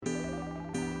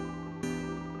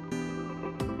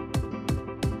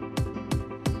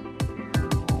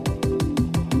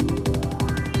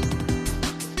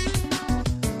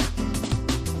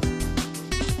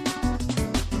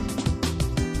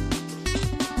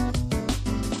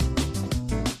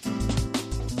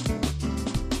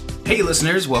Hey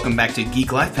listeners, welcome back to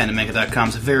Geek Life,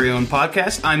 Pandamanga.com's very own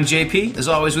podcast. I'm JP. As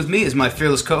always with me is my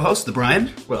fearless co-host, the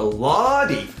Brian. Well,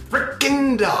 lawdy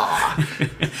frickin' da.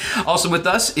 Also with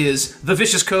us is the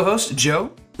vicious co-host,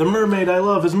 Joe. The mermaid I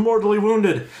love is mortally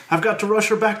wounded. I've got to rush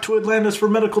her back to Atlantis for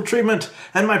medical treatment,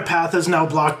 and my path is now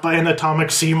blocked by an atomic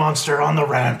sea monster on the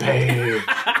rampage.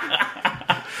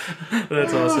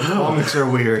 That's awesome. Comics are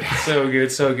weird. So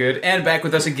good, so good. And back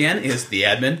with us again is the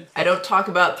admin. I don't talk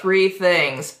about three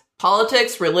things: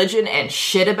 politics, religion, and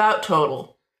shit about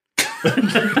Total.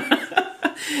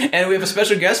 And we have a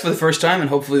special guest for the first time, and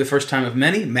hopefully the first time of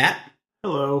many, Matt.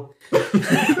 Hello.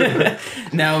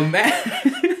 Now, Matt,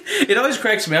 it always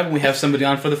cracks me up when we have somebody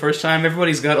on for the first time.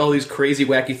 Everybody's got all these crazy,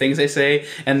 wacky things they say,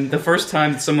 and the first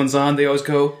time that someone's on, they always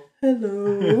go,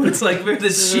 hello. It's like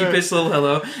this sheepish little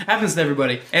hello. Happens to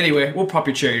everybody. Anyway, we'll pop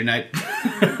your cherry tonight.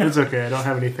 It's okay, I don't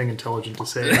have anything intelligent to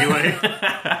say anyway.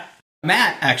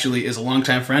 Matt actually is a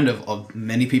longtime friend of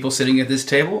many people sitting at this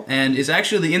table, and is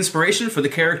actually the inspiration for the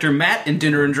character Matt in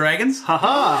Dinner and Dragons.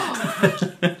 Haha!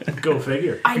 Go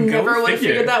figure. I never would have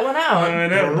figure. figured that one out. I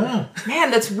know.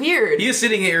 Man, that's weird. He is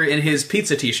sitting here in his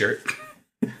pizza t-shirt.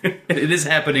 It is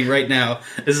happening right now.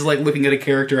 This is like looking at a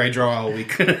character I draw all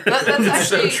week. That's It's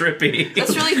so actually trippy.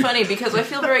 That's really funny because I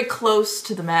feel very close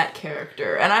to the Matt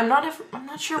character, and I'm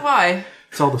not sure why.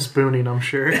 It's all the spooning, I'm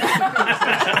sure.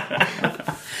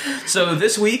 So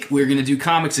this week, we're going to do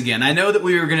comics again. I know that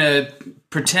we were going to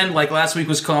pretend like last week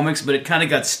was comics, but it kind of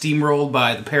got steamrolled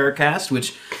by the Paracast,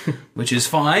 which is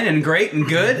fine and great and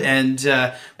good. And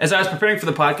as I was preparing for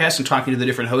the podcast and talking to the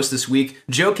different hosts this week,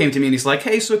 Joe came to me and he's like,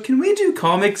 hey, so can we do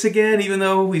comics again, even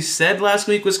though we said last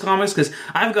week was comics? Because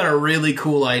I've got a really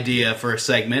cool idea for a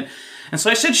segment. And so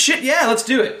I said, shit, yeah, let's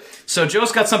do it. So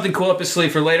Joe's got something cool up his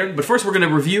sleeve for later. But first, we're going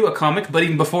to review a comic. But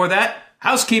even before that,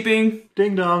 housekeeping.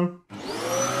 Ding dong.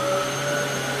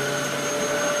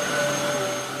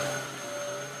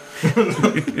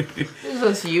 This is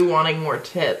just you wanting more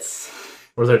tits.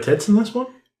 Were there tits in this one?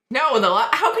 No,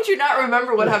 how could you not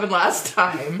remember what happened last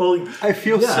time? Well, I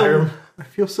feel so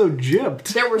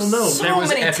gypped. There were so There was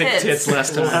many epic tits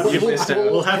last We'll time. have You to- missed out.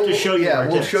 We'll have to show you. Yeah, our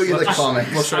we'll tits. show you the comic.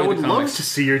 We'll show I you would the love comics. to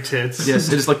see your tits. Yes,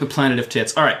 it is like the planet of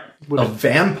tits. All right. Of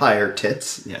vampire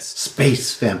tits. Yes.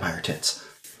 Space vampire tits.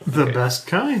 The best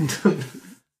kind.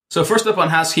 So first up on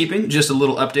housekeeping, just a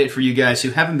little update for you guys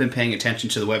who haven't been paying attention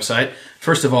to the website.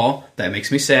 First of all, that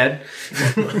makes me sad.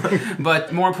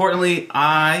 But more importantly,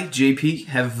 I, JP,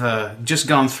 have just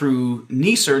gone through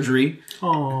knee surgery.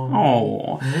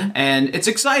 Oh, and it's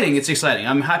exciting. It's exciting.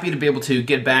 I'm happy to be able to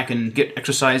get back and get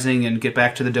exercising and get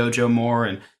back to the dojo more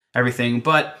and everything.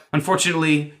 But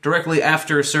unfortunately, directly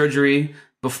after surgery,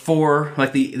 before,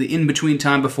 like the in-between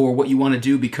time before what you want to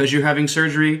do because you're having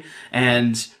surgery,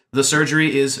 and the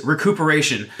surgery is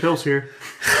recuperation. Pills here.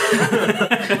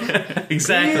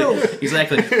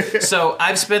 Exactly. So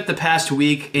I've spent the past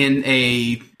week in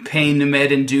a pain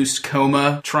med-induced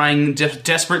coma, trying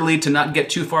desperately to not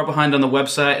get too far behind on the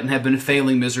website, and have been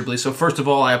failing miserably. So first of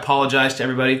all, I apologize to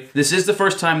everybody. This is the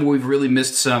first time we've really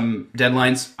missed some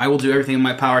deadlines. I will do everything in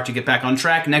my power to get back on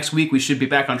track. Next week, we should be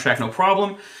back on track, no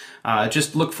problem.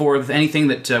 Just look for anything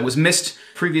that was missed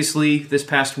previously this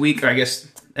past week, or I guess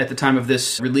at the time of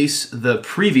this release, the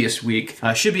previous week,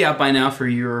 should be out by now for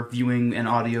your viewing and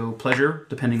audio pleasure,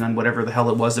 depending on whatever the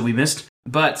hell it was that we missed.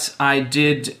 But I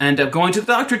did end up going to the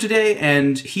doctor today,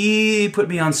 and he put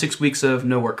me on 6 weeks of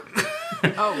no work.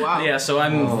 Oh, wow. Yeah, so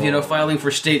I'm, filing for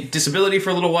state disability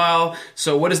for a little while.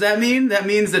 So what does that mean? That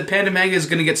means that Pandamanga is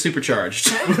going to get supercharged.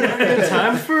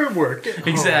 Time for work.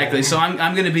 Exactly. So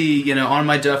I'm going to be, on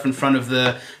my duff in front of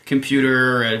the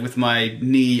computer with my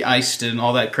knee iced and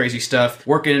all that crazy stuff,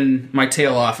 working my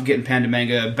tail off, getting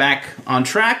Pandamanga back on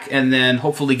track, and then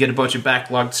hopefully get a bunch of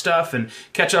backlogged stuff and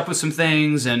catch up with some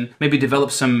things and maybe develop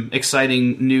some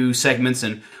exciting new segments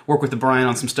and work with the Brian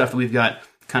on some stuff that we've got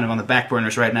kind of on the back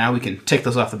burners right now. We can take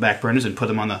those off the back burners and put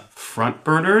them on the front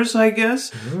burners, I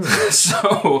guess.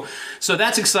 So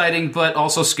that's exciting, but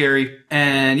also scary.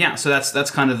 And yeah, so that's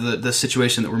kind of the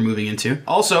situation that we're moving into.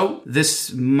 Also,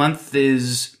 this month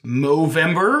is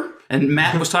Movember, and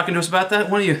Matt was talking to us about that.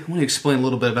 Why don't you explain a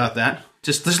little bit about that?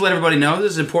 Just let everybody know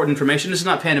this is important information. This is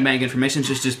not Pandamanga information.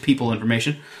 It's just people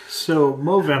information. So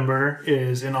Movember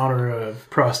is in honor of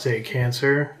prostate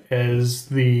cancer, as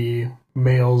the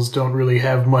males don't really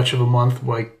have much of a month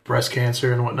like breast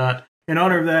cancer and whatnot. In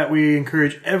honor of that, we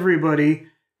encourage everybody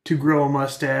to grow a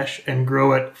mustache and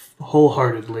grow it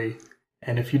wholeheartedly.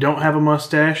 And if you don't have a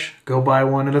mustache, go buy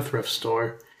one at a thrift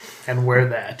store and wear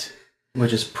that.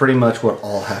 Which is pretty much what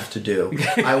I'll have to do.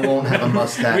 I won't have a We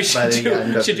mustache by should the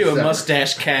end do, of should do a December.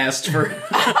 mustache cast for.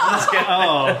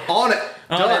 On it.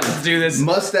 Done. Let's do this.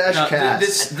 Mustache No, cast.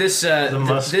 This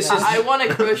mustache. is I want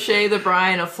to crochet the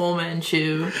Brian a full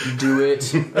Manchu. do it.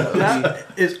 That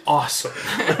is awesome.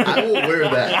 I will wear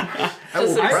that. I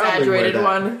Just will an proudly wear exaggerated that.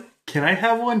 one. Can I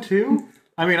have one too?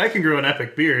 I mean, I can grow an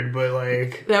epic beard, but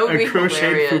like That would a be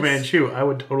crocheted Fu hilarious. Manchu, I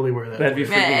would totally wear that. That'd be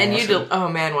one. Man, freaking and you awesome. oh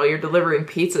man, while you're delivering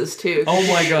pizzas too. Oh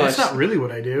my gosh! That's not really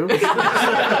what I do.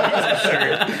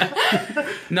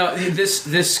 No,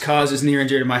 this cause is near and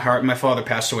dear to my heart. My father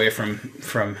passed away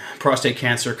from prostate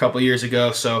cancer a couple years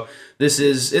ago, so it's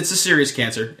a serious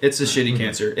cancer. It's a shitty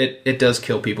cancer. It does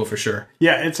kill people for sure.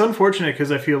 Yeah, it's unfortunate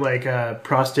because I feel like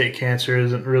prostate cancer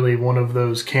isn't really one of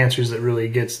those cancers that really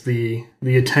gets the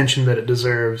attention that it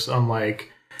deserves. Unlike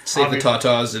Save the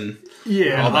tatas and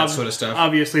yeah, all that sort of stuff.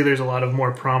 Obviously, there's a lot of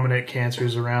more prominent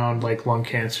cancers around, like lung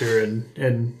cancer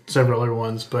and several other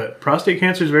ones. But prostate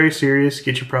cancer is very serious.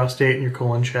 Get your prostate and your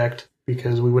colon checked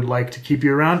because we would like to keep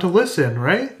you around to listen,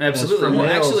 right? Absolutely. For Well,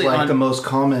 males, actually, like on- the most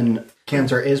common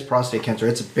cancer is prostate cancer.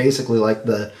 It's basically like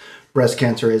the breast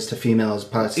cancer is to females.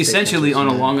 Prostate essentially, cancer on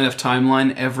is a to long enough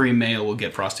timeline, every male will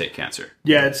get prostate cancer.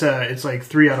 Yeah, it's like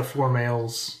 3 out of 4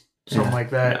 males, something like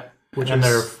that. Which And is,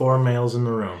 there are 4 males in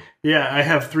the room. yeah, I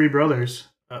have 3 brothers.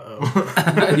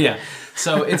 Uh-oh. Yeah.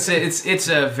 So it's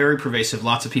a very pervasive.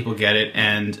 Lots of people get it,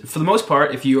 and for the most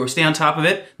part, if you stay on top of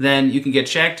it, then you can get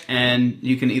checked, and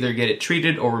you can either get it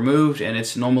treated or removed, and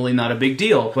it's normally not a big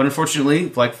deal. But unfortunately,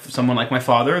 like someone like my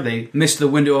father, they missed the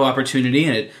window of opportunity,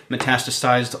 and it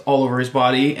metastasized all over his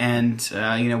body. And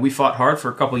we fought hard for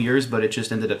a couple of years, but it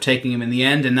just ended up taking him in the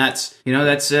end. And that's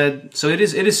so it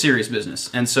is serious business.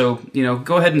 And so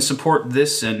go ahead and support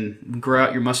this and grow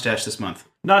out your mustache this month.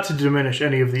 Not to diminish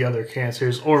any of the other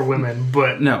cancers or women,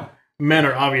 but No. men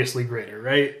are obviously greater,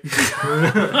 right?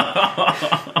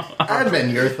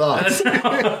 Admin, your thoughts.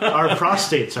 Our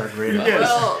prostates are greater.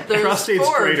 Well, there's Prostate's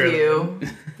 4 greater of you.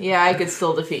 Yeah, I could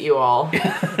still defeat you all.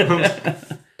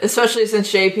 Especially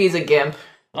since JP's a gimp.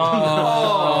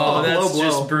 Oh, that's low blow,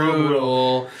 just low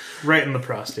brutal. Right in the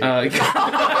prostate.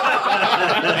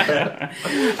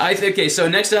 Okay, so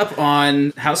next up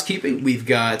on housekeeping, we've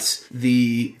got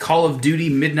the Call of Duty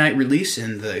midnight release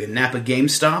in the Napa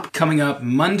GameStop coming up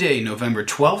Monday, November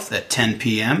 12th at 10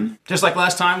 p.m. Just like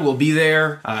last time, we'll be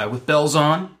there with bells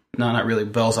on. No, not really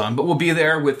bells on, but we'll be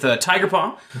there with Tiger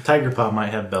Paw. Tiger Paw might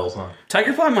have bells on.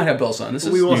 Tiger Paw might have bells on. This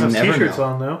is we will have never t-shirts know.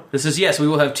 on, though. yes, we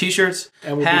will have t-shirts,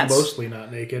 And we'll hats. be mostly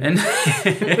not naked. And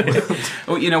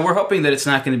well, we're hoping that it's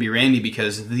not going to be rainy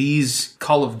because these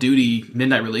Call of Duty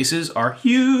midnight releases are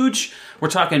huge. We're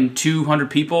talking 200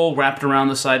 people wrapped around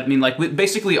the side. I mean,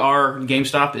 basically our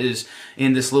GameStop is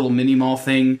in this little mini mall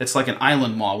thing. It's like an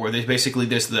island mall where there's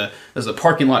the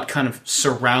parking lot kind of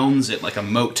surrounds it like a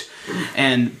moat,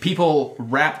 and people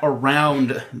wrap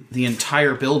around the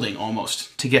entire building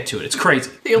almost to get to it. It's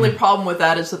crazy. The only problem with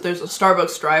that is that there's a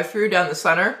Starbucks drive-thru down the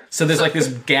center. So there's like this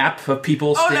gap of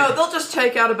people. Oh no, they'll just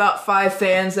take out about 5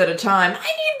 fans at a time. I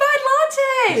need Bud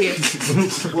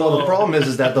Latte! Well, the problem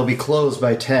is that they'll be closed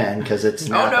by 10 because it's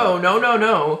Oh Napa.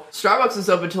 no. Starbucks is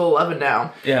open till 11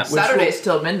 now. Yeah. Saturdays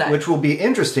till midnight. Which will be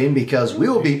interesting because we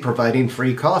will be providing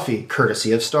free coffee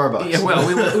courtesy of Starbucks. Yeah, well,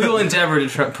 we will endeavor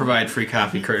to provide free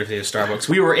coffee courtesy of Starbucks.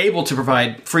 We were able to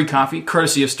provide free coffee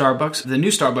courtesy of Starbucks. The new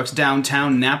Starbucks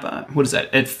downtown Napa. What is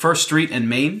that? At First Street and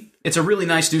Main. It's a really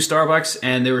nice new Starbucks,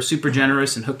 and they were super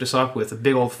generous and hooked us up with a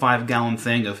big old 5-gallon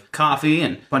thing of coffee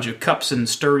and a bunch of cups and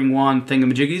stirring wand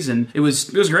thingamajiggies, and it was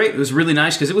great. It was really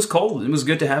nice because it was cold. It was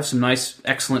good to have some nice,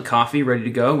 excellent coffee ready to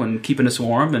go and keeping us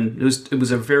warm, and it was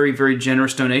a very, very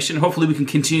generous donation. Hopefully we can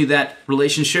continue that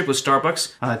relationship with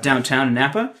Starbucks downtown in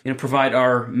Napa, provide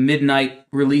our midnight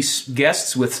release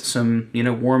guests with some,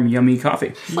 warm, yummy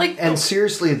coffee. like And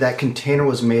seriously, that container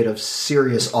was made of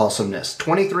serious awesomeness.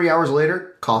 23 hours later,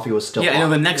 coffee was still Yeah, hot.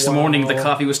 the next morning the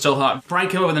coffee was still hot. Brian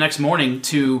came over the next morning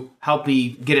to help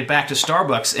me get it back to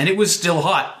Starbucks, and it was still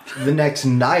hot. The next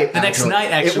night,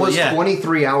 actually, it was yeah.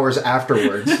 23 hours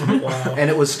afterwards, and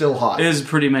it was still hot. It was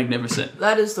pretty magnificent.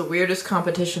 that is the weirdest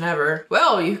competition ever.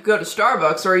 Well, you could go to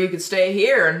Starbucks or you could stay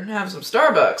here and have some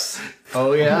Starbucks.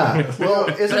 Oh yeah. Well,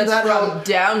 isn't That's that from how?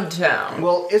 downtown.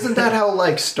 Well, isn't that how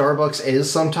like Starbucks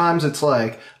is? Sometimes it's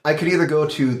like I could either go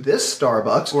to this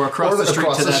Starbucks Or across the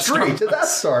street to that to that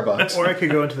Starbucks. Or I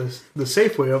could go into the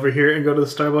Safeway over here and go to the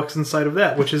Starbucks inside of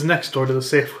that, which is next door to the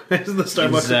Safeway. the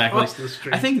Starbucks Exactly. across the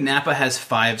street. I think Napa has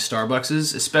 5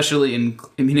 Starbuckses, especially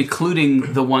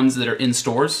including the ones that are in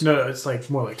stores. No, it's like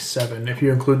more like 7 if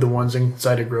you include the ones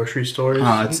inside of grocery stores.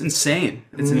 It's insane.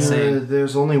 It's insane.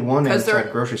 There's only one 'Cause inside they're-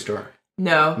 a grocery store.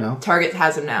 No, Target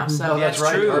has them now. So that's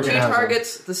true. Target two has them.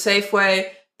 Targets, the Safeway,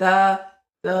 that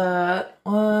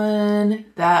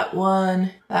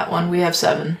one. We have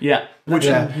 7. Yeah. Which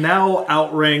Yeah. now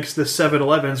outranks the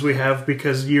 7-Elevens we have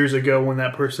because years ago when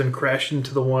that person crashed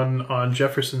into the one on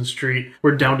Jefferson Street,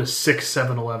 we're down to 6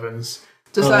 7-Elevens.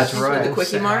 Does that that's include right. the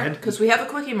Quickie Mart? Sad. Because we have a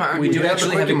Quickie Mart. We do have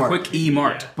actually the have a Quickie Mart. quick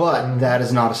E-Mart. But that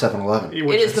is not a 7-Eleven. It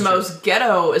is the most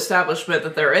ghetto establishment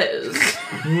that there is.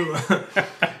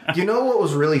 You know what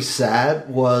was really sad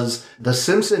was the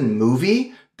Simpson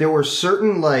movie. There were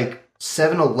certain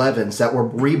 7-Elevens that were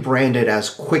rebranded as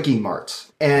Quickie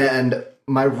Marts, and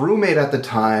my roommate at the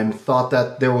time thought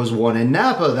that there was one in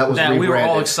Napa that was rebranded. We were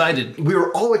all excited. We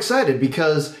were all excited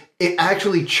because it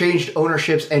actually changed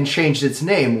ownerships and changed its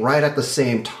name right at the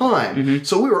same time. Mm-hmm.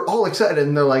 So we were all excited,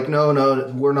 and they're like, no,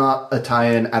 we're not a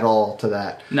tie-in at all to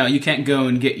that. No, you can't go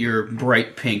and get your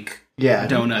bright pink Yeah.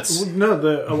 donuts. No,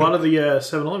 a lot of the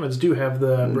 7-Elevens do have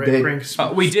the bright They- prinks.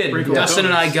 We did. sprinkled Dustin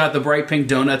and I donuts. got the bright pink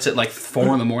donuts at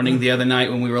 4 in the morning the other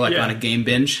night when we were Yeah. on a game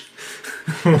binge.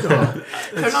 They're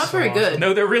not very good.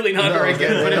 No, they're really not No, very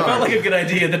good, they but it aren't. felt like a good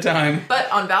idea at the time. But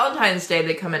on Valentine's Day,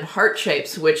 they come in heart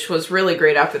shapes, which was really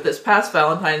great after this past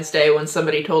Valentine's Day when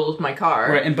somebody totaled my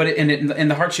car. Right, and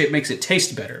the heart shape makes it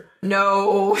taste better.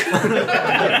 No.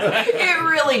 It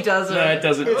really doesn't. It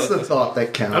doesn't. It's the thought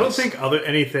that counts. I don't think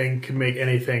anything can make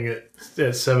anything at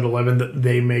 7-Eleven that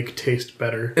they make taste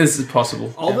better. This is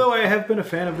possible. Although I have been a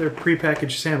fan of their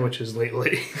prepackaged sandwiches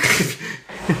lately.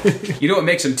 You know what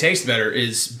makes them taste better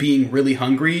is being really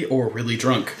hungry or really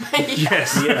drunk.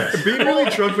 Yes. Being really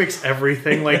drunk makes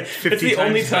everything 50 It's the times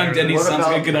only time better. Denny's What sounds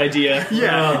like a about- good idea.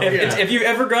 Yeah. If you've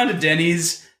ever gone to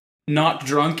Denny's not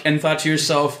drunk and thought to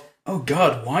yourself, oh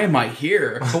God, why am I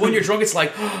here? But when you're drunk, it's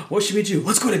like, oh, what should we do?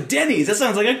 Let's go to Denny's. That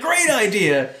sounds like a great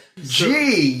idea.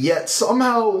 Gee, yet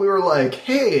somehow we were like,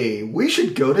 hey, we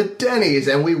should go to Denny's,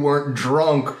 and we weren't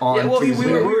drunk on Yeah, well, Tuesday.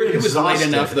 it was late exhausted.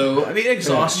 enough, though. I mean,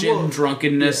 exhaustion,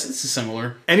 drunkenness, it's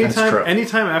similar. That's true.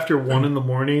 Anytime after 1 in the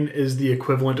morning is the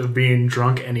equivalent of being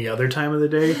drunk any other time of the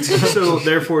day. So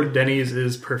therefore Denny's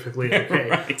is perfectly okay.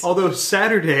 Right. Although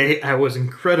Saturday I was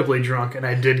incredibly drunk and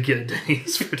I did get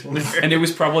Denny's for dinner. And it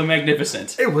was probably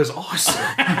magnificent. It was awesome.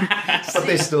 But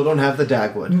they still don't have the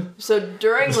Dagwood. So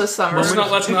during the summer, Let's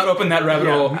not open that rabbit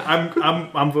hole.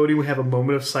 I'm voting we have a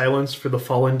moment of silence for the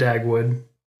fallen Dagwood.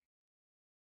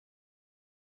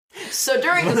 So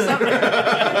during the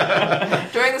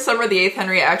summer, the 8th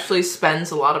Henry actually spends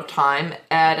a lot of time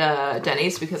at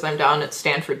Denny's because I'm down at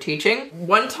Stanford teaching.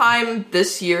 One time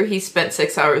this year, he spent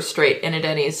 6 hours straight in a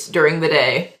Denny's during the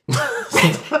day.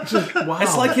 Wow.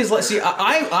 It's like his. See,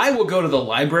 I will go to the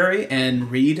library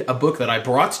and read a book that I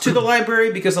brought to the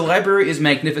library because the library is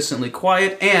magnificently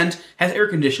quiet and has air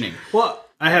conditioning. Well,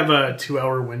 I have a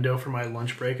 2-hour window for my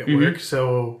lunch break at work,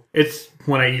 so it's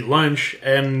when I eat lunch,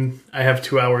 and I have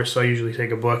 2 hours, so I usually take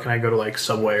a book and I go to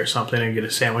Subway or something and get a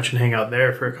sandwich and hang out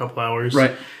there for a couple hours.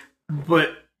 Right.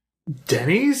 But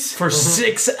Denny's? For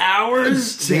 6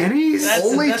 hours? Denny's? That's-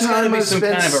 Only gotta time be I some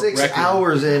spent kind of a 6 record.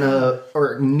 hours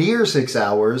or near 6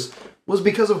 hours was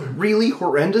because of really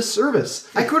horrendous service.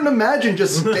 I couldn't imagine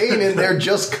just staying in there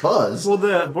just cuz. Well,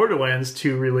 the Borderlands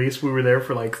 2 release, we were there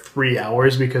for 3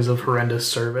 hours because of horrendous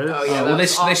service. Oh yeah, Well, they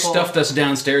that's awful. stuffed us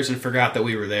downstairs and forgot that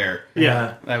we were there.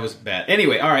 Yeah. That was bad.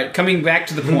 Anyway, all right, coming back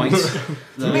to the point.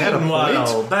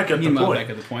 Meanwhile, back at the Meanwhile, point. back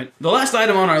at the point. The last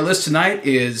item on our list tonight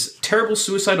is Terrible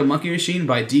Suicidal Monkey Machine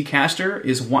by D. Caster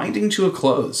is winding to a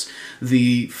close.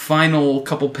 The final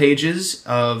couple pages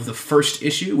of the first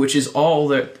issue, which is all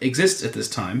that exists at this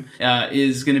time,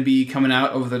 is going to be coming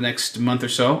out over the next month or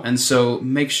so. And so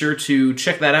make sure to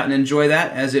check that out and enjoy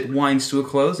that as it winds to a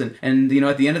close. And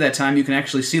at the end of that time, you can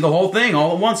actually see the whole thing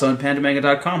all at once on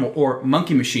pandamanga.com or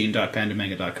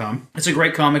monkeymachine.pandamanga.com. It's a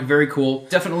great comic, very cool.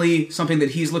 Definitely something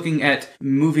that he's looking at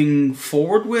moving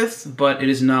forward with, but it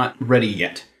is not ready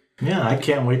yet. Yeah, I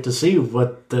can't wait to see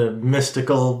what the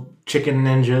mystical chicken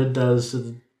ninja does to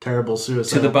the terrible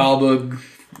suicide. To the Balbug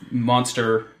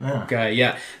monster Yeah. guy.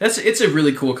 Yeah. It's a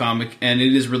really cool comic and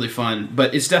it is really fun,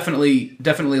 but it's definitely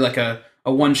like a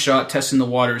one shot testing the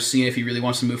waters, seeing if he really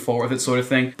wants to move forward with it sort of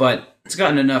thing. But it's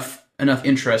gotten enough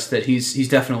interest that he's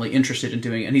definitely interested in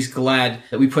doing it, and he's glad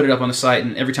that we put it up on the site,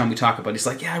 and every time we talk about it, he's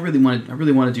like, yeah, I really want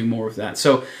to do more of that.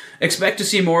 So expect to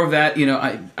see more of that.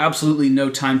 I absolutely no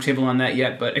timetable on that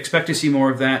yet, but expect to see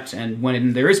more of that, and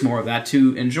when there is more of that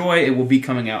to enjoy, it will be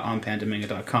coming out on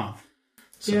pandamanga.com.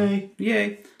 So,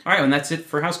 yay. All right, and that's it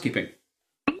for housekeeping.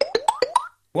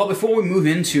 Well, before we move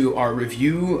into our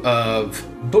review of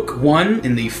Book 1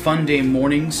 in the Fun Day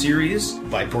Morning series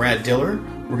by Brad Diller,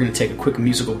 we're going to take a quick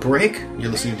musical break. You're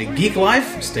listening to Geek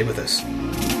Life. Stay with us.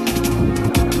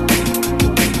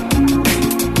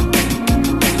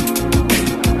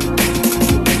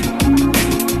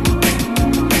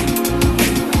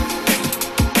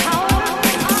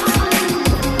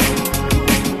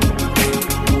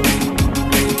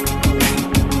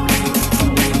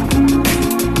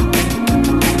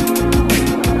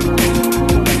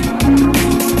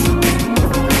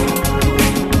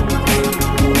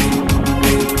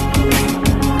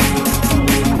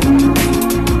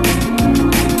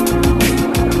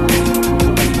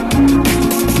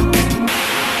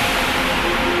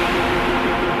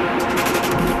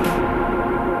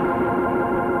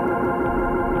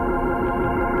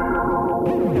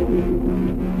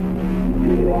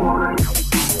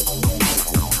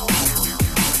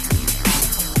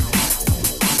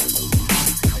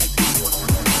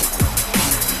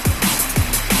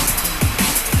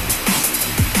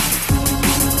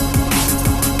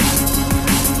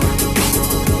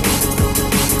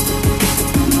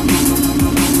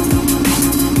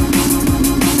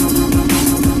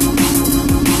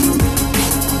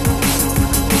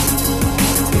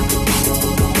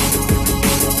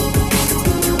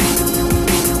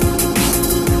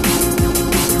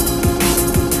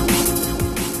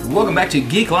 Welcome back to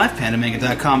Geek Life,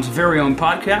 Pandamanga.com's very own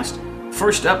podcast.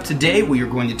 First up today, we are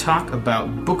going to talk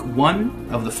about Book 1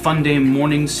 of the Fun Day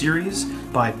Morning series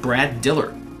by Brad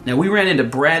Diller. Now, we ran into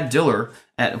Brad Diller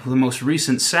at the most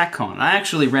recent SACCon. I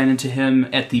actually ran into him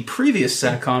at the previous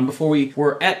SACCon before we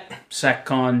were at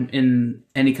SACCon in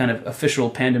any kind of official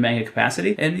Pandamanga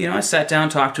capacity. And, I sat down,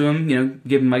 talked to him,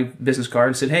 gave him my business card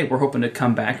and said, hey, we're hoping to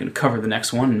come back and cover the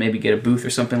next one and maybe get a booth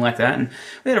or something like that. And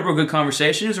we had a real good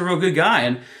conversation. He was a real good guy.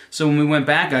 And so when we went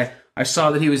back, I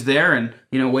saw that he was there and,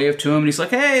 waved to him and he's like,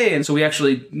 hey! And so we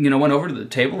actually, went over to the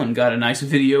table and got a nice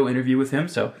video interview with him.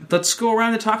 So let's go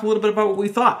around and talk a little bit about what we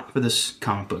thought for this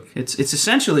comic book. It's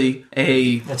essentially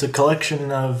It's a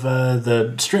collection of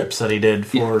the strips that he did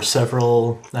for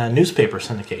several newspaper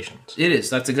syndications. It is.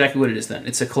 That's exactly what it is then.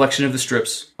 It's a collection of the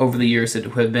strips over the years that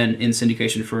have been in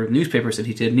syndication for newspapers that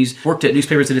he did. And he's worked at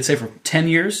newspapers that I'd say for 10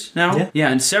 years now. Yeah,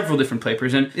 and several different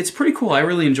papers. And it's pretty cool. I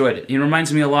really enjoyed it. It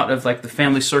reminds me a lot of like the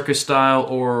Family Circus style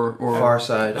or Far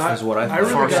Side is what I thought. I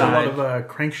really Far got Side. a lot of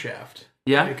Crankshaft.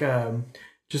 Yeah? Like,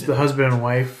 just the husband and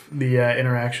wife, the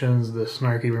interactions, the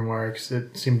snarky remarks.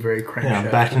 It seemed very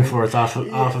Crankshaft. Back to and me. forth off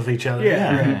of each other.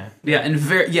 Yeah. Yeah, and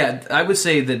I would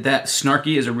say that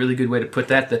snarky is a really good way to put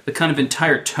that. The kind of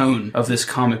entire tone of this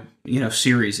comic,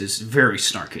 series is very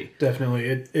snarky. Definitely.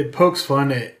 It pokes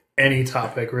fun at any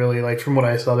topic, really. Like, from what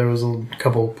I saw, there was a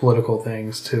couple political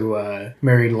things to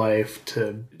married life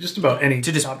to just about any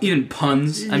To just topic. even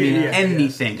puns. I mean,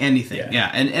 anything.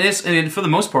 Yeah. And for the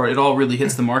most part, it all really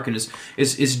hits the mark and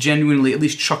is genuinely at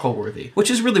least chuckle worthy, which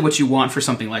is really what you want for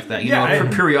something like that. For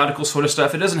periodical sort of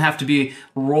stuff, it doesn't have to be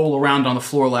roll around on the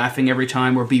floor laughing every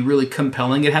time or be really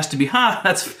compelling. It has to be,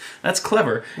 that's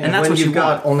clever, and that's when what you've you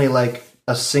got want. only like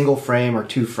a single frame or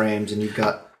two frames, and you've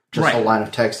got just Right. a line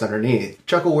of text underneath.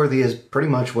 Chuckleworthy is pretty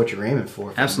much what you're aiming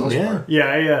for the Absolutely. most part.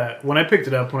 Yeah, when I picked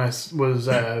it up, when I was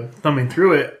thumbing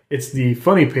through it, it's the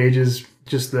funny pages,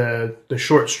 just the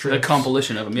short strips. A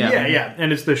compilation of them, Yeah,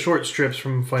 and it's the short strips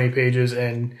from funny pages,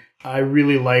 and I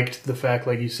really liked the fact,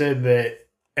 like you said, that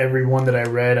every one that I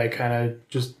read, I kind of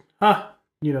just,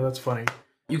 that's funny.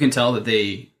 You can tell that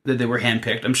they were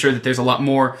handpicked. I'm sure that there's a lot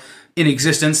more in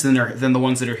existence than the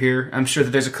ones that are here. I'm sure that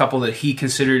there's a couple that he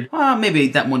considered, maybe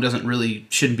that one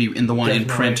shouldn't be in the one in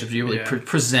print to really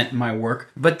present my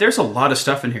work. But there's a lot of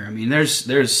stuff in here. I mean, there's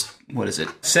what is it,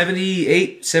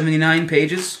 78, 79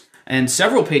 pages? And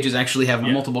several pages actually have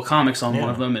multiple comics on one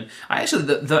of them. And I actually,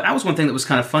 that was one thing that was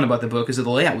kind of fun about the book, is that the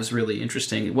layout was really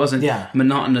interesting. It wasn't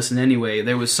monotonous in any way.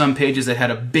 There was some pages that had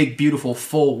a big, beautiful,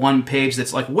 full one page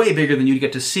that's like way bigger than you'd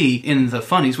get to see in the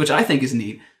funnies, which I think is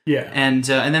neat. Yeah. And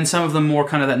then some of them more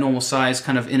kind of that normal size,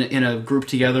 kind of in a group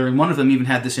together. And one of them even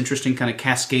had this interesting kind of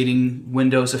cascading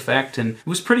windows effect. And it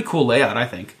was a pretty cool layout, I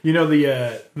think.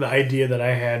 The idea that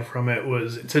I had from it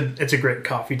was it's a great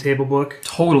coffee table book.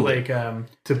 Totally. Like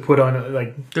to put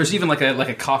on There's even like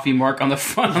a coffee mark on the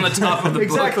front, on the top of the book.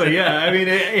 Exactly, yeah. I mean,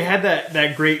 it had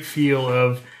that great feel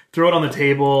of throw it on the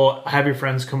table, have your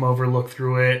friends come over, look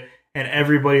through it, and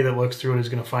everybody that looks through it is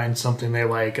going to find something they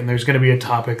like, and there's going to be a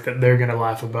topic that they're going to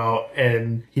laugh about.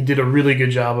 And he did a really good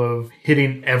job of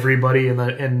hitting everybody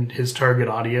in his target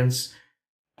audience.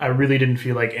 I really didn't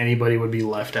feel like anybody would be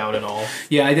left out at all.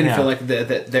 Yeah, I didn't feel like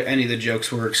that any of the jokes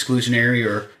were exclusionary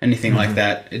or anything like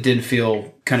that. It didn't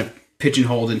feel kind of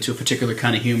pigeonholed into a particular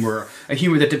kind of humor, a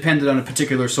humor that depended on a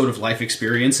particular sort of life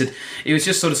experience. It was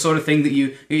just sort of thing that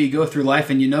you go through life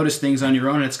and you notice things on your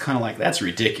own, and it's kind of like, that's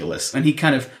ridiculous. And he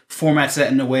kind of formats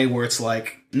that in a way where it's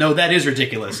like, no, that is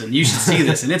ridiculous, and you should see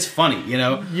this, and it's funny,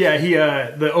 Yeah, he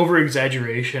the over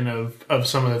exaggeration of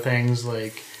some of the things,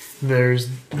 like there's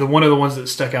one of the ones that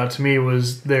stuck out to me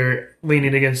was they're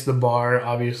leaning against the bar,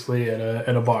 obviously at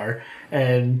a bar,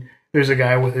 and there's a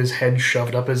guy with his head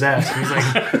shoved up his ass. And he's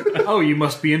like, "Oh, you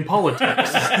must be in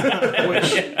politics."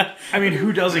 Which, I mean,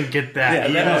 who doesn't get that?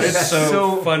 It's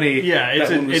so funny. Yeah,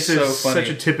 it's so funny. such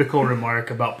a typical remark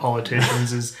about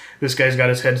politicians. Is this guy's got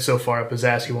his head so far up his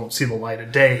ass he won't see the light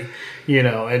of day?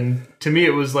 And to me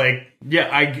it was like,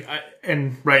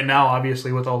 and right now,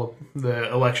 obviously, with all the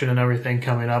election and everything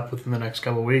coming up within the next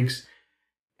couple of weeks,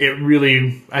 it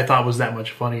really, I thought, was that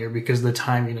much funnier because of the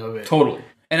timing of it. Totally.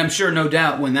 And I'm sure, no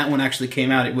doubt, when that one actually came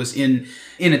out, it was in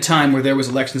a time where there was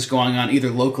elections going on either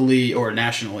locally or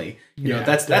nationally. You know,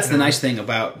 that's the nice thing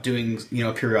about doing, you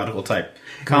know, a periodical type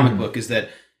comic book is that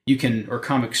you can, or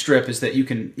comic strip, is that you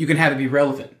can have it be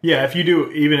relevant. Yeah, if you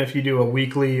do a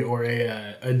weekly or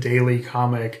a daily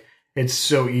comic, it's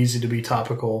so easy to be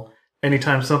topical.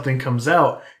 Anytime something comes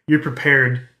out, you're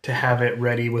prepared to have it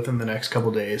ready within the next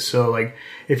couple days. So, like,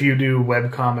 if you do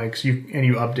web comics you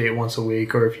update once a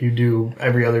week, or if you do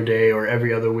every other day or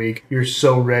every other week, you're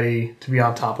so ready to be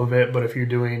on top of it. But if you're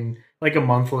doing like a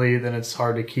monthly, then it's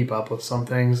hard to keep up with some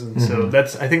things. And so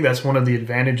I think that's one of the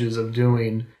advantages of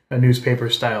doing a newspaper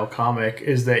style comic,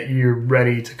 is that you're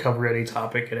ready to cover any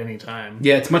topic at any time.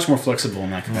 Yeah, it's much more flexible in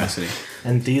that capacity.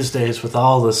 And these days, with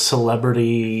all the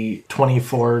celebrity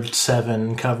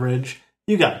 24/7 coverage,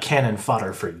 you got cannon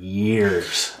fodder for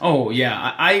years. Oh,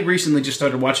 yeah. I recently just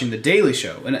started watching The Daily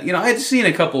Show. And, you know, I had seen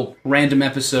a couple random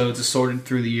episodes assorted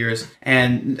through the years,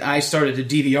 and I started to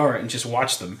DVR it and just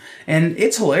watch them. And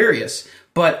it's hilarious.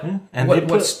 But And they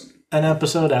put an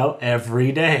episode out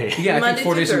every day. Yeah, I Monday think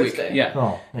 4 to days a week. Thursday. Yeah.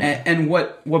 Oh, yeah. And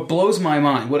what blows my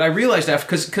mind, what I realized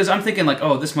after, because I'm thinking like,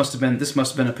 oh, this must have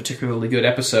been a particularly good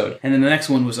episode, and then the next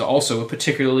one was also a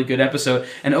particularly good episode,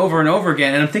 and over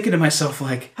again, and I'm thinking to myself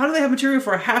like, how do they have material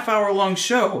for a half-hour-long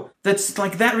show that's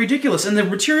like that ridiculous? And the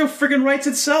material friggin' writes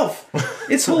itself.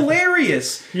 It's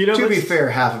hilarious. You know, To be fair,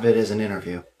 half of it is an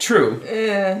interview. True.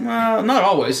 Well, not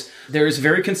always. There is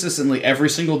very consistently every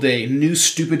single day new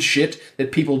stupid shit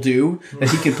that people do that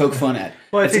he can poke fun at.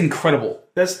 Well, I it's think incredible.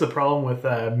 that's the problem with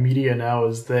media now,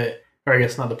 is that, or I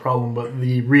guess not the problem, but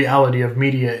the reality of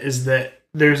media is that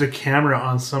there's a camera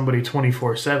on somebody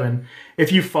 24/7.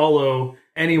 If you follow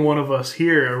any one of us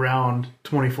here around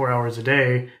 24 hours a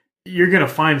day, you're gonna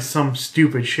find some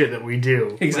stupid shit that we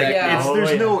do. Exactly. Yeah.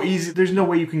 There's no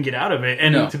way you can get out of it.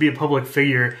 And No. to be a public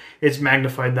figure, it's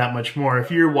magnified that much more. If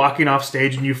you're walking off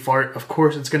stage and you fart, of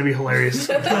course it's gonna be hilarious.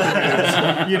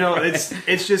 You know,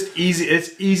 it's just easy. It's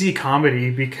easy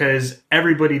comedy because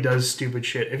everybody does stupid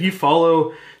shit. If you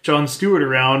follow Jon Stewart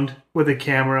around with a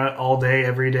camera all day,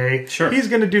 every day, Sure. he's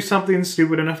gonna do something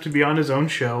stupid enough to be on his own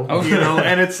show. Oh, You know,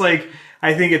 and it's like,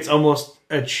 I think it's almost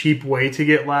a cheap way to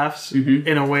get laughs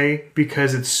in a way,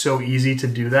 because it's so easy to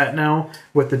do that now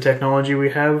with the technology we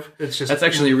have. It's just That's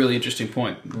actually a really interesting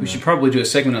point. We should probably do a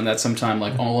segment on that sometime,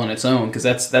 like all on its own, because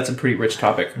that's a pretty rich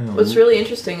topic. What's really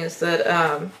interesting is that,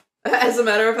 as a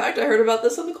matter of fact, I heard about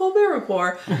this on the Colbert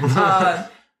Report.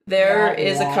 There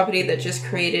is a company that just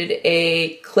created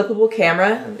a clippable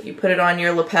camera. You put it on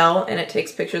your lapel, and it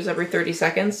takes pictures every 30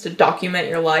 seconds to document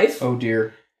your life. Oh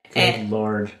dear. And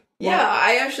Lord. yeah,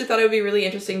 I actually thought it would be really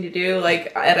interesting to do,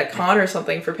 like, at a con or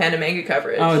something for Panda Manga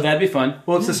coverage. Oh, that'd be fun.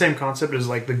 well, it's the same concept as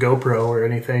like the GoPro or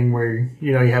anything, where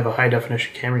you know you have a high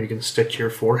definition camera you can stick to your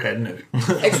forehead, and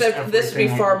Except this would be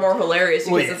far more hilarious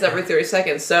because Well, yeah. it's every 30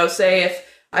 seconds. So, say if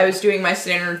I was doing my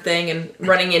standard thing and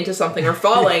running into something or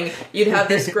falling, you'd have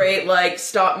this great, like,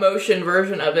 stop motion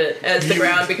version of it as the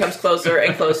ground becomes closer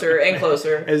and closer and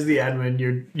closer. as the admin,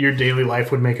 your daily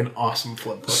life would make an awesome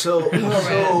flip book. So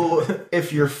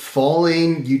if you're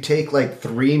falling, you take like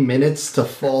 3 minutes to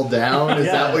fall down. Is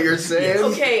that what you're saying?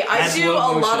 Okay, I do slow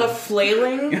a lot motion. of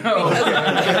flailing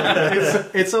because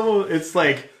It's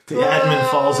like The admin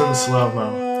falls in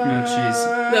slow-mo. Oh,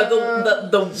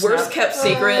 jeez. the worst kept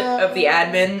secret of the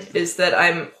admin is that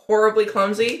I'm horribly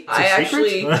clumsy. No,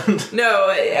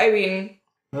 I mean,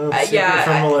 Secret yeah,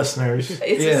 from the listeners.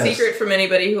 it's Yes. a secret from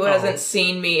anybody who hasn't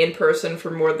seen me in person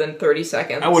for more than 30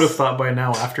 seconds. I would have thought by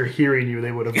now, after hearing you,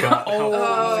 they would have got.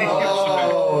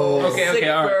 Oh, Okay, sick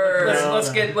all right.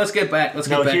 bird. Let's get back. Let's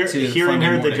get back to hearing Funday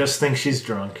her, morning. they just think she's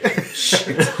drunk.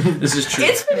 This is true.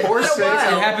 It's been quite a It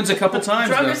while. happens a couple times.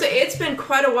 Drunk or though. Sick. It's been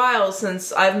quite a while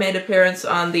since I've made appearance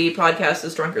on the podcast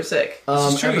as Drunk or Sick.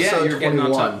 This is true. Yeah, Episode you're getting on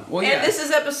 21. top. Well, And yeah. this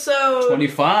is episode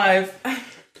 25.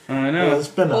 I know. It's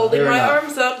been holding my enough.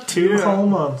 arms up. 2 whole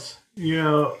months. You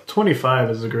know, 25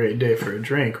 is a great day for a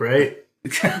drink, right?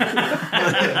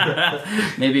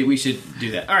 Maybe we should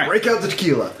do that. All right. Break out the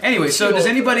tequila. Anyway, so does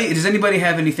anybody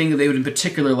have anything that they would in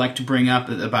particular like to bring up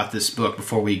about this book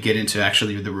before we get into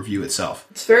actually the review itself?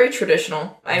 It's very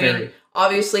traditional. I Very. mean,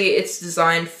 obviously it's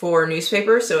designed for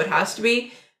newspaper, so it has to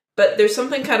be. But there's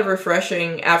something kind of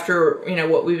refreshing after, you know,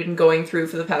 what we've been going through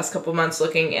for the past couple months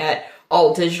looking at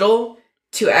all digital,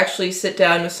 to actually sit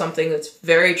down with something that's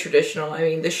very traditional. I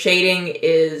mean, the shading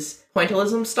is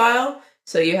pointillism style,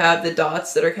 so you have the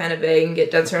dots that are kind of vague and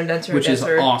get denser and denser Which and is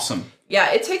denser. awesome.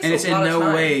 Yeah, it takes And a it's in lot of no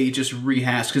time. way just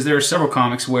rehashed, because there are several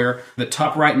comics where the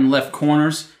top right and left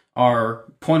corners are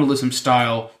pointillism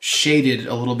style, shaded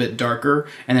a little bit darker,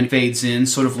 and then fades in,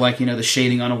 sort of like, the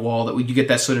shading on a wall, that you get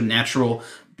that sort of natural,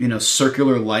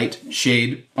 circular light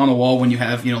shade on the wall when you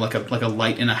have, like a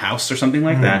light in a house or something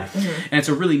like that. And it's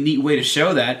a really neat way to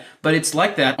show that, but it's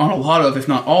like that on a lot of, if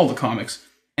not all, the comics.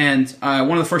 And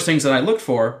one of the first things that I looked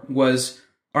for was,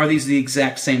 are these the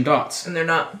exact same dots? And they're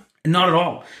not. Not at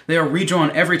all. They are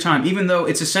redrawn every time, even though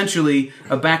it's essentially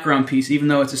a background piece, even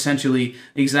though it's essentially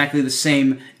exactly the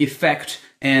same effect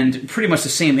and pretty much the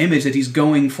same image that he's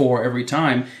going for every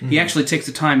time. He actually takes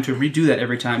the time to redo that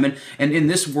every time. And in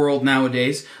this world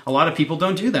nowadays, a lot of people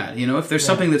don't do that. If there's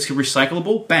something that's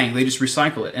recyclable, bang, they just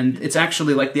recycle it. And it's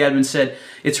actually, like the admin said,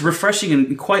 it's refreshing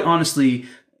and quite honestly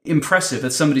impressive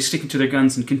that somebody's sticking to their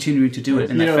guns and continuing to do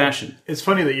it in that fashion. It's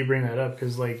funny that you bring that up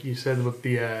because, like you said, with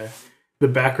the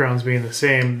backgrounds being the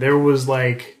same, there was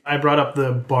I brought up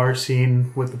the bar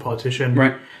scene with the politician,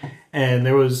 right? And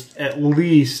there was at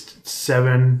least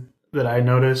 7 that I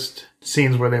noticed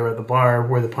scenes where they were at the bar,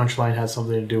 where the punchline had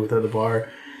something to do with at the bar,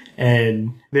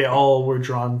 and they all were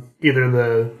drawn. Either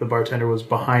the bartender was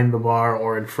behind the bar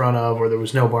or in front of, or there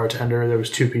was no bartender. There was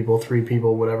 2 people, 3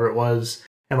 people, whatever it was.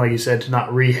 And like you said, to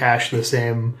not rehash the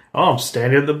same, I'm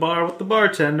standing at the bar with the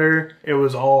bartender. It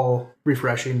was all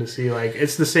refreshing to see.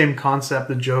 It's the same concept,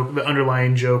 the joke, the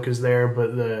underlying joke is there,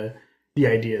 but the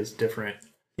idea is different.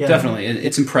 Yeah. Definitely.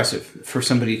 It's impressive for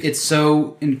somebody. It's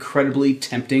so incredibly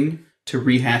tempting to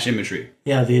rehash imagery.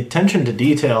 Yeah, the attention to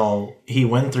detail he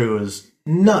went through is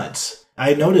nuts.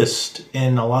 I noticed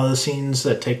in a lot of the scenes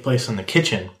that take place in the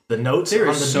kitchen, the notes... There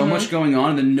is so much going on,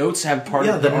 and the notes have part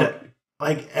of the art.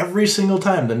 Every single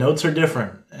time, the notes are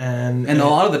different. And a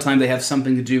lot of the time, they have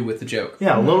something to do with the joke.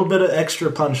 Yeah, a little bit of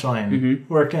extra punchline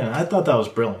worked in. I thought that was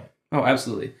brilliant. Oh,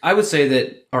 absolutely. I would say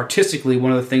that artistically,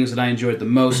 one of the things that I enjoyed the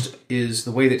most is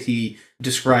the way that he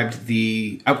described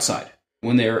the outside.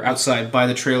 When they're outside by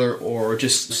the trailer or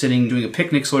just sitting doing a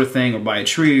picnic sort of thing or by a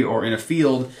tree or in a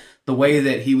field, the way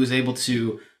that he was able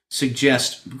to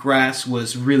suggest grass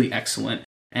was really excellent.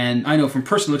 And I know from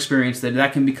personal experience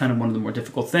that can be kind of one of the more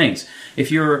difficult things.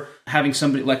 If you're having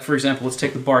somebody, like for example, let's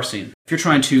take the bar scene. If you're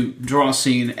trying to draw a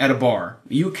scene at a bar,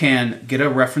 you can get a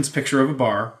reference picture of a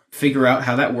bar, figure out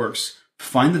how that works,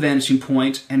 find the vanishing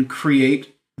point, and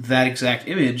create that exact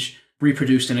image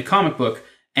reproduced in a comic book,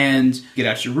 and get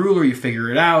out your ruler, you figure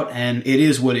it out, and it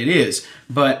is what it is.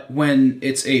 But when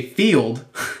it's a field,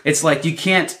 it's like you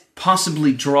can't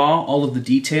possibly draw all of the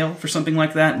detail for something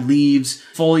like that, leaves,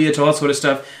 foliage, all that sort of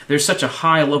stuff. There's such a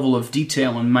high level of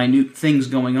detail and minute things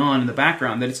going on in the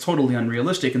background that it's totally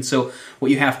unrealistic. And so what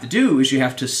you have to do is you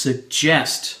have to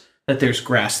suggest that there's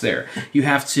grass there. You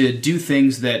have to do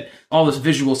things that, all this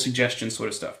visual suggestion sort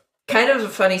of stuff. Kind of a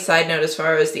funny side note as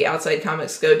far as the outside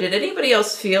comics go. Did anybody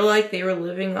else feel like they were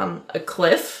living on a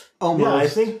cliff?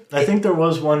 Almost. Yeah, I think there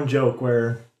was one joke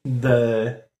where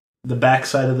the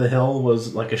backside of the hill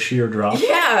was like a sheer drop.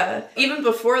 Yeah. Even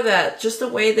before that, just the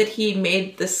way that he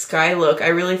made the sky look, I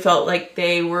really felt like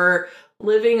they were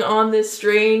living on this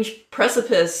strange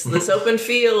precipice, this open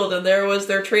field, and there was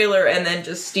their trailer, and then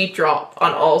just steep drop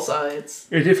on all sides.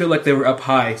 It did feel like they were up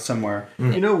high somewhere.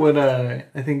 You know what I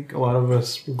think a lot of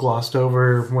us glossed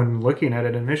over when looking at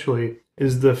it initially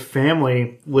is the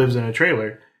family lives in a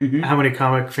trailer. How many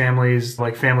comic families,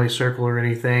 like Family Circle or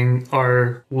anything,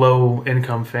 are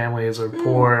low-income families or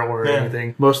poor or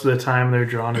anything? Most of the time they're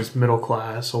drawn as middle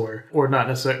class or not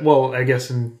necessarily... Well, I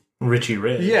guess in... Richie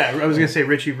Rich. Yeah, I was going to say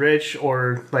Richie Rich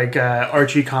or like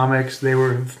Archie Comics. They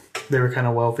were kind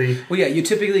of wealthy. Well, yeah, you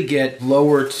typically get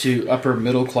lower to upper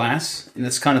middle class, and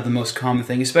that's kind of the most common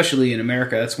thing, especially in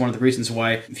America. That's one of the reasons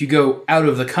why, if you go out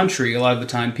of the country, a lot of the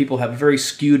time, people have a very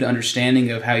skewed understanding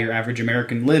of how your average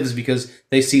American lives because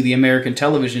they see the American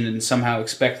television and somehow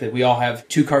expect that we all have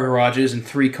 2-car garages and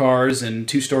 3 cars and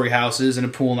 2-story houses and a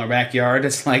pool in our backyard.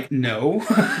 It's like, no.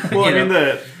 Well, I mean,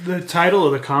 the title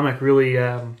of the comic really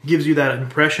gives you that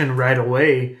impression right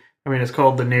away. I mean, it's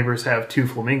called The Neighbors Have 2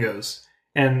 Flamingos.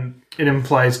 And it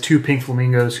implies 2 pink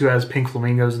flamingos. Who has pink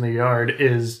flamingos in the yard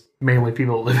is mainly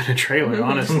people that live in a trailer,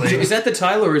 honestly. Is that the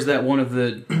title or is that one of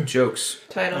the jokes?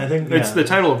 Title. I think It's the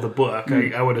title of the book,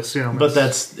 I would assume. But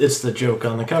it's the joke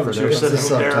on the cover. They're It's the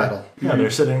sitting there. subtitle. Yeah, they're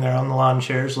sitting there on the lawn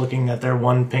chairs looking at their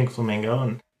one pink flamingo,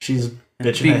 and she's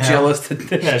bitching Being at him. jealous that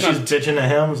She's bitching at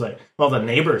him. It's like, well, the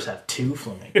neighbors have 2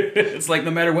 flamingos. It's like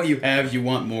no matter what you have, you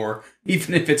want more,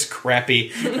 even if it's crappy.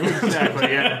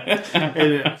 Exactly,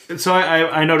 yeah. And so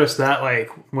I noticed that, like,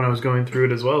 when I was going through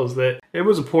it as well, is that it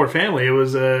was a poor family. It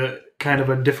was kind of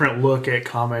a different look at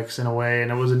comics in a way,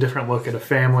 and it was a different look at a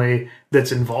family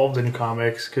that's involved in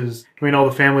comics, because I mean all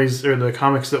the families or the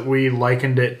comics that we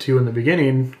likened it to in the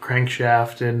beginning,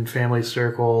 Crankshaft and Family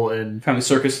Circle and Family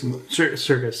Circus.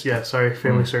 Circus, yeah, sorry,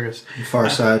 Family Circus. Far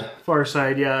Side. Far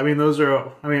Side, yeah, I mean those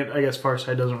are, I mean I guess Far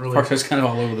Side doesn't really, Far Side's kind of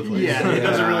all over the place. yeah, it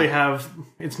doesn't really have,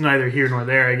 it's neither here nor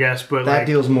there, I guess, but That like,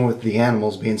 deals more with the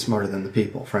animals being smarter than the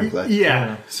people, frankly.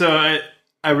 yeah, so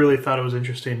I really thought it was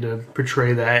interesting to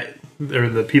portray that, or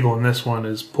the people in this one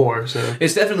as poor. So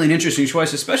It's definitely an interesting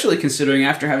choice, especially considering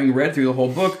after having read through the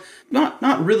whole book,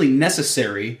 not really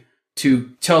necessary to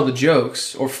tell the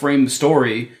jokes or frame the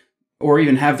story or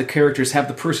even have the characters have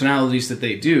the personalities that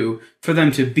they do for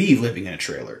them to be living in a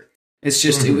trailer. It's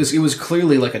just it was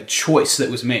clearly like a choice that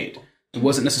was made. It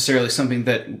wasn't necessarily something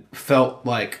that felt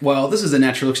like, well, this is a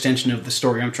natural extension of the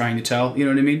story I'm trying to tell. You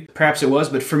know what I mean? Perhaps it was,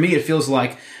 but for me, it feels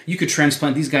like you could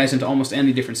transplant these guys into almost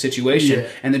any different situation,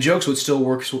 and the jokes would still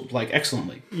work like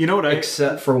excellently. you know what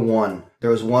Except for one. There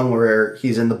was one where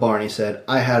he's in the bar and he said,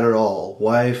 I had it all.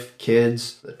 Wife,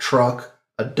 kids, a truck,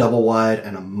 a double wide,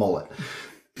 and a mullet.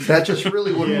 That just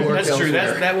really wouldn't work That's true.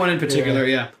 elsewhere. That one in particular,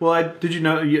 yeah. Well, did you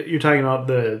know you're talking about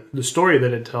the story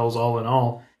that it tells all in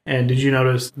all? And did you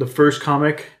notice the first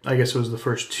comic? I guess it was the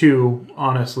first two.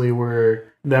 Honestly, were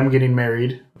them getting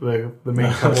married, the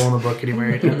main couple in the book getting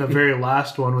married, and the very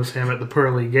last one was him at the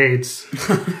pearly gates.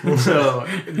 So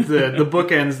the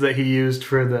bookends that he used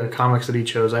for the comics that he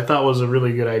chose, I thought was a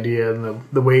really good idea, and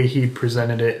the way he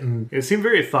presented it, and it seemed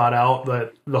very thought out.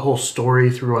 That the whole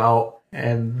story throughout,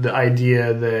 and the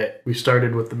idea that we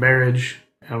started with the marriage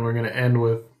and we're going to end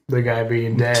with the guy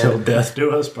being dead. Till death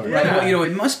do us part. Right. Well, you know,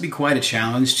 it must be quite a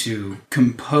challenge to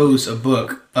compose a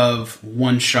book of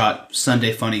one-shot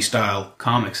Sunday Funny style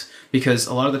comics, because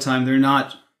a lot of the time they're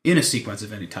not in a sequence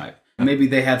of any type. Maybe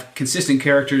they have consistent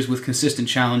characters with consistent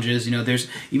challenges. You know, there's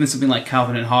even something like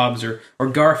Calvin and Hobbes or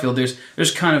Garfield.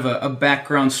 There's kind of a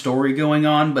background story going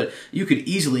on, but you could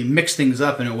easily mix things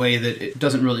up in a way that it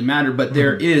doesn't really matter. But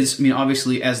there is, I mean,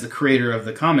 obviously, as the creator of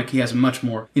the comic, he has a much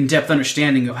more in-depth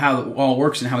understanding of how it all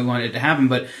works and how he wanted it to happen.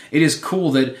 But it is cool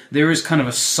that there is kind of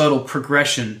a subtle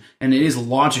progression, and it is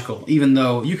logical, even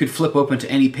though you could flip open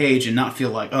to any page and not feel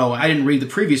like, oh, I didn't read the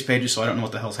previous pages, so I don't know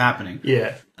what the hell's happening.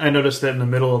 Yeah, I noticed that in the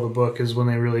middle of the book is when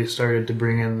they really started to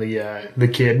bring in the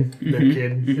kid, their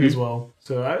kid as well.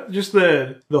 So just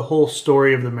the whole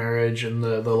story of the marriage and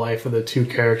the life of the two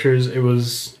characters, it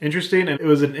was interesting, and it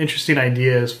was an interesting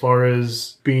idea as far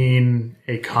as being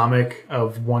a comic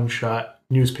of one-shot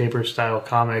newspaper style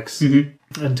comics, and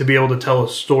to be able to tell a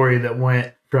story that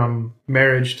went from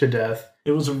marriage to death.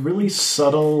 It was a really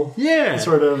subtle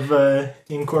sort of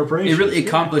incorporation. It really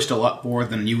accomplished a lot more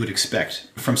than you would expect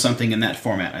from something in that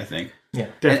format, I think. Yeah.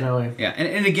 Definitely.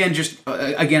 And again,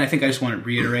 I think I just want to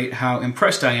reiterate how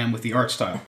impressed I am with the art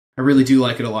style. I really do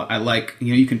like it a lot. I like,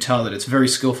 you can tell that it's very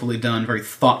skillfully done, very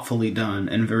thoughtfully done,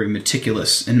 and very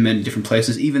meticulous in many different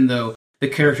places, even though the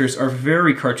characters are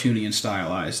very cartoony and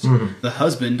stylized. The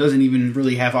husband doesn't even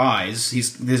really have eyes.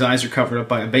 His eyes are covered up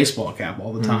by a baseball cap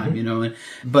all the time,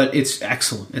 but it's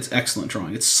excellent. It's excellent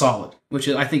drawing. It's solid, which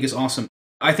I think is awesome.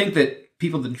 I think that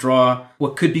people that draw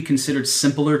what could be considered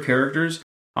simpler characters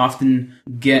often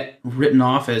get written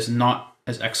off as not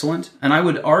as excellent. And I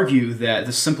would argue that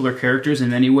the simpler characters, in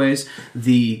many ways,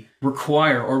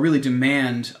 require or really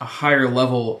demand a higher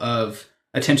level of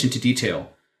attention to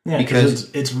detail. Yeah,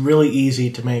 because it's really easy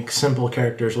to make simple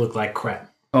characters look like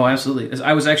crap. Oh, absolutely.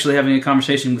 I was actually having a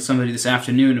conversation with somebody this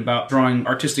afternoon about drawing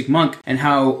Artistic Monk and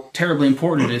how terribly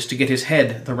important it is to get his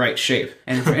head the right shape.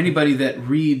 And for anybody that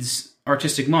reads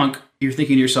Artistic Monk, you're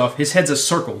thinking to yourself, his head's a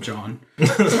circle, John.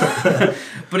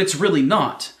 But it's really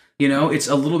not. It's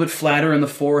a little bit flatter in the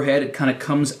forehead. It kind of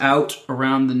comes out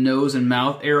around the nose and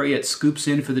mouth area. It scoops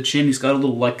in for the chin. He's got a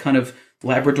little, kind of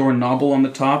Labrador knobble on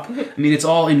the top. I mean, it's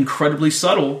all incredibly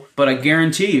subtle, but I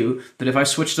guarantee you that if I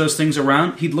switched those things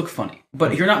around, he'd look funny.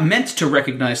 But you're not meant to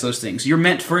recognize those things. You're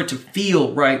meant for it to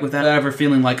feel right without ever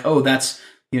feeling like, oh, that's,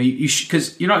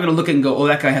 because you're not going to look at it and go, oh,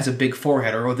 that guy has a big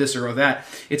forehead, or oh, this or oh, that.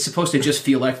 It's supposed to just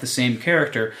feel like the same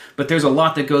character. But there's a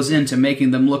lot that goes into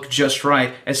making them look just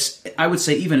right, as I would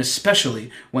say even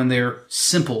especially when they're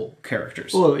simple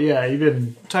characters. Well, yeah,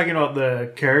 even talking about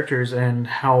the characters and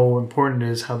how important it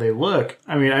is how they look.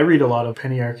 I mean, I read a lot of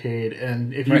Penny Arcade,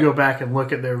 and if you go back and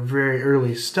look at their very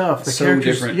early stuff, the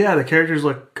characters, different. Yeah, the characters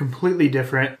look completely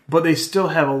different, but they still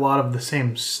have a lot of the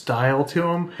same style to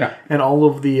them. Yeah. And all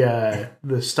of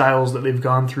the styles that they've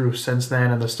gone through since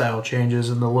then, and the style changes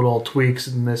and the little tweaks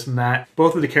and this and that.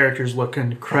 Both of the characters look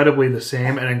incredibly the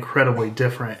same and incredibly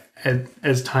different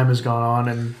as time has gone on,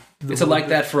 and It's like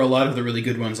that for a lot of the really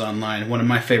good ones online. One of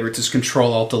my favorites is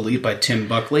Control-Alt-Delete by Tim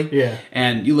Buckley. Yeah.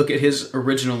 And you look at his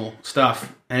original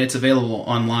stuff, and it's available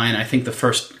online. I think the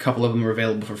first couple of them are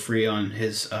available for free on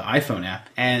his iPhone app.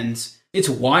 And it's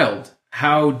wild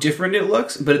how different it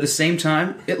looks, but at the same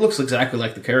time, it looks exactly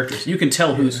like the characters. You can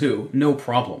tell who's who, no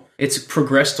problem. It's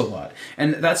progressed a lot.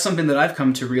 And that's something that I've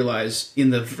come to realize in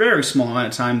the very small amount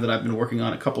of time that I've been working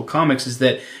on a couple comics, is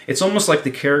that it's almost like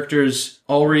the characters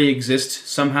already exist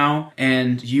somehow,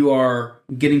 and you are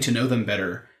getting to know them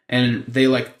better, and they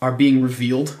are being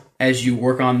revealed as you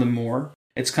work on them more.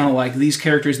 It's kind of like these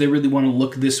characters, they really want to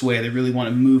look this way, they really want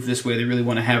to move this way, they really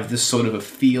want to have this sort of a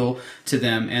feel to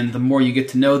them. And the more you get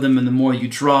to know them, and the more you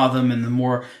draw them, and the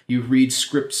more you read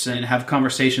scripts and have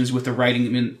conversations with the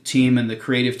writing team and the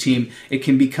creative team, it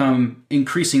can become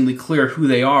increasingly clear who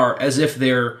they are, as if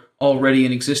they're already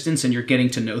in existence and you're getting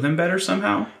to know them better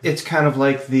somehow. It's kind of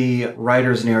like the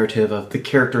writer's narrative of the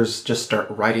characters just start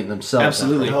writing themselves.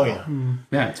 Absolutely. After a while.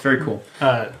 Yeah, it's very cool.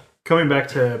 Coming back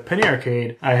to Penny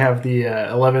Arcade, I have the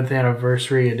 11th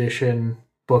anniversary edition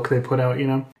book they put out,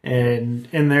 and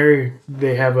in there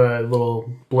they have a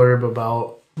little blurb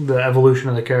about the evolution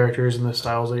of the characters and the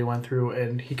styles that he went through,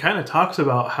 and he kind of talks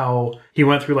about how he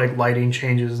went through lighting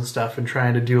changes and stuff and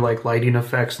trying to do lighting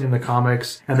effects in the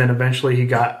comics, and then eventually he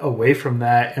got away from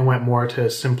that and went more to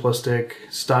simplistic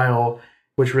style,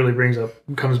 which really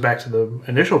comes back to the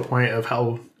initial point of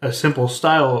how a simple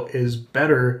style is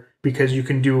better because you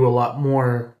can do a lot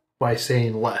more by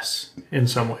saying less in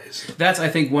some ways. That's, I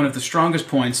think, one of the strongest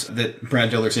points that Brad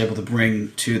Diller's able to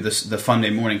bring to the Fun Day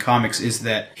Morning Comics, is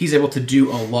that he's able to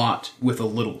do a lot with a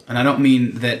little. And I don't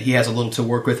mean that he has a little to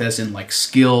work with as in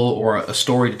skill or a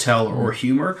story to tell or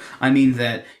humor. I mean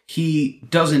that he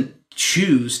doesn't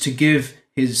choose to give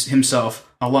himself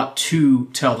a lot to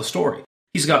tell the story.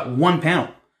 He's got one panel.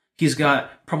 He's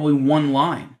got probably one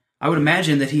line. I would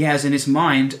imagine that he has in his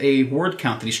mind a word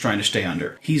count that he's trying to stay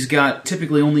under. He's got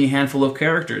typically only a handful of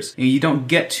characters. And you don't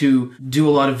get to do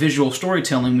a lot of visual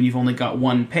storytelling when you've only got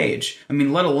one page. I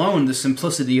mean, let alone the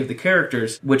simplicity of the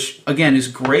characters, which, again, is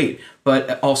great,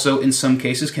 but also in some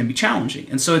cases can be challenging.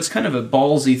 And so it's kind of a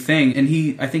ballsy thing, and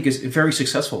he, I think, is very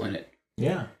successful in it.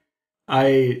 Yeah.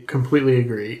 I completely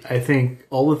agree. I think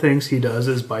all the things he does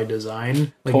is by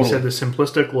design. Like you said, the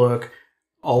simplistic look,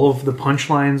 all of the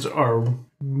punchlines are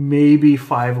maybe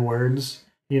 5 words.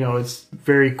 It's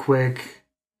very quick.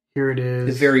 Here it is.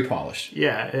 It's very polished.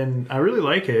 Yeah, and I really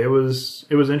like it. It was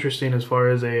interesting as far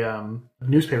as a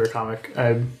newspaper comic.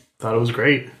 I thought it was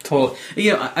great. Totally.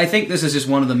 I think this is just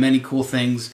one of the many cool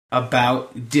things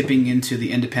about dipping into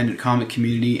the independent comic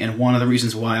community, and one of the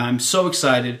reasons why I'm so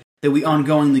excited that we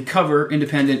ongoingly cover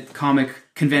independent comic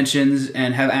conventions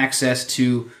and have access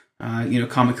to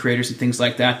comic creators and things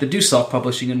like that do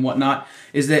self-publishing and whatnot,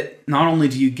 is that not only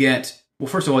do you get, well,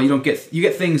 first of all, you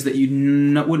get things that you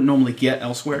wouldn't normally get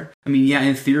elsewhere. I mean, yeah,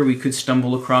 in theory, we could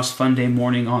stumble across Fun Day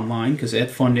Morning online, because at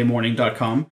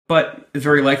fundaymorning.com, but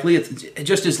very likely, it's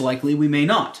just as likely we may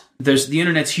not. The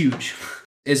internet's huge.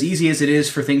 As easy as it is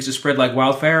for things to spread like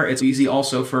wildfire, it's easy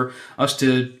also for us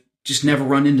to just never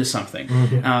run into something.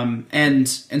 Mm-hmm.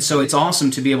 And so it's awesome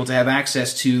to be able to have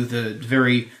access to the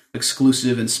very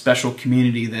exclusive and special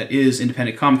community that is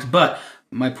independent comics. But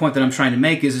my point that I'm trying to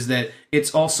make is that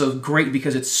it's also great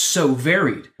because it's so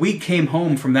varied. We came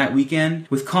home from that weekend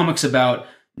with comics about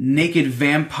naked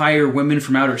vampire women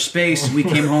from outer space. We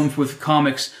came home with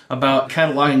comics about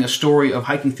cataloging a story of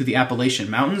hiking through the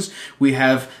Appalachian Mountains. We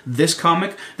have this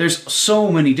comic. There's so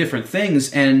many different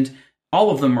things, and all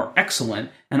of them are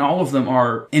excellent, and all of them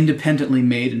are independently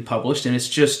made and published, and it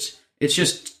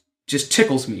just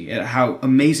tickles me at how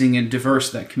amazing and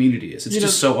diverse that community is. It's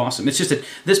just so awesome. It's just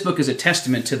this book is a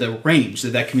testament to the range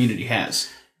that community has.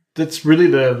 That's really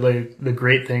the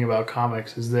great thing about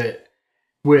comics, is that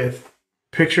with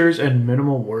pictures and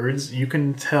minimal words, you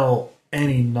can tell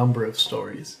any number of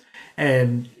stories,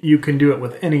 and you can do it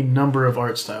with any number of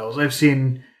art styles. I've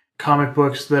seen comic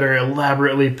books that are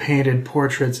elaborately painted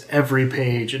portraits every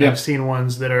page, and I've seen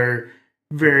ones that are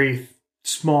very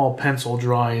small pencil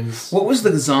drawings. What was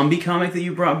the zombie comic that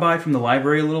you brought by from the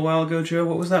library a little while ago, Joe?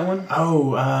 What was that one?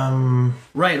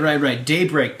 Right.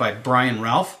 Daybreak by Brian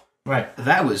Ralph. Right.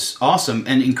 That was awesome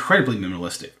and incredibly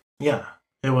minimalistic. Yeah.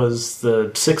 It was the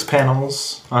 6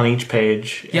 panels on each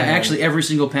page. Yeah, actually every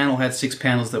single panel had 6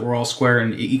 panels that were all square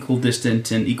and equal distant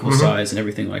and equal size and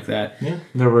everything like that. Yeah.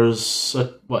 There was,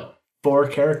 4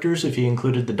 characters if you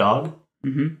included the dog.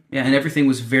 Yeah, and everything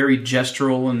was very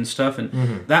gestural and stuff,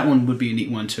 and that one would be a neat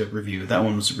one to review. That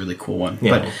one was a really cool one.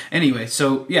 Yeah. But anyway,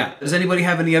 so yeah, does anybody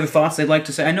have any other thoughts they'd like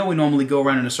to say? I know we normally go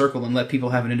around in a circle and let people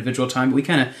have an individual time, but we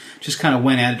kind of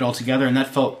went at it all together, and that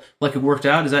felt like it worked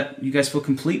out. Is that, you guys feel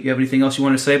complete? You have anything else you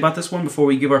want to say about this one before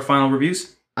we give our final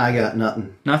reviews? I got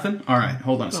nothing. Nothing? All right,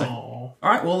 hold on a second. Aw. All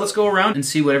right, well, let's go around and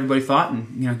see what everybody thought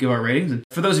and, give our ratings. And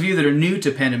for those of you that are new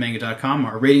to pandamanga.com,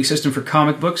 our rating system for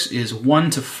comic books is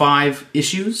 1 to 5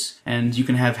 issues, and you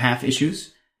can have half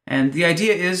issues. And the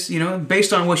idea is,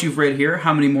 based on what you've read here,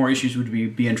 how many more issues would we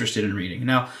be interested in reading?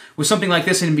 Now, with something like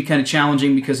this, it can be kind of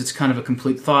challenging because it's kind of a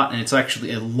complete thought, and it's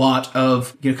actually a lot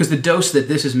of, because the dose that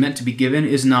this is meant to be given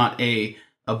is not a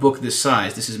book this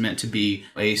size. This is meant to be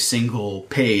a single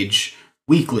page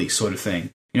weekly sort of thing.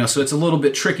 So it's a little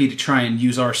bit tricky to try and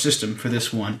use our system for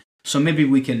this one. So maybe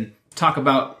we can talk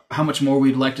about how much more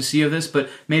we'd like to see of this, but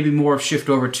maybe more shift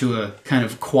over to a kind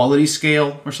of quality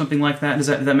scale or something like that. Does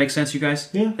that make sense, you guys?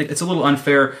 Yeah. It's a little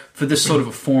unfair for this sort of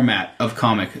a format of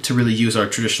comic to really use our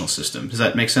traditional system. Does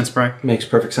that make sense, Brian? Makes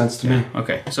perfect sense to me.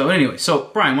 Okay. So anyway,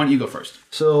 Brian, why don't you go first?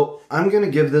 So I'm going to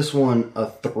give this one a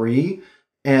 3.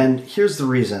 And here's the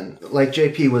reason. Like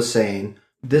JP was saying,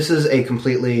 this is a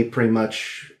completely pretty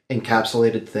much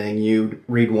encapsulated thing. You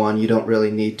read one, you don't really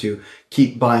need to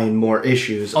keep buying more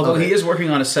issues. Although he is working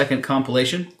on a second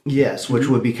compilation. Yes, which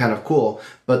would be kind of cool.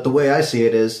 But the way I see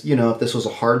it is, if this was a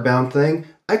hardbound thing,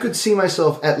 I could see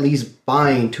myself at least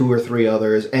buying 2 or 3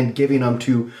 others and giving them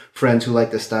to friends who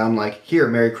like this style. I'm like, here,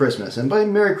 Merry Christmas. And by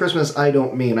Merry Christmas, I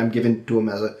don't mean I'm giving to them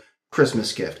as a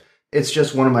Christmas gift. It's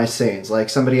just one of my sayings. Like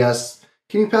somebody asks,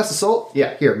 can you pass the salt?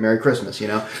 Yeah, here, Merry Christmas,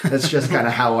 That's just kind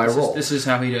of how I roll. This is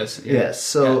how he does. Yeah. Yes,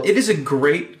 so... Yeah, it is a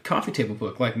great coffee table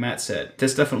book, like Matt said.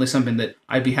 That's definitely something that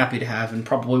I'd be happy to have and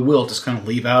probably will just kind of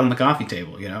leave out on the coffee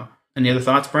table, Any other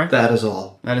thoughts, Brian? That is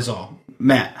all. That is all.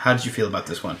 Matt, how did you feel about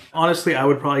this one? Honestly, I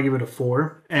would probably give it a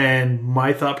 4. And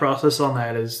my thought process on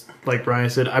that is, like Brian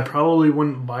said, I probably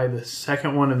wouldn't buy the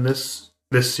second one in this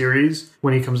series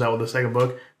when he comes out with the second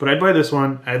book. But I'd buy this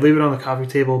one. I'd leave it on the coffee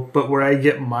table. But where I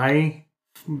get my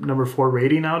number 4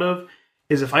 rating out of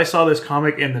is if I saw this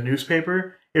comic in the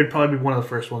newspaper, it would probably be one of the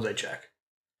first ones I check.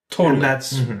 Totally.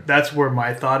 And that's where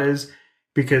my thought is,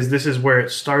 because this is where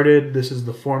it started. This is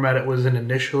the format it was in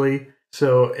initially.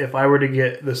 So if I were to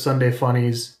get the Sunday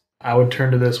Funnies, I would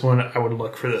turn to this one. I would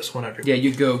look for this one every week. Yeah,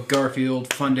 you'd go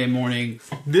Garfield, Fun Day Morning.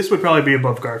 This would probably be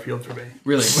above Garfield for me.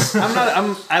 Really?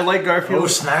 I like Garfield. Oh,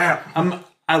 snap.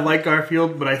 I like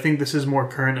Garfield, but I think this is more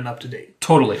current and up to date.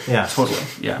 Totally. Yeah. Totally.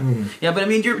 Yeah. Yeah, but I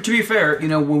mean, to be fair,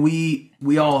 when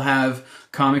we all have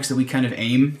comics that we kind of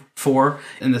aim for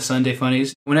in the Sunday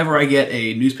Funnies. Whenever I get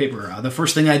a newspaper, the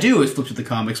first thing I do is flip to the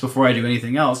comics before I do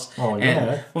anything else. Oh, yeah.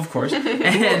 And, well, of course.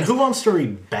 And Who wants to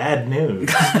read bad news?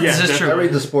 this is I true.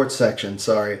 read the sports section,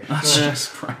 sorry.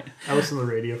 Jeez, Brian. I listen to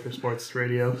the radio for sports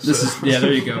radio. This is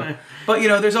there you go. But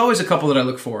there's always a couple that I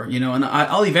look for, and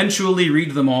I'll eventually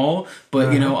read them all. But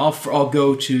I'll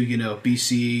go to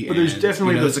BC. But there's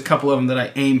definitely there's a couple of them that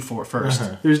I aim for first.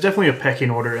 There's definitely a pecking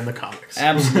order in the comics.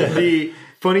 Absolutely. The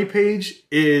funny page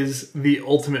is the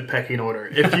ultimate pecking order.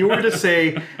 If you were to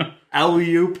say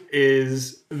Alley-oop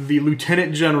is the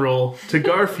lieutenant general to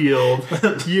Garfield,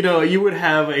 you would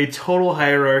have a total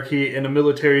hierarchy in a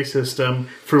military system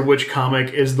for which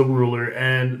comic is the ruler,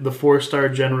 and the 4-star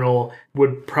general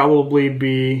would probably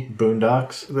be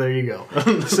Boondocks. There you go.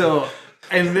 So,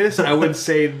 and this, I would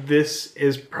say this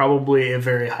is probably a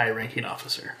very high-ranking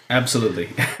officer. Absolutely.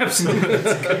 That's a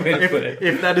good way to put it.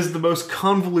 If that is the most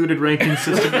convoluted ranking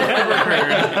system you've ever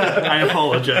heard, I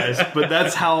apologize. But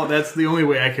that's the only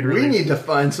way I can really... We need to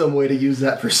find some way to use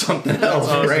that for something else,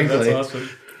 frankly. That's awesome.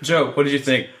 Joe, what did you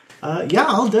think? Yeah,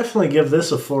 I'll definitely give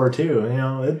this a 4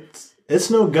 too. It's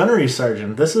no gunnery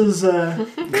sergeant. This is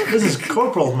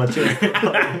corporal material.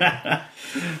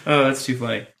 Oh, that's too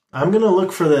funny. I'm going to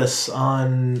look for this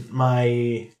on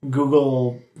my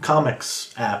Google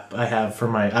Comics app I have for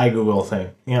my iGoogle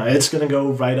thing. It's going to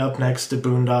go right up next to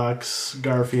Boondocks,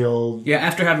 Garfield. Yeah,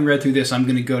 after having read through this, I'm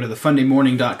going to go to the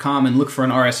fundaymorning.com and look for an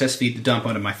RSS feed to dump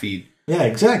onto my feed. Yeah,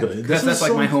 exactly. That's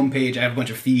like my homepage. I have a bunch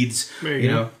of feeds,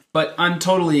 But I'm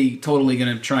totally going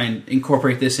to try and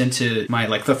incorporate this into my,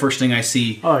 the first thing I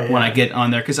see when I get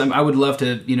on there. Because I would love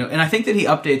to, and I think that he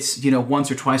updates,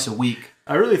 once or twice a week.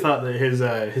 I really thought that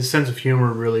his sense of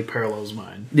humor really parallels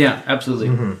mine. Yeah, absolutely.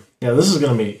 Mm-hmm. Yeah, this is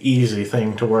going to be an easy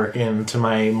thing to work into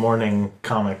my morning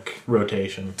comic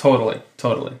rotation. Totally.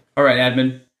 All right,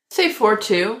 admin. Say 4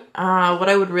 too. What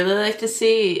I would really like to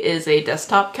see is a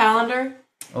desktop calendar.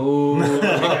 Oh,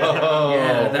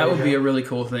 yeah, that would be a really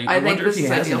cool thing. I think wonder if this he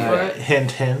is has ideal an for idea. it.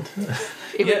 Hint, hint.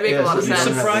 It would make a lot of It wouldn't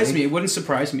sense. surprise me. It wouldn't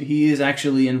surprise me. He is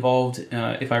actually involved,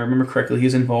 if I remember correctly, he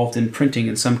is involved in printing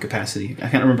in some capacity. I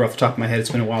can't remember off the top of my head.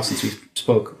 It's been a while since we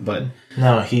spoke, but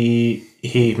No, he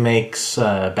makes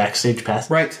backstage passes.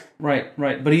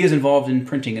 right. But he is involved in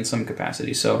printing in some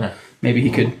capacity, so maybe he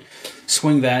could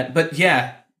swing that. But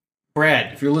yeah,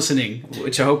 Brad, if you're listening,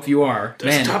 which I hope you are,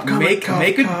 Desktop man, comic,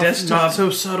 make a cough, desktop. not so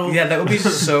subtle. Yeah, that would be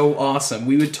so awesome.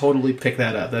 We would totally pick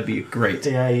that up. That'd be great.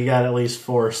 Yeah, you got at least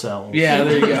 4 cells. Yeah,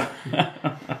 there you go.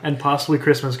 And possibly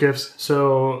Christmas gifts.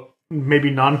 So maybe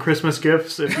non-Christmas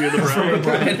gifts if you're the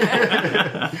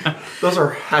bride. Those are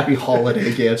happy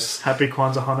holiday gifts. Happy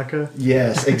Kwanzaa Hanukkah.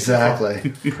 Yes,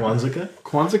 exactly. Kwanzaa?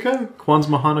 Kwanzaa?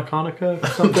 Kwanzaa Hanukkah?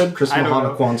 Something? Christmas, I don't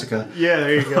Hanukkah, know. Kwanzaa. Yeah,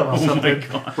 there you go. Something.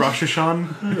 God. Rosh Hashanah.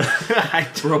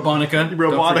 Robonica. Don't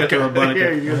forget the Robonica.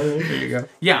 There you go. There you go.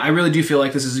 Yeah, I really do feel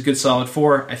like this is a good solid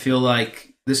 4. I feel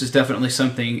like this is definitely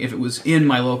something, if it was in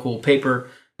my local paper,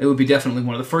 it would be definitely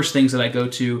one of the first things that I go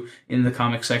to in the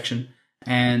comic section.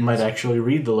 And Might actually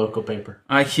read the local paper.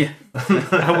 I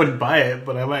I wouldn't buy it,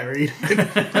 but I might read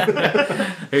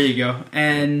it. there you go.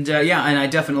 And and I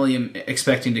definitely am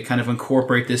expecting to kind of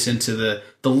incorporate this into the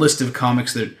list of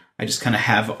comics that I just kind of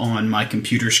have on my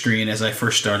computer screen as I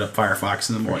first start up Firefox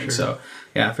in the morning. So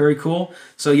yeah, very cool.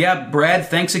 So yeah, Brad,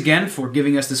 thanks again for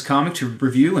giving us this comic to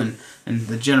review, and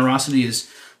the generosity is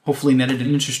hopefully netted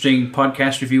an interesting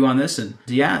podcast review on this. And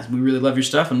yeah, we really love your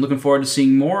stuff and looking forward to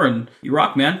seeing more. And you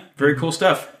rock, man. Very cool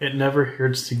stuff. It never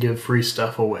hurts to give free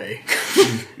stuff away.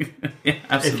 Yeah,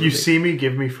 absolutely. If you see me,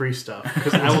 give me free stuff,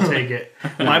 because I will take it.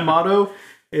 My motto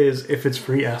is, if it's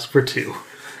free, ask for 2.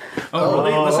 Oh,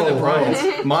 really? Listen to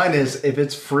Brian's. Mine is, if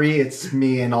it's free, it's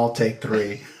me and I'll take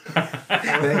 3.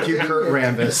 Thank you, Kurt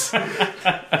Rambis.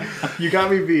 You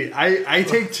got me beat. I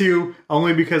take 2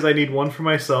 only because I need one for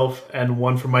myself and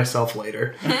one for myself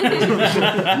later.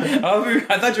 Oh,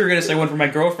 I thought you were going to say one for my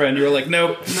girlfriend. You were like,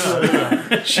 nope.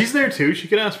 She's there too. She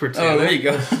can ask for 2. Oh, there you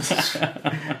go.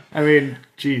 I mean,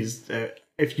 geez,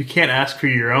 if you can't ask for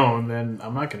your own, then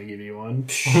I'm not going to give you one.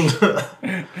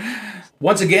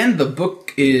 Once again, the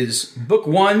book is Book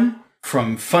 1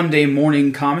 from Fun Day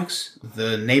Morning Comics.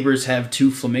 The Neighbors Have 2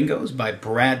 Flamingos by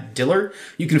Brad Diller.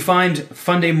 You can find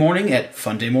Fun Day Morning at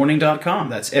fundaymorning.com.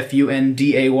 That's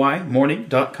FUNDAY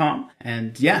morning.com.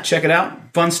 And yeah, check it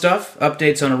out. Fun stuff.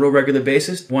 Updates on a real regular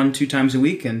basis, 1-2 times a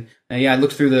week. And yeah, I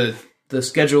looked through the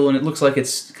schedule, and it looks like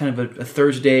it's kind of a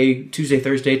Tuesday,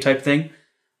 Thursday type thing.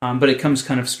 But it comes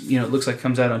kind of, it looks like it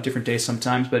comes out on different days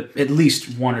sometimes, but at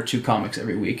least 1 or 2 comics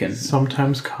every week. And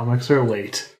Sometimes comics are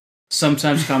late.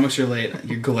 sometimes comics are late.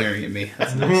 You're glaring at me.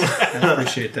 That's nice. I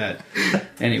appreciate that.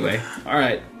 Anyway, all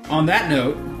right. On that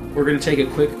note, we're going to take a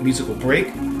quick musical break.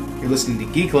 You're listening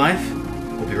to Geek Life.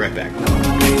 We'll be right back.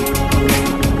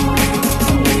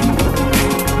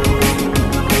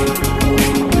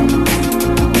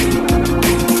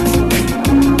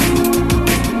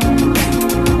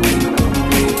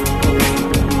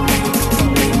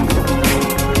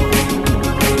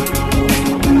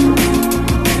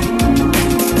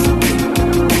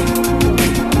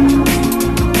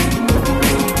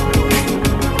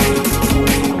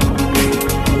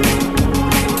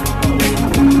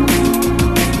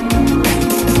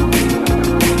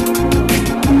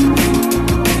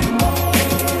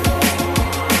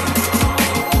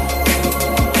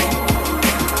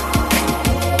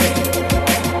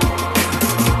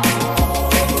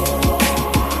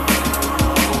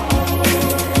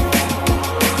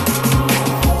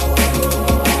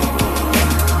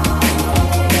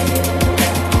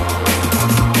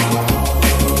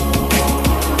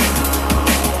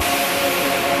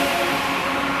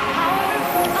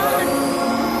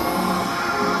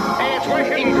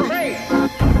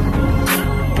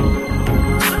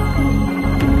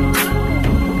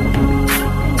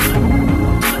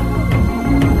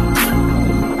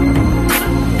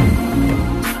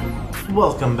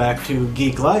 Welcome back to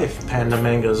Geek Life, Panda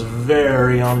Manga's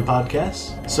very own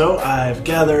podcast. So I've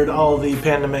gathered all the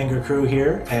Panda Manga crew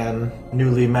here, and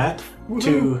newly Matt,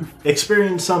 to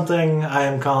experience something I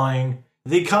am calling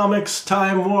the Comics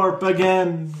Time Warp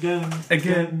again.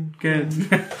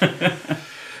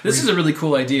 This is a really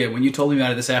cool idea. When you told me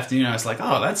about it this afternoon, I was like,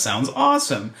 oh, that sounds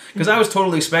awesome. Because I was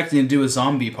totally expecting to do a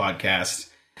zombie podcast.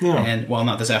 Yeah. And, well,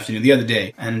 not this afternoon, the other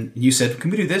day. And you said,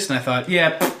 can we do this? And I thought,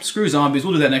 yeah, screw zombies.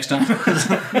 We'll do that next time. Henry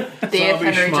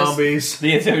just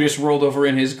The Henry just rolled over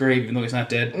in his grave, even though he's not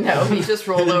dead. no, he just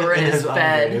rolled over in his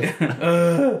bed.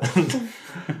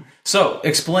 So,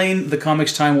 explain the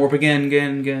Comics Time Warp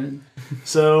again.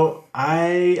 So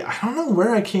I don't know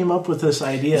where I came up with this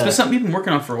idea. It's been something you've been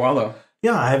working on for a while, though.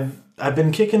 yeah, I've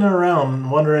been kicking it around,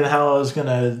 wondering how I was going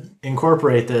to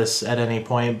incorporate this at any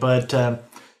point. But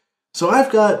so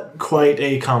I've got quite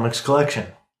a comics collection.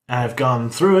 I've gone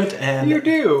through it, and You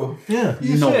do. yeah,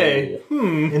 You say.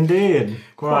 indeed,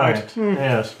 quite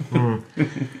yes.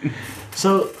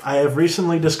 So I have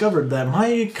recently discovered that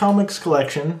my comics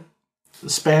collection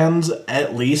spans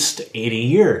at least 80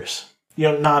 years.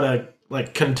 Not a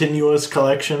continuous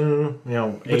collection.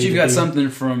 But you've got something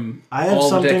from I have all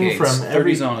something the decades, from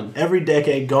 30s on. every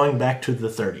decade going back to the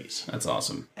 30s. That's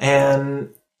awesome.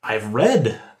 And I've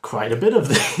read quite a bit of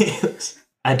these.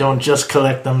 I don't just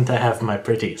collect them to have my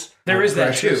pretties. There is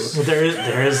that too. There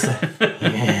is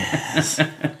yes.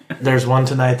 There's one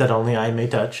tonight that only I may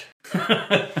touch.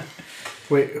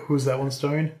 Wait, who's that one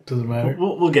starring? Doesn't matter.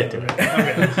 We'll get to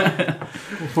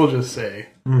it. We'll just say.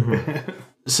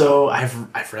 So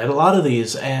I've read a lot of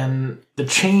these, and the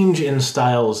change in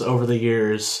styles over the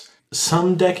years.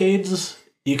 Some decades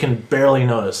you can barely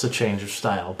notice the change of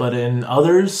style, but in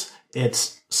others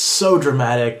it's so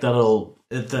dramatic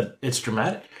that it's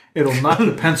dramatic. It'll knock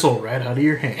the pencil right out of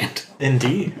your hand.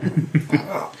 Indeed.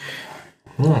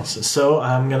 Yes, so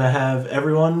I'm going to have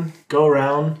everyone go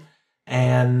around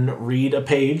and read a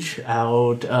page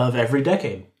out of every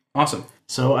decade. Awesome.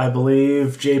 So I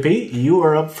believe, JP, you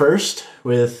are up first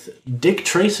with Dick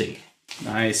Tracy.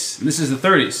 Nice. This is the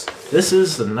 30s. This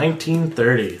is the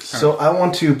 1930s. So I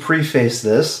want to preface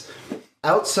this.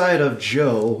 Outside of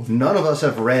Joe, none of us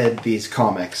have read these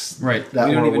comics. Right. That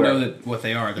we don't we're even aware. know what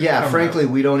they are. They're Yeah, covered frankly, up.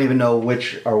 we don't even know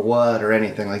which are what or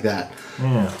anything like that.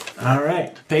 Yeah. All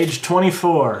right. Page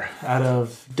 24 out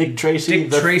of Dick Tracy,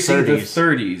 Dick Tracy, 30s. the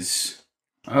 30s.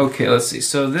 Okay, let's see.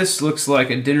 So this looks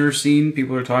like a dinner scene.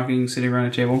 People are talking, sitting around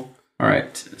a table. All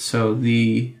right. So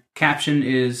the caption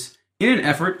is, in an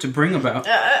effort to bring about...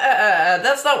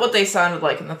 That's not what they sounded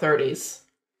like in the 30s.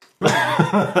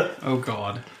 Oh,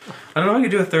 God. I don't know how you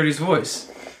do a 30s voice.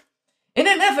 In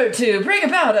an effort to bring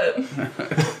about it.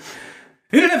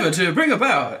 In an effort to bring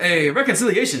about a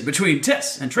reconciliation between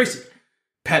Tess and Tracy,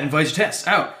 Pat invites Tess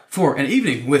out for an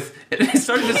evening with... It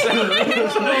started to sound...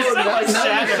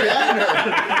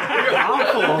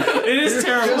 It is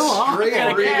terrible.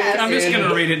 I'm just going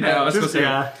to read it now. It's supposed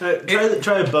to-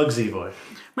 Try a Bugsy voice.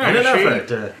 In an Mary,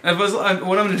 effort. what I'm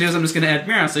going to do is I'm just going to add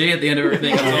meow, so you at the end of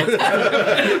everything.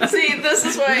 See, this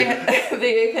is why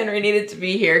the Henry needed to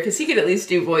be here, because he could at least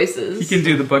do voices. You can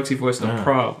do the Bugsy voice, no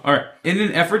problem. All right. In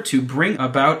an effort to bring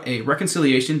about a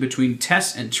reconciliation between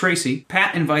Tess and Tracy,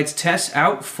 Pat invites Tess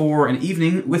out for an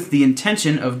evening with the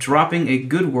intention of dropping a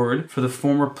good word for the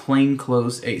former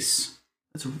plainclothes ace.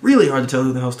 It's really hard to tell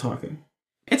who the hell's talking.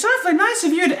 It's awfully nice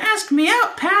of you to ask me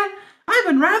out, Pat. I've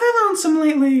been rather lonesome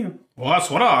lately. Well, that's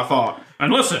what I thought.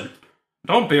 And listen,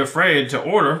 don't be afraid to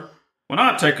order. When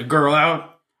I take a girl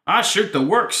out, I shoot the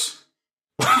works.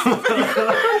 Those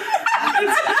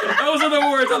are the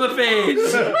words on the page.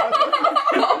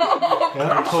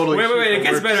 Yeah, totally. Wait, it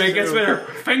gets better,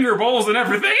 Finger bowls and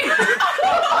everything.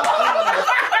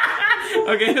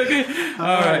 Okay.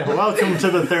 All right. Welcome to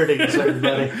the 30s,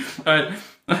 everybody. All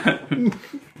right.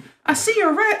 I see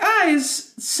your right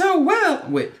eyes so well.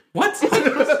 Wait, what?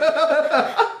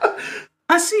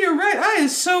 I see your right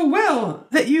eyes so well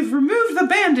that you've removed the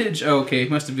bandage. Okay,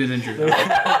 must have been injured.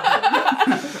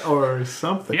 Or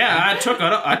something. Yeah, I took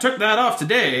that off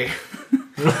today.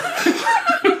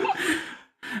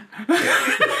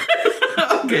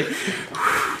 Okay,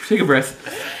 take a breath.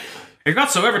 It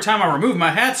got so every time I removed my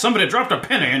hat, somebody dropped a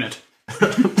penny in it.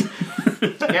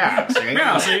 Yeah, see?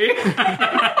 Yeah, see?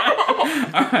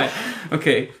 Alright,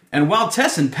 okay. And while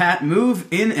Tess and Pat move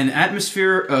in an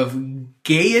atmosphere of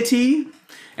gaiety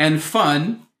and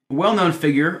fun, a well-known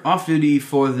figure, off-duty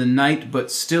for the night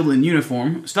but still in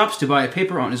uniform, stops to buy a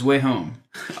paper on his way home.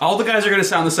 All the guys are going to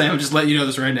sound the same, I'm just letting you know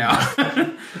this right now.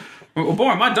 Well,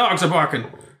 boy, my dogs are barking.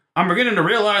 I'm beginning to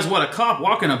realize what a cop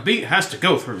walking a beat has to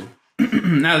go through.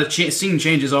 Now the scene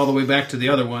changes all the way back to the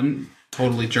other one,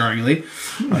 totally jarringly.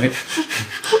 Right.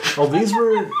 Well,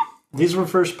 these were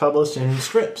first published in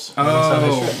strips.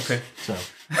 Oh, strips. okay. So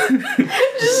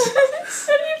Does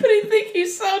anybody think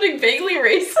he's sounding vaguely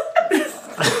racist?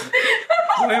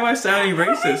 Why am I sounding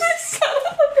racist?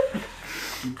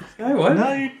 Guy, what?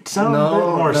 now you sound a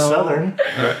bit more southern.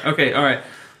 All right, okay, all right.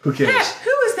 Who cares?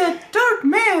 Who is that dark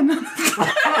man?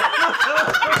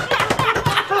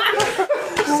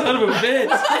 Son of a bitch.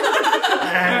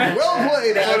 Well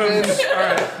played, Evans. All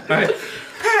right.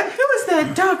 Pat, who is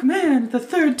that dark man at the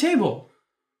third table?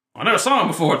 I never saw him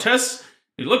before, Tess.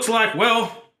 He looks like,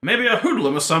 well, maybe a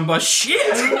hoodlum or somebody. Shit!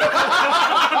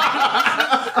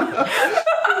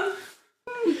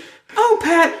 Oh,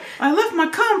 Pat, I left my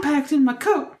compact in my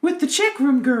coat with the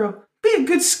checkroom girl. be a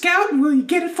good scout and will you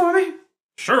get it for me?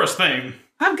 Surest thing.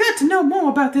 I've got to know more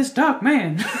about this dark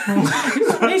man.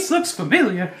 His face looks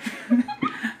familiar.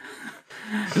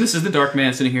 This is the dark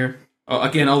man sitting here. Oh,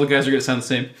 again, all the guys are going to sound the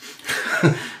same.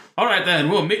 All right, then.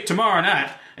 We'll meet tomorrow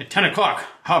night at 10 o'clock,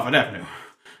 Harvard Avenue.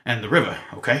 And the river,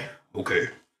 okay? Okay.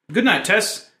 Good night,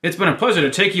 Tess. It's been a pleasure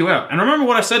to take you out. And remember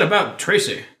what I said about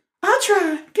Tracy. I'll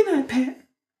try. Good night, Pat.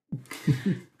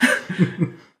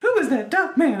 Who was that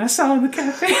dark man I saw in the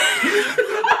cafe?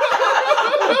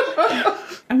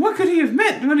 And what could he have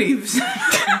meant when he was...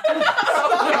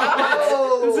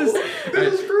 This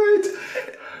is great.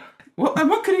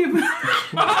 What could he have meant?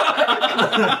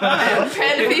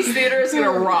 Panda Beast Theater is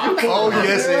gonna rock. Oh,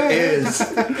 yes, it is.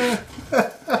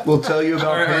 We'll tell you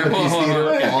about Panda Beast Theater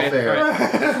off air.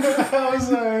 I'm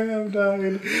sorry, I'm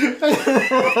dying.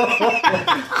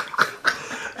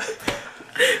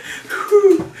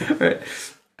 All right.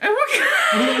 And what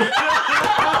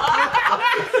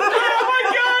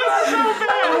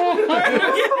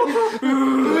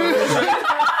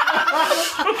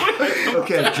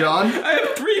Okay, John. I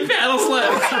have 3 battles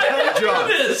left. John.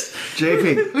 This.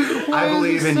 JP, I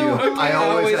believe in you. I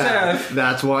always have.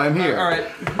 That's why I'm here. All right.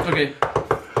 Okay.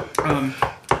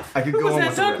 I could Who go was on that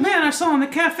with the dark rest. man I saw in the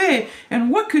cafe? And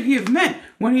what could he have meant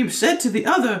when he said to the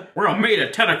other, "We'll meet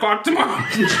at 10 o'clock tomorrow"?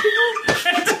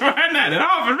 Tomorrow night at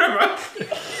Harvard River.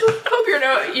 Hope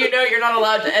you're not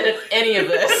allowed to edit any of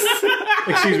this.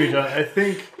 Excuse me, John. I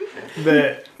think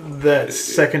that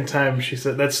second time she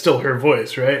said that's still her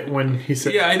voice, right? When he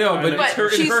said, Yeah, I know, but, But it's her,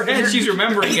 in she's- her head, she's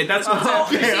remembering it. That's what's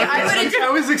happening. See, I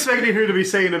was expecting her to be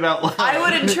saying it out loud. I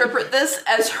would interpret this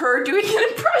as her doing an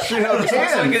impression.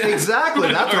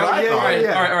 Exactly. That's what I All thought. right,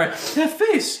 Yeah. all right. That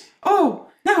face. Oh,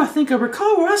 now I think I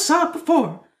recall where I saw it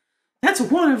before. That's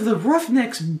one of the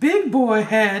roughnecks Big Boy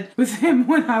had with him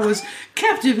when I was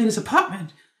captive in his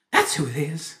apartment. That's who it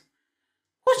is.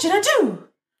 What should I do?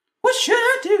 What should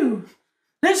I do?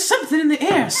 There's something in the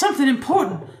air, something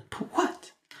important. But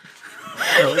what?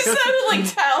 You sounded like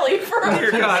Tally for a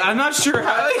Dear God, I'm not sure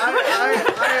how.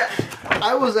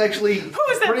 I was actually Who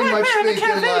is that pretty black much man in the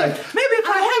thinking cafe? like, Maybe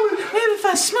if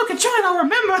I smoke a joint, I'll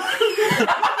remember.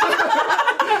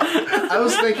 I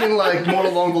was thinking like more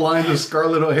along the lines of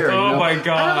Scarlett O'Hara. Oh you know? my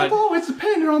God. I've always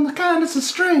depended on the kindness of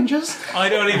strangers. I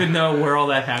don't even know where all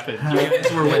that happened. You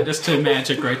guys were witness to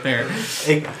magic right there.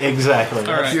 Exactly.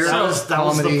 All right, Pure so that was the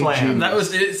comedy plan. genius. that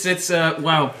was it's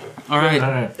wow. All right.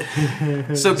 All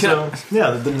right. So So,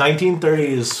 yeah, the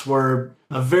 1930s were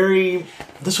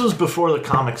this was before the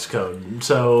comics code.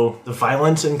 So the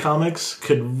violence in comics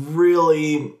could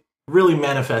really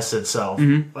manifest itself.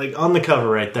 Like on the cover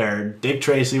right there, Dick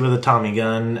Tracy with a Tommy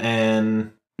gun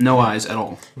and no eyes at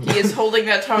all. He is holding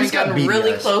that Tommy He's got gun beady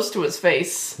really eyes. close to his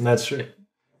face. that's true.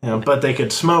 But they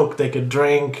could smoke, they could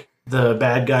drink. The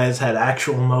bad guys had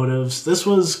actual motives. This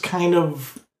is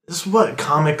what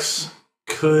comics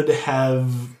could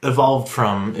have evolved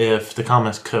from if the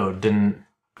comics code didn't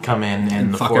come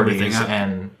in the fuck everything 40s up.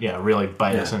 and really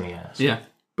bite us in the ass. Yeah.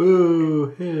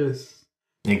 Boo, hiss.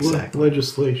 Exactly.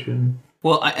 Legislation.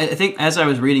 Well, I think as I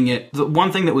was reading it, the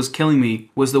one thing that was killing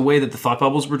me was the way that the thought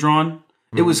bubbles were drawn.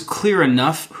 It was clear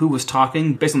enough who was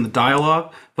talking based on the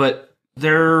dialogue, but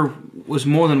there was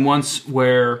more than once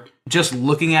where just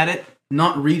looking at it,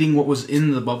 not reading what was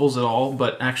in the bubbles at all,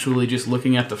 but actually just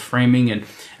looking at the framing and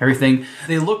everything,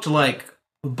 they looked like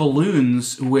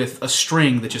balloons with a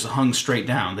string that just hung straight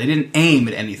down. They didn't aim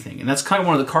at anything. And that's kind of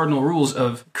one of the cardinal rules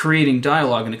of creating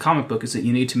dialogue in a comic book, is that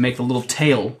you need to make the little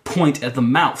tail point at the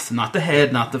mouth, not the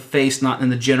head, not the face, not in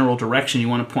the general direction. You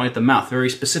want to point at the mouth very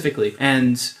specifically.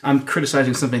 And I'm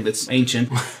criticizing something that's ancient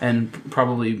and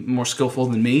probably more skillful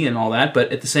than me and all that,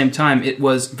 but at the same time, it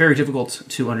was very difficult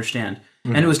to understand.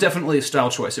 And it was definitely a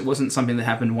style choice. It wasn't something that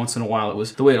happened once in a while. It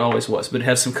was the way it always was. But it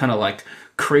had some kind of like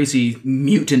crazy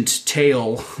mutant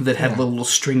tail that had a little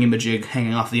stringy-majig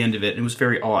hanging off the end of it. It was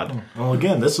very odd. Well,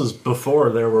 again, this was before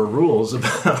there were rules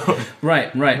about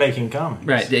Right. making comics.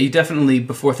 Right. Yeah, you definitely,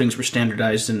 before things were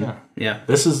standardized and, yeah.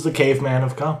 This is the caveman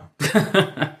of comics.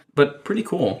 But pretty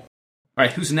cool. All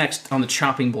right, who's next on the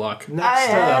chopping block? Next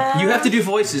up. You have to do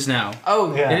voices now.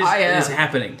 Oh, Yeah. It I is am.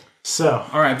 happening. So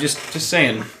All right, just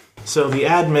saying. the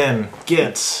admin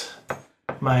gets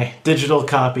my digital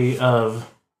copy of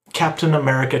Captain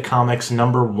America Comics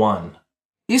 #1.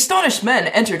 The astonished men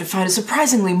enter to find a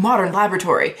surprisingly modern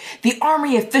laboratory. The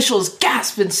army officials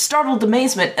gasp in startled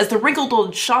amazement as the wrinkled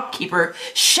old shopkeeper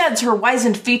sheds her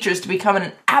wizened features to become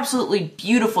an absolutely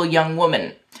beautiful young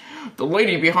woman. The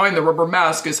lady behind the rubber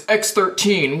mask is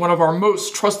X-13, one of our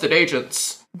most trusted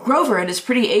agents. Grover and his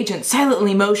pretty agent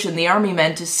silently motion the army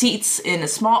men to seats in a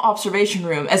small observation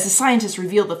room as the scientists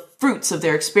reveal the fruits of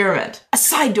their experiment. A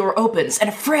side door opens and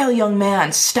a frail young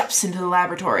man steps into the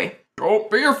laboratory. Don't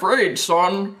be afraid,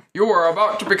 son. You are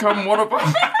about to become one of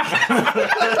us.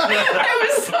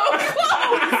 It was so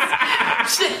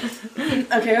close.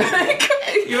 Shit. Okay.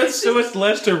 You have so much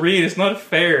less to read. It's not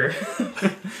fair.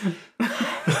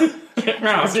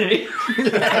 Rousey.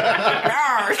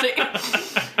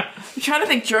 I'm trying to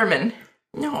think German.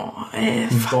 No.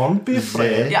 Don't be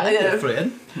afraid. Yeah,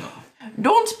 Fred.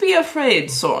 Don't be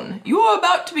afraid, son. You are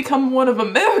about to become one of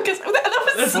America's.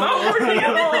 That was so not working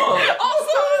at all.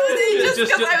 Also, just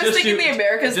because I was thinking the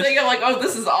Americas thing, I'm like, oh,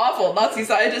 this is awful. Nazi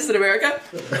scientists in America.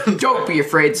 Don't be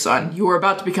afraid, son. You are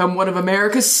about to become one of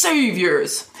America's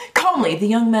saviors. Calmly, the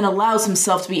young man allows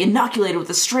himself to be inoculated with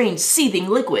a strange, seething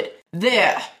liquid.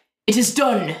 There. It is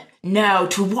done. Now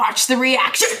to watch the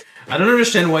reaction. I don't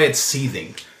understand why it's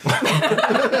seething.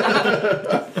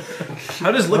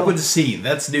 How does liquid seethe?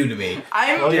 That's new to me.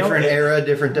 Different era,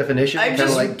 different definition, I'm kind of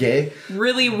just- like gay.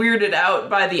 Really weirded out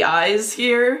by the eyes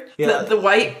here. Yeah. The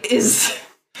white is...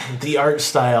 The art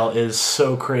style is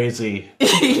so crazy.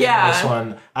 yeah. This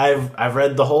one, I've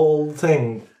read the whole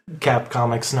thing, Cap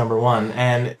Comics #1,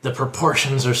 and the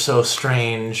proportions are so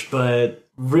strange, but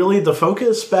really the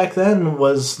focus back then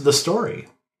was the story.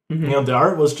 You know, the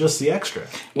art was just the extra.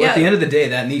 Well, Yeah. at the end of the day,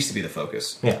 that needs to be the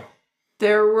focus. Yeah.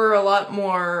 There were a lot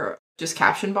more just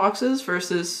caption boxes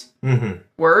versus Mm-hmm.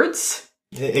 words.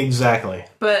 Exactly.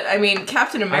 But, I mean,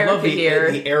 Captain I America love the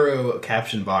here... arrow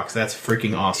caption box. That's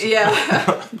freaking awesome.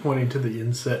 Yeah. Pointing to the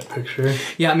inset picture.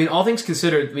 Yeah, I mean, all things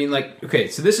considered, I mean, like, okay,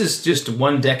 so this is just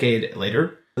 1 decade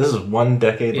later. This is 1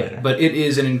 decade later. But it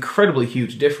is an incredibly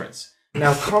huge difference.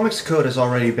 Now, Comics Code has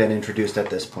already been introduced at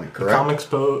this point, correct? Comics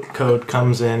Code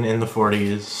comes in the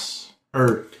 40s.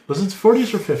 Or, was it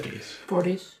 40s or 50s?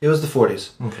 40s. It was the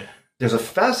 40s. Okay. There's a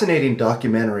fascinating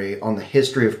documentary on the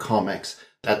history of comics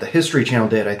that the History Channel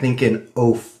did, I think in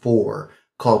 04,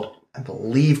 called, I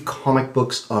believe, Comic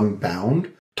Books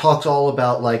Unbound. Talks all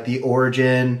about, like, the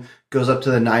origin, goes up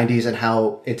to the 90s and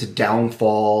how its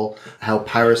downfall, how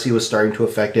piracy was starting to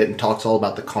affect it, and talks all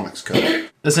about the Comics Code.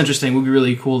 That's interesting. It would be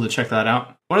really cool to check that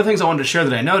out. One of the things I wanted to share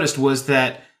that I noticed was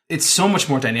that it's so much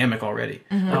more dynamic already.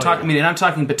 I mean, and I'm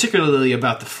talking particularly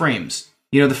about the frames.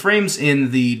 You know, the frames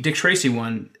in the Dick Tracy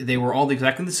one, they were all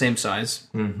exactly the same size.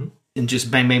 Mm-hmm. And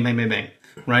just bang, bang, bang, bang, bang.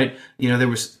 Right? You know, there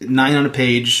was 9 on a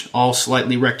page, all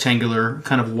slightly rectangular,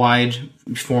 kind of wide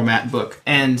format book.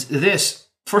 And this,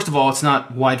 first of all, it's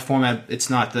not wide format. It's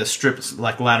not the stripped,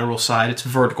 like, lateral side. It's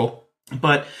vertical.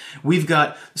 But we've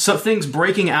got some things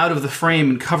breaking out of the frame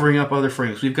and covering up other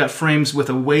frames. We've got frames with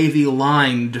a wavy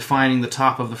line defining the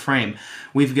top of the frame.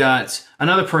 We've got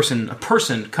a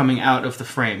person coming out of the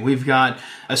frame. We've got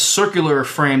a circular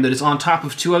frame that is on top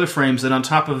of 2 other frames, that on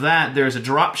top of that there's a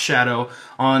drop shadow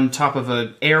on top of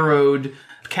an arrowed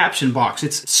caption box.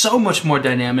 It's so much more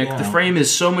dynamic. Yeah. The frame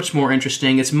is so much more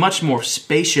interesting. It's much more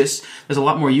spacious. There's a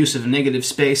lot more use of negative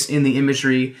space in the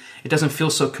imagery. It doesn't feel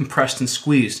so compressed and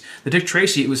squeezed. The Dick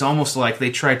Tracy, it was almost like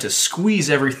they tried to squeeze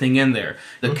everything in there.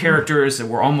 The characters that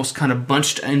were almost kind of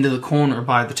bunched into the corner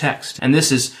by the text. And this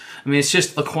is, I mean, it's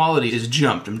just the quality has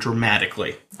jumped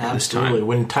dramatically at this time. Absolutely.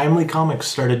 When Timely Comics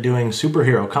started doing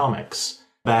superhero comics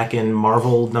back in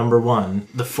Marvel #1,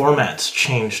 the formats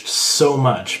changed so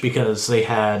much because they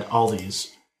had all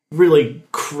these really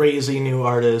crazy new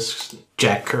artists,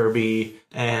 Jack Kirby,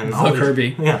 and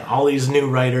all these new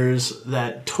writers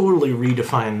that totally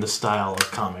redefined the style of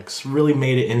comics, really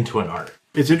made it into an art.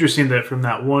 It's interesting that from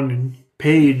that one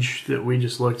page that we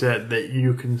just looked at, that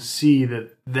you can see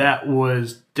that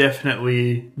was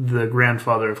definitely the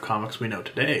grandfather of comics we know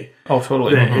today. Oh,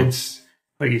 totally. That it's,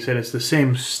 like you said, it's the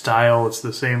same style, it's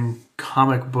the same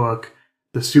comic book,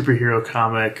 the superhero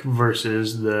comic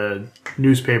versus the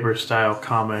newspaper style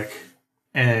comic,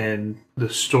 and the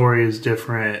story is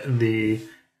different, the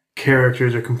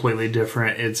characters are completely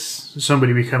different. It's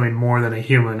somebody becoming more than a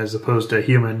human as opposed to a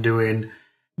human doing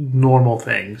normal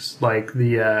things like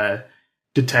the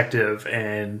detective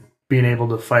and being able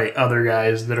to fight other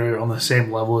guys that are on the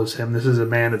same level as him. This is a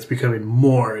man that's becoming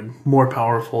more and more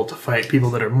powerful to fight people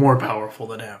that are more powerful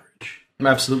than average.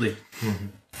 Absolutely.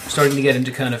 Starting to get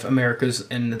into kind of America's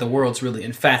and the world's really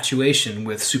infatuation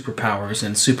with superpowers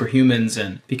and superhumans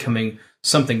and becoming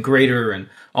something greater, and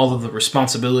all of the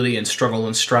responsibility and struggle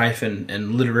and strife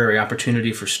and literary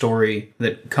opportunity for story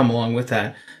that come along with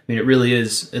that. I mean, it really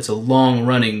is, it's a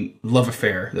long-running love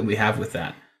affair that we have with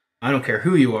that. I don't care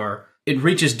who you are. It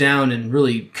reaches down and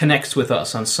really connects with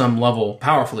us on some level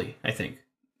powerfully, I think.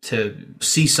 to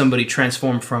see somebody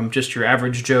transform from just your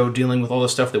average Joe dealing with all the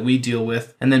stuff that we deal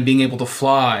with, and then being able to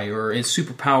fly, or is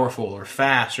super powerful, or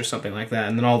fast, or something like that,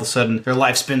 and then all of a sudden their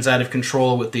life spins out of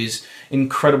control with these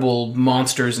incredible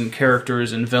monsters and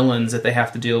characters and villains that they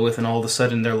have to deal with, and all of a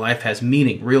sudden their life has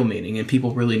meaning, real meaning, and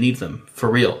people really need them,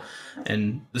 for real.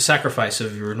 And the sacrifice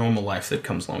of your normal life that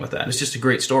comes along with that. It's just a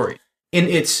great story. In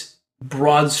its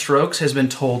broad strokes has been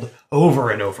told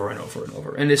over and over and over and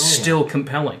over, and is still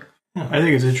compelling. I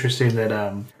think it's interesting that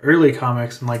early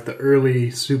comics and like the early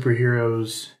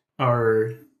superheroes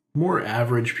are more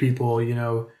average people. You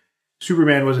know,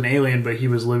 Superman was an alien, but he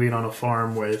was living on a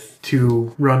farm with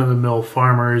two run-of-the-mill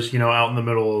farmers, you know, out in the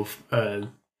middle of a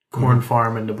corn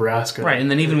farm in Nebraska. Right,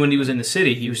 and then even when he was in the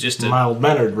city, he was just a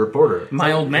mild-mannered reporter.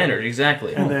 Mild-mannered,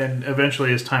 exactly. And then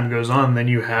eventually, as time goes on, then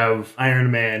you have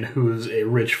Iron Man, who's a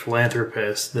rich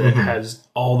philanthropist that has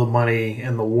all the money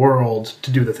in the world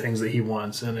to do the things that he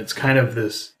wants. And it's kind of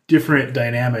this different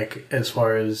dynamic as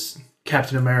far as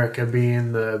Captain America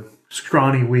being the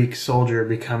scrawny, weak soldier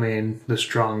becoming the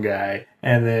strong guy.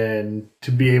 And then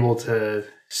to be able to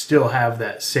still have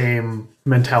that same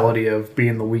mentality of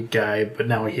being the weak guy, but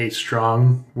now he hates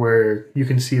strong, where you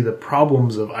can see the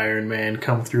problems of Iron Man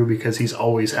come through because he's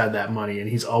always had that money and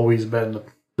he's always been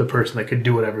the person that could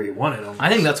do whatever he wanted. Almost. I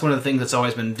think that's one of the things that's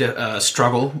always been a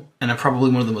struggle, and probably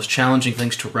one of the most challenging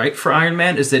things to write for Iron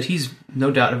Man, is that he's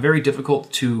no doubt a very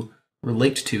difficult to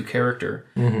relate to character.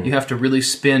 You have to really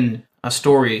spin a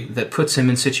story that puts him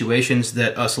in situations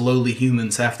that us lowly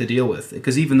humans have to deal with.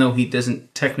 Because even though he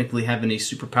doesn't technically have any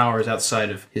superpowers outside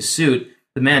of his suit,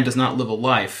 the man does not live a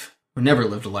life, or never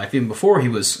lived a life, even before he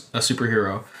was a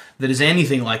superhero, that is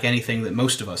anything like anything that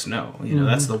most of us know. You know,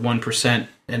 that's the 1%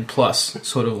 and plus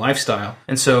sort of lifestyle.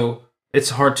 And so it's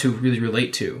hard to really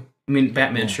relate to. I mean,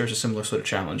 Batman shares a similar sort of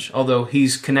challenge, although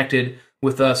he's connected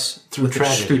with us through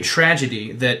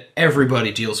tragedy that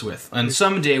everybody deals with. And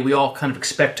someday we all kind of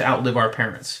expect to outlive our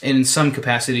parents. And in some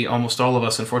capacity, almost all of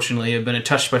us, unfortunately, have been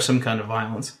touched by some kind of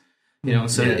violence. You know,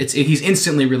 so he's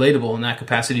instantly relatable in that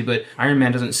capacity, but Iron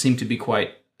Man doesn't seem to be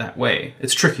quite that way.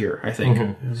 It's trickier, I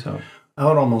think. So I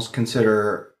would almost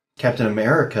consider Captain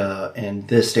America in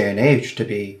this day and age to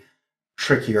be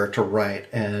trickier to write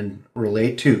and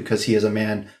relate to, because he is a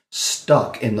man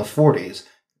stuck in the 40s,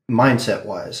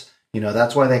 mindset-wise. You know,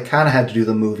 that's why they kind of had to do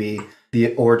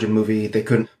the origin movie. They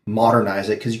couldn't modernize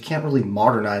it, because you can't really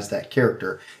modernize that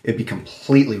character. It'd be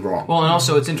completely wrong. Well, and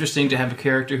also it's interesting to have a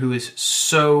character who is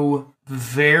so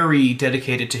very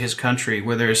dedicated to his country,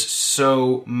 where there's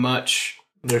so much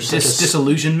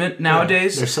disillusionment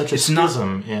nowadays. There's such a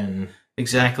schism in...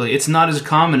 Exactly. It's not as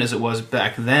common as it was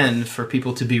back then for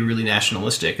people to be really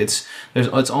nationalistic. It's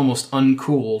almost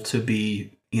uncool to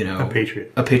be, you know...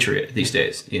 A patriot these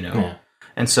days, you know. Yeah.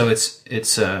 And so it's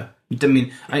I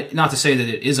mean, not to say that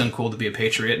it is uncool to be a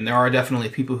patriot, and there are definitely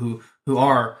people who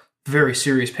are very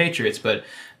serious patriots, but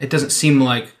it doesn't seem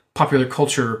like popular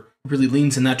culture really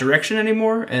leans in that direction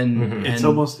anymore. And it's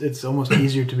almost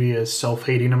easier to be a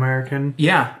self-hating American.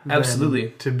 Yeah,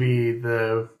 absolutely. To be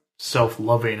the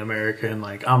self-loving American,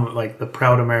 like I'm like the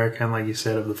proud American, like you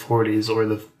said, of the 40s or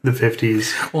the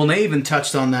 50s. Well, and they even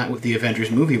touched on that with the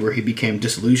Avengers movie, where he became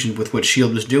disillusioned with what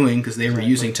S.H.I.E.L.D. was doing, because they were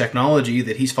using technology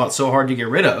that he's fought so hard to get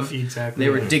rid of. Exactly.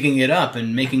 They were digging it up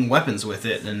and making weapons with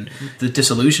it, and the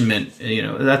disillusionment, you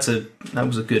know, that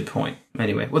was a good point.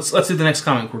 Anyway, let's do the next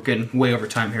comic. We're getting way over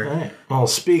time here. All right. Well,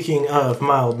 speaking of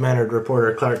mild-mannered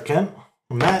reporter Clark Kent,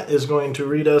 Matt is going to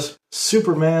read us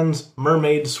Superman's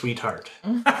Mermaid Sweetheart.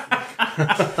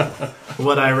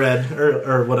 What I read,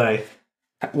 or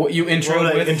what you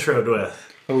introed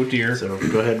with. Oh dear. So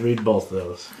go ahead and read both of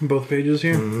those. Both pages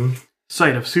here?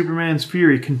 Sight of Superman's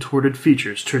fury contorted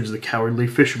features turns the cowardly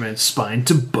fisherman's spine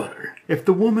to butter. If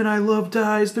the woman I love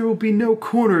dies, there will be no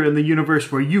corner in the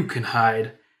universe where you can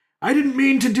hide. I didn't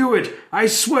mean to do it. I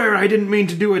swear I didn't mean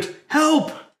to do it.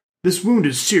 Help! This wound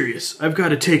is serious. I've got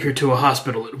to take her to a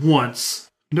hospital at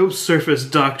once. No surface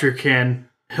doctor can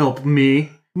help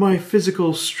me. My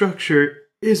physical structure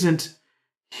isn't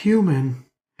human.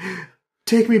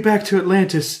 Take me back to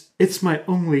Atlantis. It's my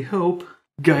only hope.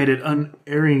 Guided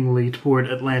unerringly toward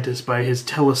Atlantis by his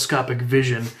telescopic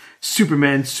vision,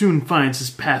 Superman soon finds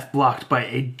his path blocked by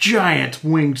a giant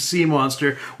winged sea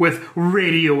monster with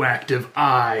radioactive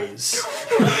eyes.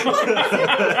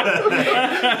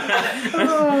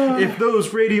 If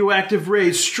those radioactive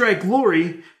rays strike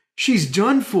Lori, she's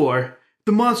done for.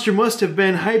 The monster must have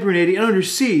been hibernating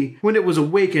undersea when it was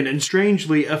awakened and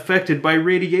strangely affected by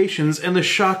radiations and the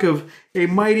shock of a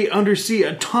mighty undersea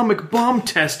atomic bomb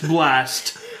test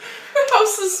blast. How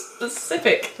so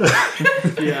specific.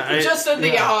 Yeah, Just in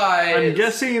the eyes. I'm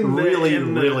guessing that Really,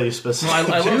 in the- really specific. I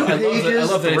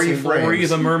love that Three it's Lori frames.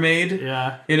 the mermaid.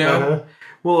 Yeah. You know,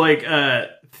 Well, like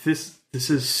this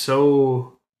is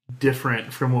so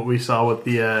different from what we saw with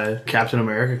the Captain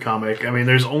America comic. I mean,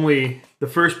 there's only the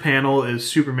first panel is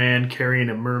Superman carrying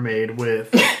a mermaid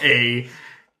with a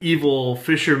evil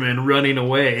fisherman running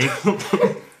away,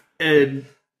 and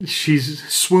she's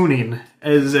swooning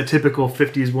as a typical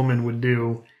 50s woman would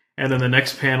do. And then the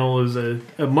next panel is a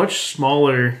much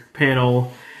smaller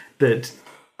panel that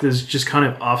is just kind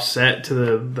of offset to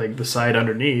the side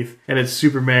underneath, and it's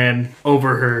Superman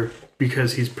over her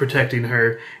because he's protecting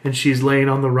her, and she's laying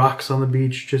on the rocks on the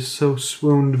beach just so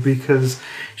swooned because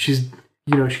she's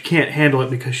she can't handle it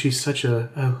because she's such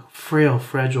a frail,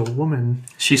 fragile woman.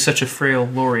 she's such a frail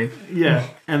Lori. Yeah.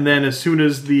 And then as soon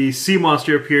as the sea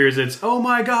monster appears, it's, oh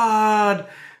my god,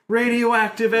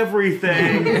 radioactive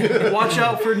everything. Watch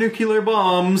out for nuclear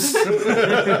bombs.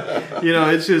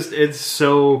 It's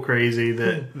so crazy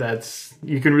that's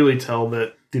you can really tell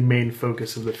that the main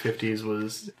focus of the 50s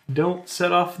was don't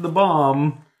set off the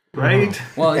bomb, right?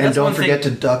 Well, And that's don't one forget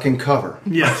thing. to duck and cover.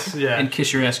 Yes, yeah. And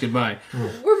kiss your ass goodbye.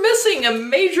 We're missing a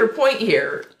major point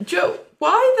here. Joe,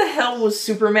 why the hell was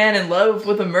Superman in love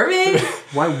with a mermaid?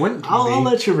 Why wouldn't he I'll be?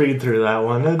 let you read through that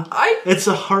one. It's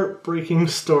a heartbreaking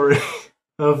story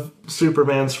of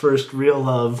Superman's first real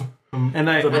love. And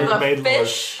I, The With mermaid a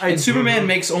fish? And Superman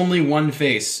makes only one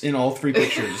face in all three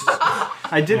pictures.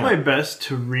 I did my best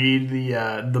to read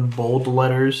the bold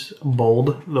letters,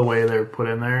 bold, the way they're put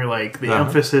in there. Like, the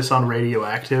emphasis on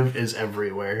radioactive is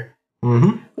everywhere.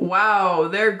 Wow,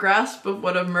 their grasp of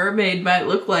what a mermaid might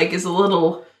look like is a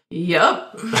little,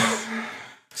 yup.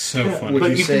 So funny. Would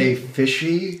But you you say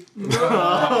fishy?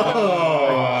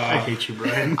 I hate you,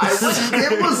 Brian.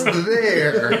 It was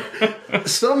there.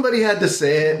 Somebody had to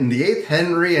say it, and the 8th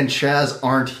Henry and Chaz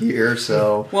aren't here,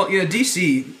 so... Well,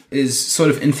 DC is sort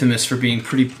of infamous for being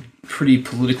pretty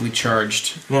politically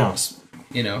charged. Yeah.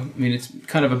 I mean, it's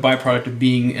kind of a byproduct of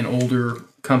being an older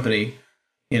company.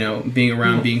 Being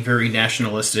around, being very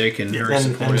nationalistic and very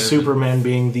supportive. And Superman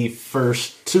being the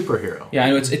first superhero. Yeah, I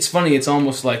know. It's funny. It's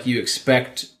almost like you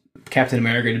expect Captain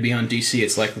America to be on DC.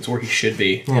 It's like that's where he should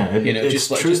be. Yeah, it's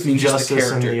just like truth, just means just the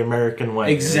justice, and character. the American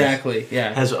way. Exactly.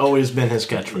 Yeah. Has always been his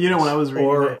catchphrase. When I was reading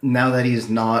Or it, now that he's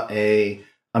not a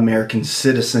American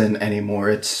citizen anymore,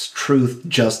 it's truth,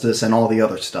 justice, and all the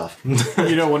other stuff. when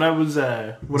I was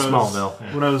Smallville,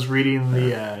 yeah. when I was reading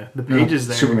the pages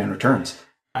there, Superman Returns.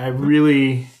 I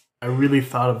really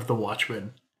thought of the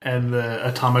Watchmen and the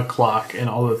atomic clock and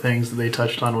all the things that they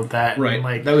touched on with that. Right. And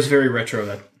like That was very retro.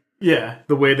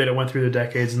 the way that it went through the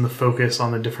decades and the focus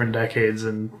on the different decades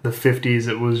and the 50s,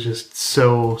 it was just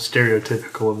so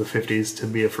stereotypical of the 50s to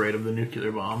be afraid of the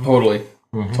nuclear bomb. Totally.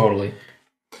 Totally.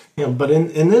 Yeah, but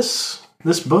in this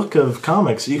book of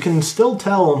comics, you can still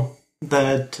tell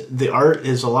that the art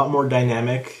is a lot more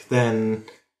dynamic than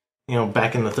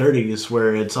back in the 30s,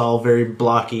 where it's all very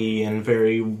blocky and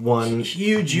very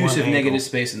Huge use of angle. negative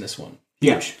space in this one.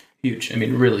 Yeah. Huge. I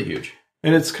mean, really huge.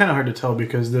 And it's kind of hard to tell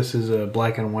because this is a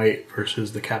black and white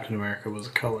versus the Captain America was a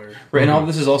color. Right, and all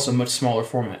this is also a much smaller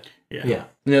format. Yeah.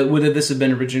 Now, would this have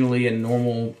been originally a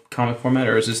normal comic format,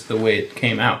 or is this the way it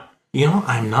came out?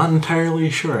 I'm not entirely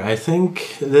sure. I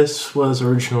think this was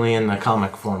originally in the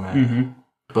comic format,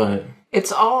 but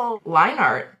It's all line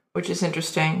art, which is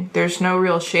interesting. There's no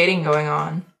real shading going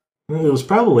on. it was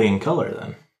probably in color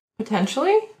then.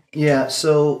 Potentially? Yeah,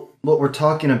 so what we're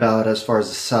talking about as far as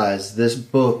the size, this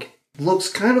book looks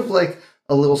kind of like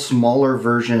a little smaller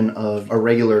version of a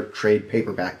regular trade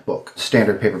paperback book,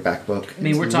 standard paperback book. I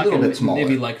mean, we're It's a little talking bit smaller.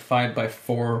 maybe like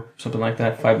 5x4, something like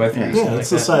that, 5x3. Yeah. something Yeah, like it's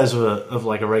the that. size of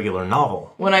like a regular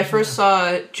novel. When I first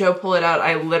saw Joe pull it out,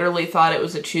 I literally thought it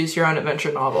was a choose your own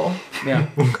adventure novel. Yeah.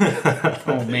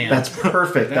 Oh man, That's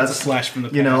perfect. that's a slash from the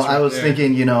past. I right was there.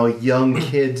 thinking, young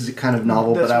kids kind of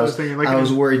novel, That's but what I was thinking, like I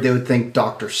was a- worried they would think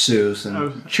Dr. Seuss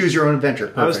and choose your own adventure.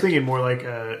 Perfect. I was thinking more like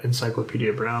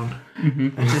Encyclopedia Brown.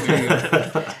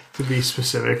 To be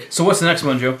specific. So what's the next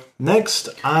one, Joe? Next,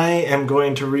 I am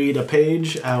going to read a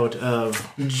page out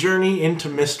of Journey into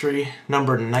Mystery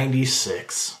number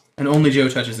 96. And only Joe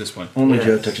touches this one. Only Yeah.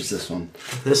 Joe touches this one.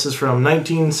 This is from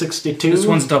 1962. This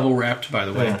one's double wrapped, by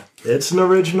the way. Yeah. It's an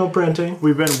original printing.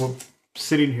 We've been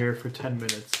sitting here for 10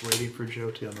 minutes waiting for Joe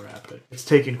to unwrap it. It's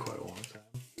taken quite a long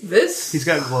time. This He's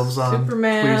got gloves on,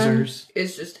 Superman tweezers.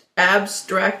 is just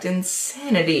abstract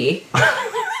insanity.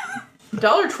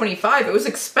 $1.25. It was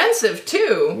expensive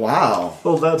too. Wow.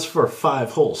 Well, that's for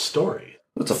 5 whole stories.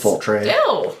 That's a full trade.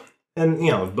 Still. And,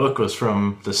 the book was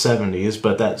from the 70s,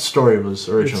 but that story was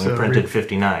originally printed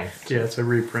 59. Yeah, it's a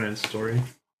reprinted story.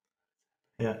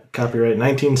 Yeah, copyright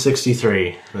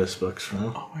 1963, this book's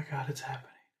from. Oh my god, it's happening.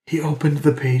 He opened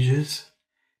the pages.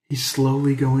 He's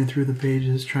slowly going through the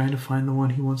pages, trying to find the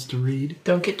one he wants to read.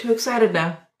 Don't get too excited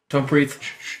now. Don't breathe.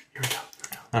 Shh, here we go.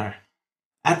 Alright.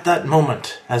 At that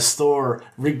moment, as Thor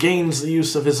regains the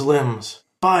use of his limbs,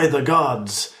 by the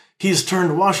gods, he's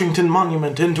turned Washington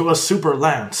Monument into a super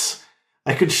lance.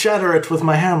 I could shatter it with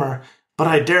my hammer, but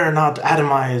I dare not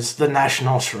atomize the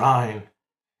national shrine.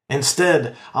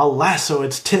 Instead, I'll lasso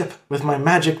its tip with my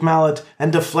magic mallet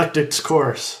and deflect its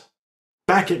course.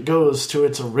 Back it goes to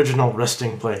its original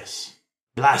resting place.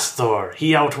 Blast Thor,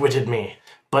 he outwitted me,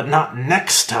 but not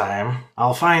next time.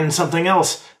 I'll find something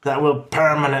else that will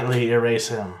permanently erase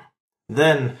him.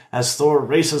 Then, as Thor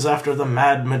races after the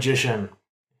mad magician,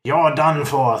 "You're done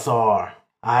for, Thor.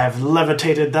 I've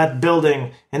levitated that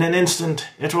building. In an instant,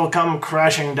 it will come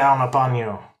crashing down upon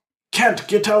you. Can't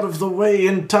get out of the way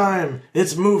in time.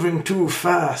 It's moving too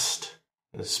fast."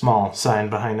 A small sign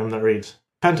behind him that reads,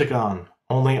 "Pentagon.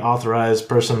 Only authorized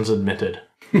persons admitted."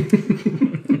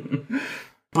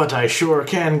 "But I sure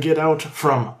can get out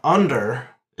from under.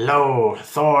 Lo,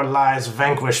 Thor lies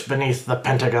vanquished beneath the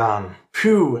Pentagon.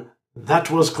 Phew, that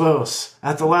was close.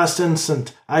 At the last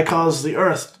instant, I caused the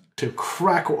earth to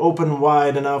crack open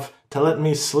wide enough to let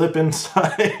me slip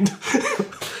inside."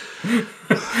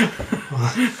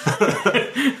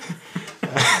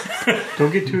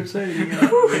 Don't get too excited. You're gonna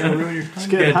ruin your time. It's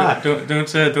getting hot.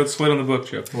 Don't sweat on the book,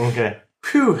 Joe. Okay.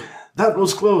 Phew, that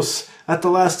was close. At the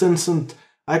last instant,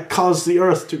 I caused the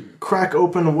earth to crack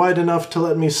open wide enough to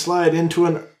let me slide into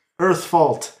an earth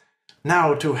fault.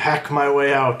 Now to hack my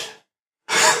way out.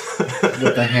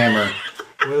 With a hammer.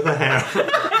 With a hammer.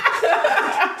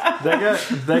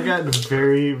 That got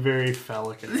very, very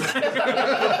phallic.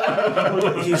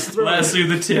 He's throwing, Lasso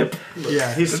the tip.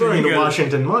 Yeah, he's throwing the good.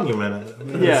 Washington Monument at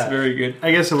him. yeah. That's very good.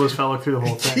 I guess it was phallic through the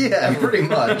whole thing. Yeah, pretty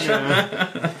much.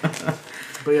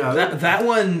 But yeah, That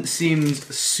one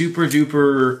seems super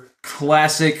duper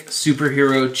classic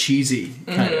superhero cheesy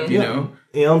kind of, you know?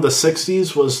 the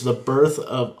 60s was the birth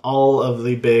of all of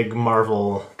the big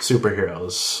Marvel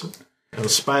superheroes.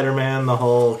 Spider-Man, the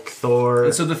Hulk, Thor.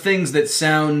 And so the things that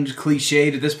sound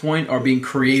cliched at this point are being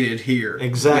created here.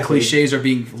 Exactly. The cliches are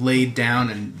being laid down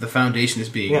and the foundation is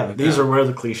being... Yeah, these are where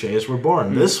the cliches were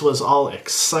born. This was all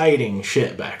exciting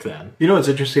shit back then. You know what's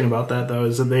interesting about that, though,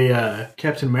 is that the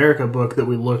Captain America book that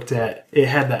we looked at, it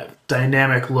had that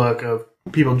dynamic look of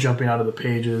people jumping out of the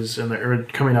pages or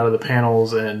coming out of the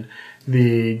panels and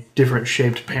the different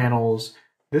shaped panels.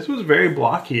 This was very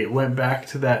blocky. It went back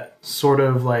to that sort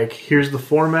of like, here's the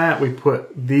format, we put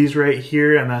these right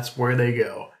here, and that's where they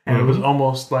go. And it was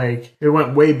almost like, it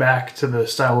went way back to the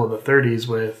style of the 30s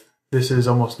with, this is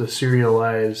almost the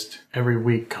serialized every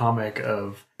week comic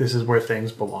of, this is where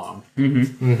things belong.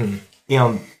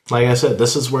 Like I said,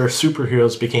 this is where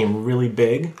superheroes became really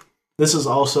big. This is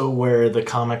also where the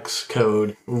comics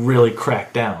code really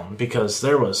cracked down, because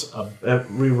there was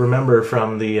we remember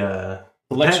from the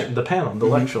lecture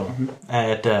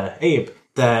at Abe,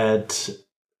 that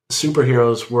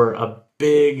superheroes were a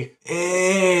big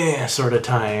sort of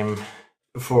time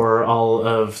for all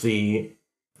of the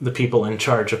people in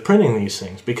charge of printing these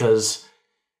things, because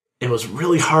it was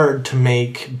really hard to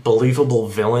make believable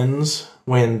villains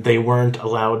when they weren't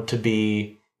allowed to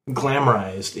be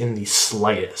glamorized in the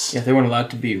slightest. Yeah, they weren't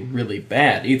allowed to be really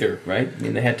bad either, right? I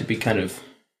mean, they had to be kind of,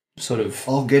 sort of...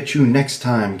 I'll get you next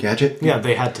time, Gadget. Yeah,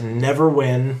 they had to never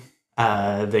win.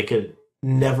 They could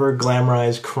never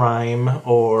glamorize crime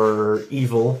or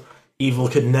evil. Evil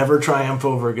could never triumph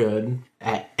over good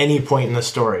at any point in the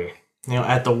story.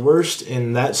 At the worst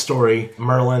in that story,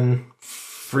 Merlin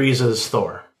freezes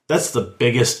Thor. That's the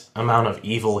biggest amount of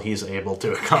evil he's able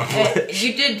to accomplish.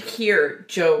 You did hear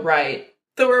Joe right.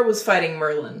 Thor was fighting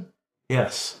Merlin,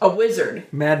 Yes. a wizard.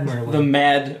 Mad Merlin. The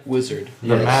Mad Wizard.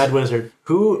 The Mad Wizard,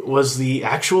 who was the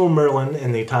actual Merlin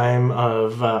in the time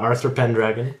of Arthur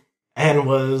Pendragon, and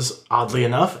was, oddly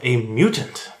enough, a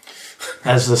mutant,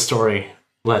 as the story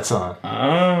lets on.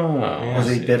 Oh. Was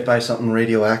he bit by something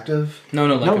radioactive? No,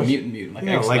 like No, a mutant. Like,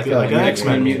 yeah, X, like an an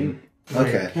X-Men mutant.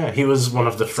 Okay. Yeah, he was one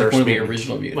of the Like first one of the mutants.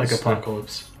 original mutants. like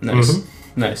Apocalypse. Nice.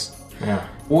 Nice. Yeah.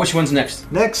 Well, which one's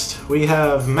next? Next, we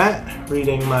have Matt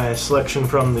reading my selection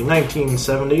from the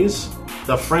 1970s,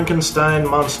 The Frankenstein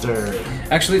Monster.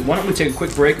 Actually, why don't we take a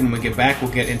quick break, and when we get back,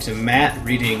 we'll get into Matt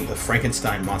reading The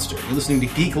Frankenstein Monster. You're listening to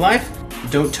Geek Life.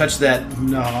 Don't touch that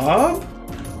knob.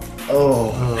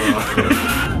 Oh.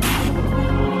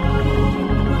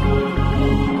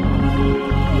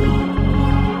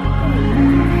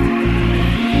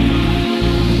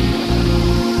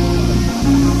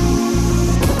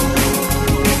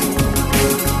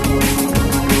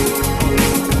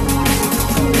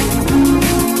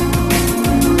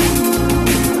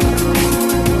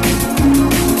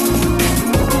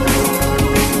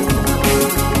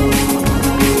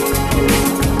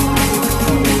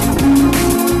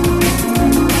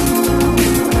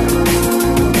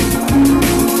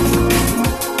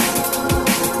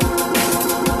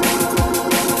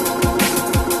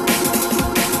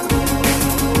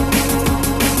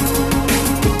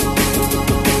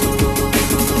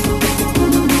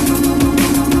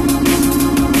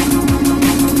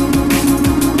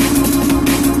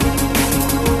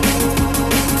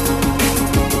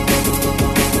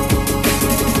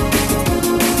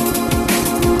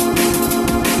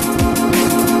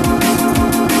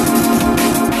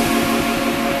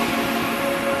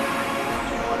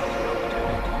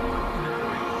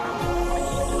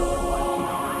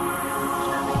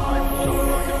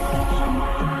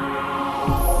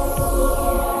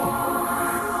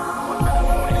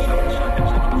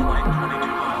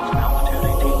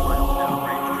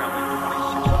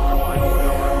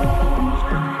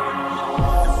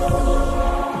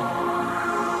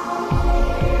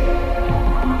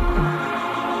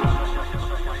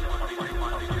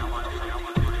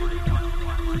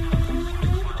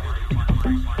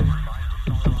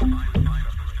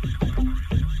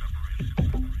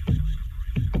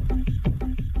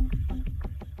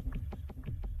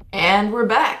 And we're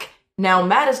back. Now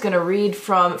Matt is going to read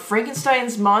from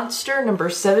Frankenstein's Monster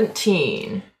number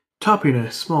 17. Topping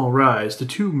a small rise, the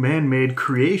two man-made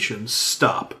creations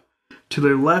stop. To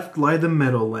their left lie the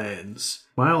meadowlands,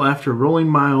 mile after rolling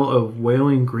mile of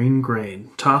wailing green grain,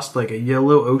 tossed like a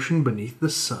yellow ocean beneath the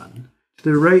sun. To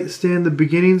their right stand the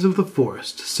beginnings of the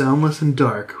forest, soundless and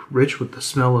dark, rich with the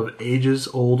smell of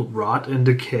ages-old rot and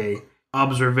decay.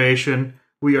 Observation,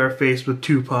 we are faced with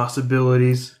two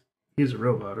possibilities. He's a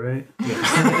robot, right? Yeah.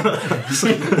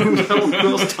 Who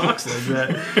else talks like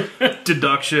that?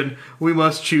 Deduction, we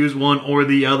must choose one or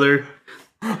the other.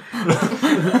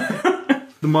 The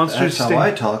monsters That's how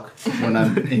I talk when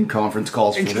I'm in conference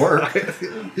calls for work.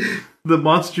 The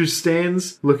monster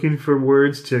stands, looking for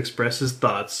words to express his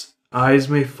thoughts. Eyes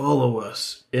may follow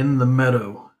us in the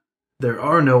meadow. There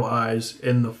are no eyes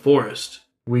in the forest.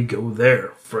 We go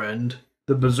there, friend.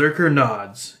 The berserker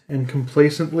nods and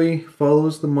complacently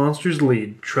follows the monster's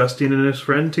lead, trusting in his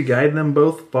friend to guide them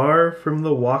both far from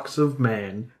the walks of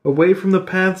man, away from the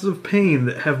paths of pain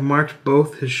that have marked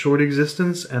both his short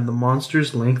existence and the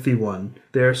monster's lengthy one.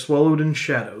 They are swallowed in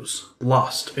shadows,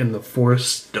 lost in the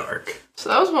forest's dark. So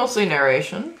that was mostly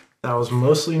narration. That was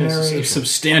mostly There's a narration.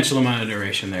 substantial amount of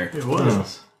narration there. It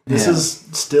was. This Yeah. is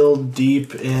still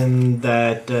deep in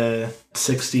that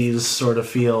 60s sort of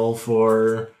feel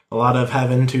for a lot of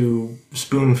having to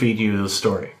spoon feed you the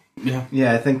story. Yeah.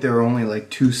 Yeah, I think there were only like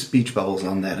 2 speech bubbles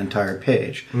on that entire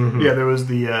page. Yeah, there was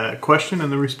the question and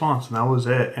the response, and that was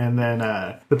it. And then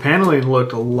the paneling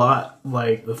looked a lot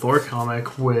like the Thor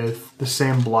comic with the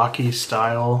same blocky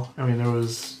style. I mean, there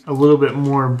was a little bit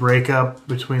more breakup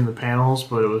between the panels,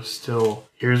 but it was still,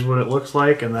 here's what it looks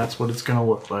like, and that's what it's going to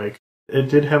look like. It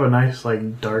did have a nice,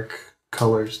 like, dark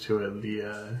colors to it.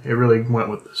 It really went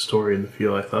with the story and the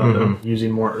feel, I thought, of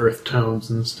using more earth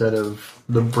tones instead of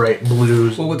the bright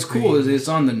blues. Well, what's cool is it's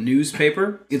on the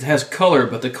newspaper. It has color,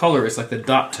 but the color is like the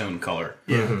dot tone color.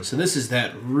 Yeah. So this is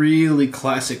that really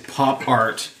classic pop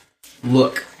art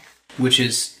look, which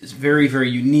is very, very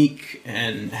unique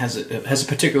and has a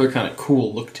particular kind of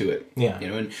cool look to it. Yeah. You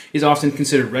know, and is often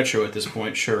considered retro at this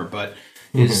point, sure, but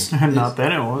is Not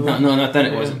then it was. no, not then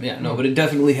it wasn't. Yeah, no, but it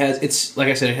definitely has. It's like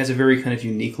I said, it has a very kind of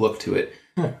unique look to it.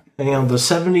 And, you know, the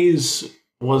 70s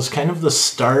was kind of the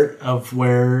start of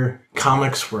where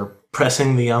comics were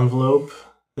pressing the envelope.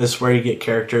 This is where you get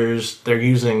characters, they're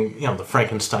using, you know, the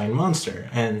Frankenstein monster,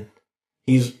 and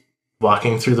he's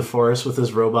walking through the forest with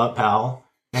his robot pal,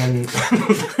 and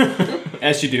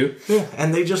As you do. yeah,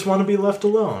 and they just want to be left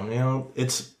alone. You know,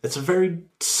 it's a very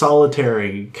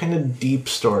solitary, kind of deep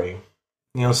story.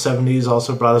 You know, 70s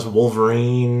also brought us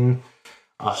Wolverine,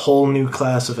 a whole new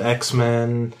class of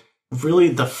X-Men. Really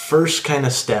the first kind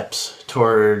of steps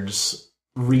towards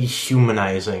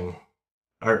rehumanizing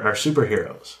our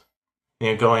superheroes.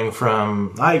 You know, going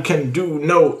from, I can do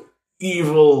no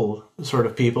evil sort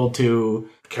of people to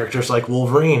characters like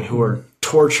Wolverine who are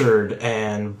tortured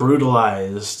and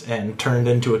brutalized and turned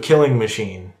into a killing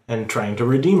machine and trying to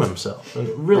redeem himself.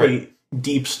 And really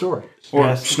deep stories. Or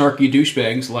Yes. snarky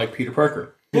douchebags like Peter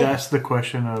Parker. It asks the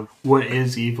question of what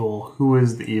is evil? Who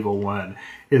is the evil one?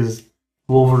 Is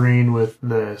Wolverine with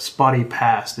the spotty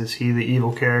past? Is he the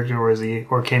evil character,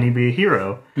 or can he be a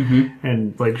hero? Mm-hmm.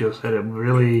 And like Joe said, it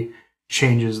really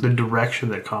changes the direction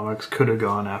that comics could have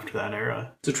gone after that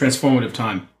era. It's a transformative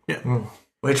time.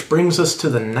 Which brings us to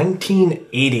the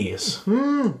 1980s,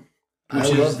 I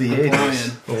love the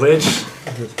 80s.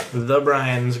 which the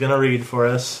Brian's going to read for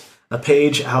us a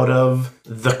page out of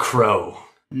The Crow.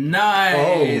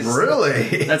 Nice. Oh,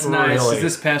 really? That's nice. Really?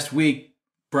 This past week,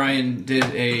 Brian did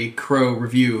a Crow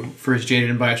review for his Jaded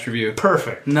and Biased review.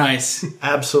 Perfect. Nice.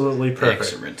 Absolutely perfect.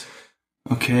 Excellent.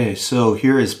 Okay, so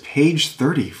here is page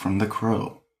 30 from The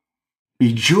Crow.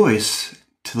 Rejoice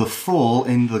to the full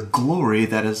in the glory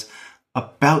that is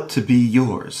about to be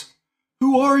yours.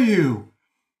 Who are you?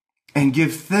 And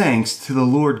give thanks to the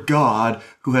Lord God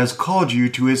who has called you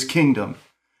to his kingdom.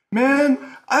 Man,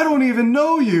 I don't even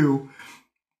know you.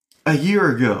 A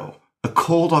year ago, a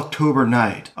cold October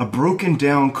night, a broken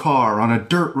down car on a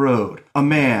dirt road, a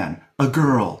man, a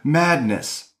girl,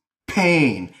 madness,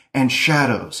 pain, and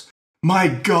shadows. My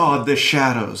God, the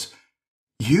shadows.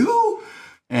 You?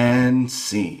 And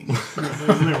scene.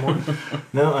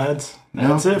 No, that's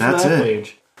No, it for that's that it.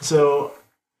 page. So,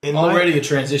 in Already a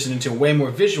transition into way more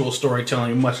visual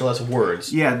storytelling, much less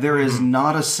words. Yeah, there is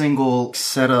not a single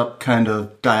setup kind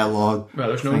of dialogue. Well,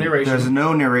 there's no thing. narration. There's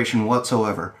no narration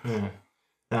whatsoever.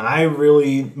 Now, I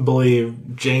really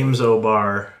believe James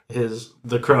O'Barr,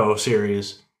 The Crow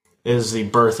series, is the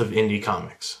birth of indie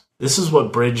comics. This is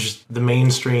what bridged the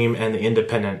mainstream and the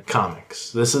independent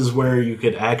comics. This is where you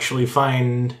could actually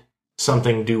find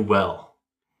something do well.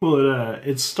 Well,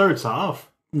 it starts off.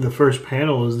 The first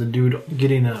panel is the dude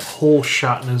getting a hole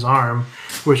shot in his arm,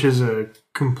 which is a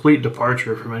complete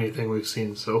departure from anything we've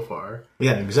seen so far.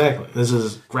 Yeah, exactly. This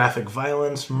is graphic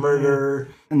violence, murder.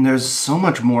 And there's so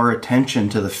much more attention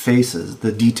to the faces,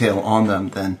 the detail on them,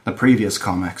 than the previous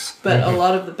comics. But a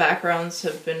lot of the backgrounds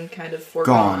have been kind of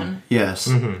foregone. Gone. Yes.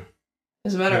 Mm-hmm.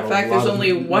 As a matter of Yeah, fact, a there's lot of-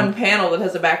 only one panel that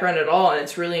has a background at all, and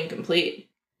it's really incomplete.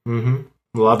 Mm-hmm.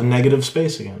 A lot of negative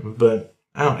space again, but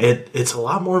I don't know, it's a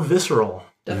lot more visceral.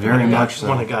 Very much so.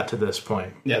 When it got to this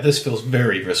point. Yeah, this feels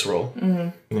very visceral.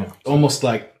 Yeah. Almost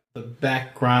like the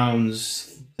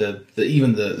backgrounds,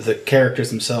 even the characters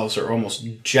themselves are almost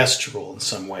gestural in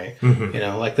some way. Mm-hmm. You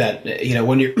know, like that. You know,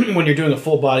 when you're doing a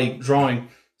full body drawing,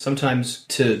 sometimes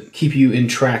to keep you in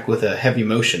track with a heavy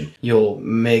motion, you'll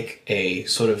make a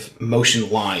sort of motion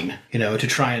line. You know, to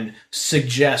try and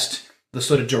suggest the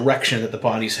sort of direction that the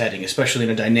body's heading, especially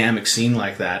in a dynamic scene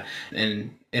like that.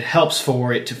 And it helps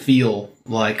for it to feel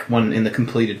like when in the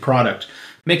completed product.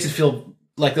 Makes it feel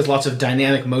like there's lots of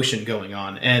dynamic motion going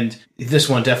on. And this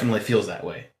one definitely feels that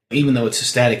way. Even though it's a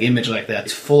static image like that,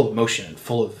 it's full of motion and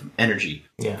full of energy.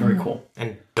 Yeah. Very cool.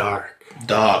 And dark.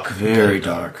 Dark. Very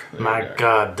dark. My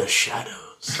God, the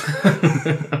shadows.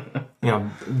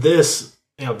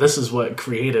 This is what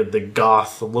created the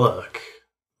goth look.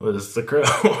 Was the Crow.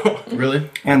 Really?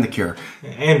 And The Cure.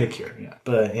 And the Cure, yeah.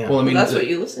 But yeah, Well, I mean, That's what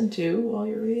you listen to while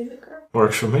you're reading the Crow.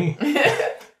 works for me.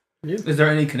 is there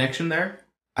any connection there?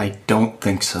 I don't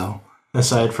think so.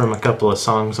 Aside from a couple of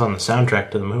songs on the soundtrack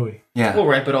to the movie. Yeah. Well,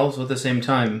 right, but also at the same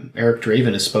time, Eric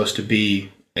Draven is supposed to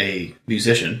be a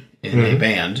musician in a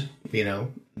band, you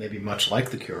know, maybe much like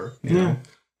The Cure. You know?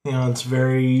 It's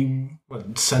very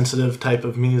sensitive type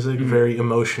of music, very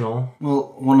emotional.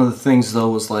 Well, one of the things, though,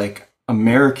 was like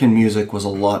American music was a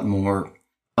lot more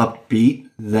upbeat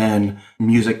than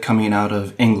music coming out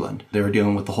of England. They were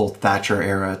dealing with the whole Thatcher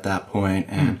era at that point,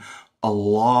 and a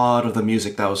lot of the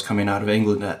music that was coming out of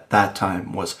England at that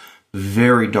time was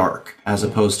very dark, as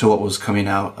opposed to what was coming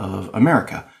out of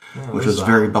America, which was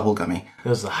very bubblegummy. It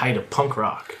was the height of punk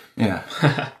rock. Yeah.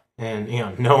 And,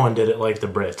 no one did it like the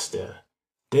Brits did.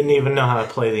 Didn't even know how to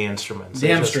play the instruments. They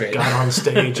Damn just straight. got on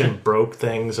stage and broke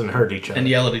things and hurt each other. And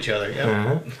yell at each other,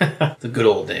 yeah. The good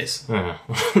old days.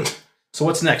 So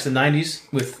what's next? The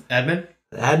 90s with Admin?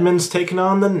 Admin's taking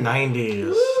on the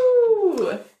 90s.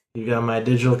 Woo! You got my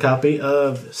digital copy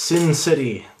of Sin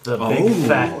City, the Big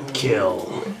Fat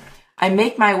Kill. I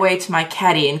make my way to my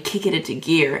caddy and kick it into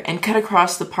gear, and cut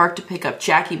across the park to pick up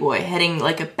Jackie Boy, heading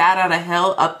like a bat out of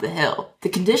hell up the hill. The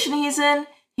condition he's in,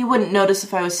 he wouldn't notice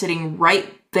if I was sitting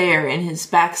right there in his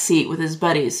back seat with his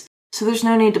buddies, so there's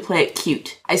no need to play it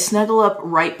cute. I snuggle up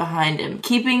right behind him,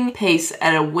 keeping pace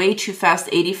at a way too fast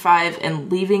 85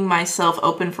 and leaving myself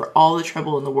open for all the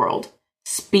trouble in the world.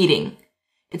 Speeding.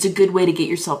 It's a good way to get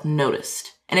yourself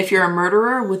noticed. And if you're a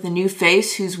murderer with a new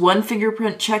face who's one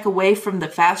fingerprint check away from the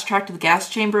fast track to the gas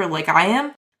chamber like I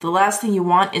am, the last thing you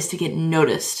want is to get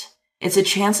noticed. It's a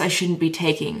chance I shouldn't be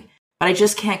taking, but I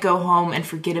just can't go home and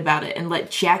forget about it and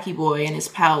let Jackie Boy and his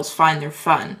pals find their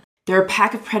fun. They're a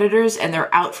pack of predators and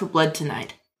they're out for blood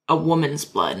tonight. A woman's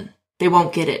blood. They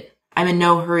won't get it. I'm in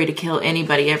no hurry to kill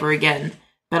anybody ever again,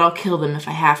 but I'll kill them if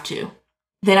I have to.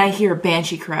 Then I hear a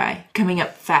banshee cry, coming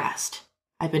up fast.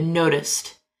 I've been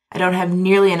noticed. I don't have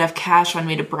nearly enough cash on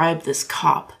me to bribe this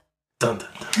cop. Dun, dun,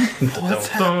 dun. What's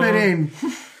happening?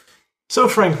 So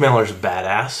Frank Miller's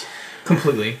badass.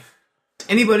 Completely.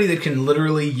 Anybody that can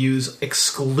literally use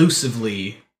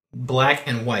exclusively black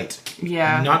and white.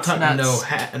 Yeah, Not it's talking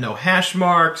nuts. no hash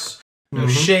marks, no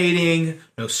shading,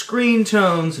 no screen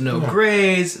tones, no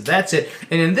grays. That's it.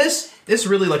 And in this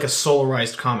really like a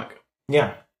solarized comic.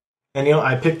 Yeah. And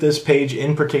I picked this page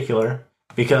in particular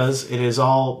because it is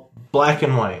all black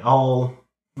and white, all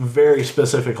very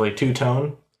specifically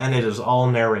two-tone, and it is all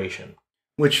narration.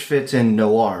 Which fits in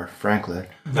noir, frankly.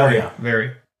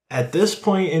 Very. At this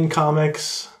point in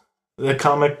comics, the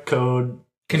comic code...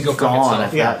 Can go Gone. fuck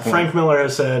itself. Yeah, that point. Frank Miller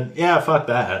has said, yeah, fuck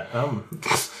that.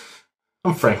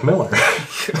 I'm Frank Miller.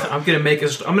 I'm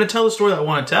gonna tell the story that I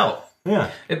want to tell.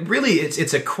 Yeah.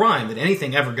 It's a crime that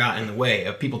anything ever got in the way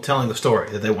of people telling the story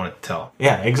that they wanted to tell.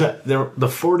 Yeah, exactly. The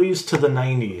 40s to the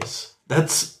 90s.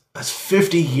 That's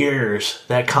 50 years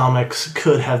that comics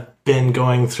could have been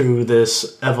going through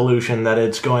this evolution that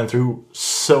it's going through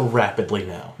so rapidly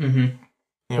now. Mm-hmm.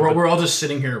 Yeah, We're all just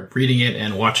sitting here reading it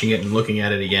and watching it and looking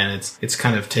at it again. It's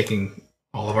kind of taking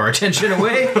all of our attention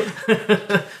away.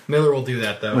 Miller will do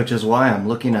that though. Which is why I'm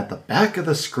looking at the back of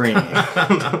the screen.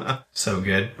 So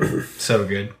good. So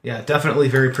good. Yeah, definitely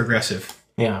very progressive.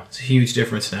 Yeah. It's a huge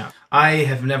difference now. I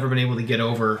have never been able to get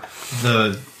over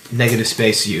the negative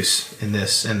space use in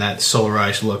this and that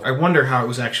solarized look. I wonder how it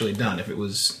was actually done.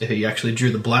 If he actually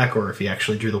drew the black or if he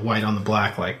actually drew the white on the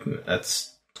black. Like,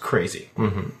 that's crazy.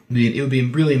 Mm-hmm. It would be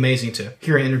really amazing to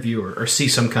hear an interview or see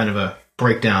some kind of a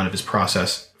breakdown of his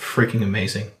process. Freaking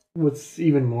amazing. What's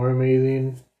even more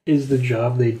amazing is the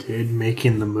job they did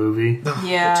making the movie.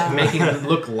 Yeah. Making it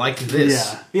look like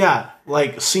this. Yeah,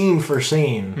 like scene for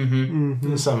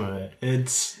scene. Some of it.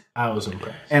 I was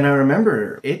impressed. And I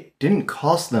remember it didn't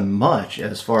cost them much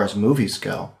as far as movies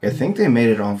go. I think they made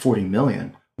it on $40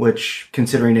 million, which,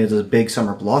 considering it is a big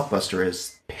summer blockbuster,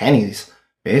 is pennies,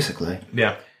 basically.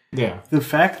 Yeah. Yeah. The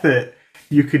fact that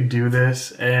you could do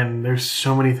this, and there's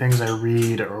so many things I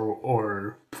read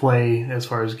or play as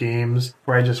far as games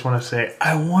where I just want to say,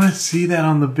 I want to see that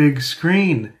on the big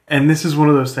screen. And this is one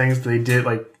of those things they did,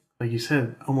 like you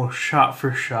said, almost shot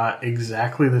for shot,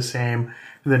 exactly the same.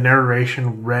 The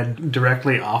narration read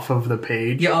directly off of the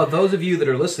page. Yeah, those of you that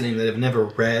are listening that have never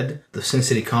read the Sin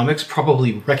City comics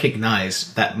probably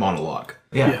recognize that monologue.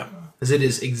 Yeah. Because it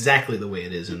is exactly the way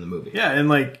it is in the movie. Yeah, and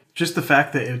like just the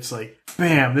fact that it's like,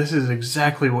 bam, this is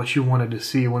exactly what you wanted to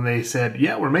see when they said,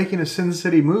 yeah, we're making a Sin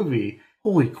City movie.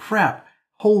 Holy crap.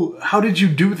 How did you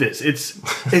do this?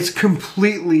 It's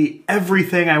completely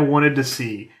everything I wanted to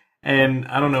see. And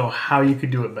I don't know how you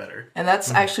could do it better. And that's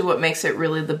actually what makes it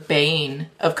really the bane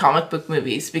of comic book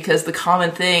movies, because the common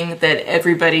thing that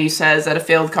everybody says at a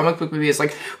failed comic book movie is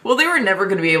like, well, they were never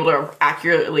going to be able to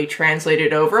accurately translate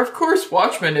it over. Of course,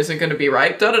 Watchmen isn't going to be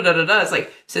right. Da-da-da-da-da. It's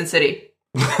like, Sin City.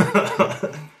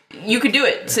 You could do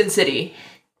it, Sin City.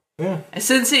 Yeah.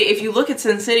 Sin City, if you look at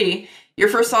Sin City, your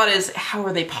first thought is, how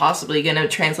are they possibly going to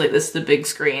translate this to the big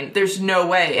screen? There's no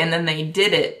way. And then they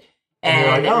did it. And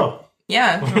you're like, oh.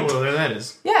 Yeah. Oh, well, there that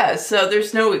is. Yeah, so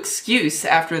there's no excuse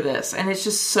after this. And it's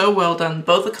just so well done.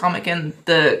 Both the comic and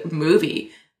the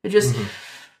movie. They're just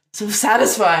so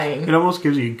satisfying. It almost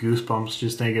gives you goosebumps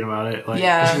just thinking about it. Like,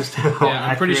 Yeah. Just how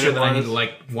I'm pretty sure accurate that I it need was.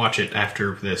 to watch it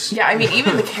after this. Yeah, I mean,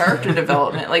 even the character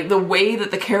development, like the way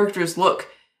that the characters look.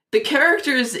 The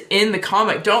characters in the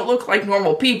comic don't look like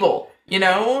normal people, you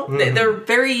know? They're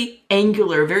very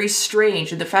angular, very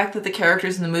strange. And the fact that the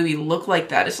characters in the movie look like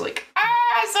that is like,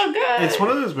 so good. It's one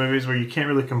of those movies where you can't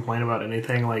really complain about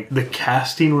anything. Like, the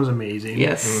casting was amazing.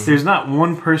 Yes. There's not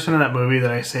one person in that movie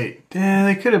that I say,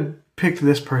 they could have picked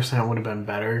this person that would have been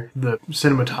better. The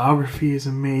cinematography is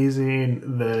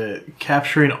amazing. The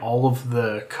capturing all of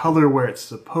the color where it's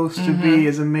supposed to be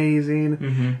is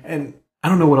amazing. And I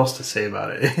don't know what else to say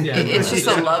about it. Yeah, It's just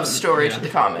a love story to the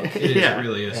comic. It Yeah.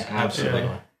 really is. Yeah, Absolutely.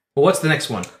 absolutely. Well, what's the next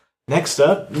one? Next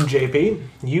up, JP,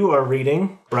 you are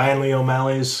reading Brian Lee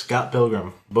O'Malley's Scott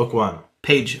Pilgrim, Book 1.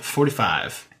 Page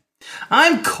 45.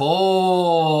 I'm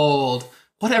cold.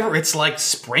 Whatever, it's like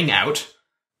spring out. ...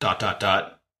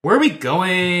 Where are we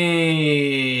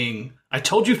going? I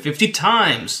told you 50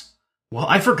 times. Well,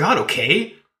 I forgot,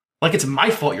 okay? Like it's my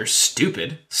fault you're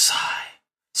stupid. Sigh.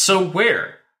 So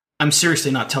where? I'm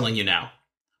seriously not telling you now.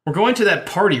 We're going to that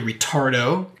party,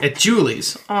 retardo, at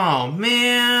Julie's. Oh,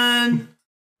 man.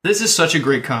 This is such a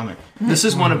great comic. This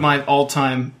is one of my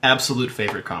all-time absolute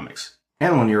favorite comics.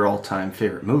 And one of your all-time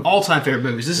favorite movies. All-time favorite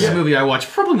movies. This is a movie I watch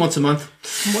probably once a month.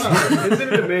 Wow.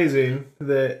 Isn't it amazing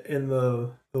that in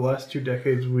the last 2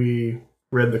 decades we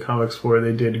read the comics for,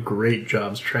 they did great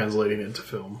jobs translating into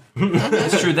film.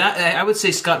 That's true. That I would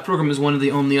say Scott Pilgrim is one of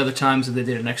the only other times that they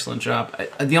did an excellent job.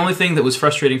 The only thing that was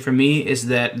frustrating for me is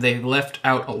that they left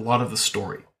out a lot of the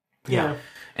story. Yeah.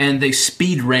 And they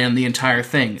speed ran the entire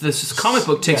thing. This comic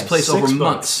book takes place 6 over books.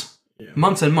 months.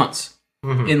 Months and months.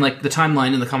 In like the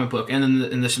timeline in the comic book. And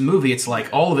in this movie, it's like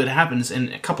all of it happens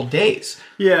in a couple days.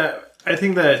 Yeah, I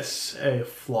think that's a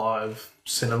flaw of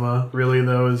cinema, really,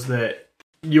 though, is that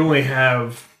you only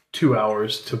have 2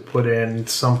 hours to put in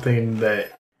something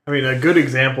that... I mean, a good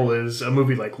example is a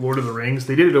movie like Lord of the Rings.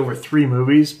 They did it over 3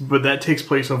 movies, but that takes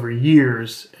place over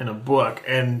years in a book.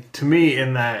 And to me,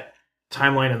 in that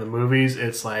timeline in the movies,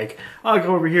 it's like, oh,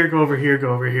 go over here, go over here, go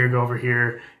over here, go over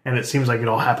here. And it seems like it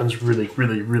all happens really,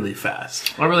 really, really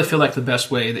fast. I really feel like the best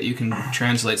way that you can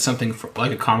translate something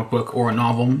like a comic book or a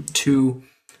novel to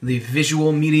the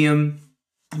visual medium,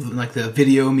 like the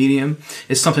video medium,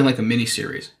 is something like a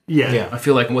miniseries. Yeah. I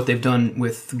feel like what they've done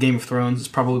with Game of Thrones is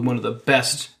probably one of the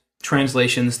best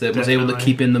translations that was able to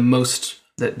Definitely. keep in the most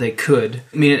that they could.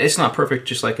 I mean, it's not perfect,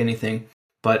 just like anything,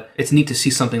 but it's neat to see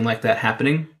something like that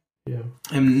happening. Yeah.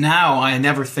 And now I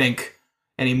never think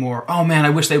anymore, oh man,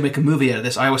 I wish they would make a movie out of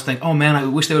this. I always think, oh man, I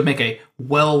wish they would make a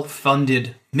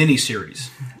well-funded miniseries.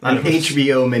 An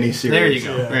HBO miniseries. There you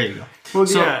go. Yeah. There you go. Well,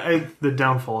 So- the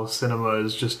downfall of cinema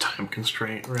is just time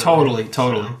constraint. Really.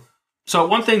 Totally. So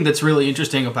one thing that's really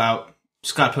interesting about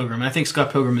Scott Pilgrim. And I think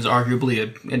Scott Pilgrim is arguably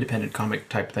an independent comic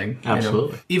type thing.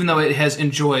 Absolutely. Even though it has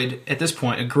enjoyed, at this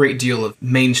point, a great deal of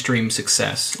mainstream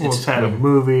success. Well, it's had a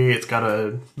movie. It's got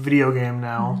a video game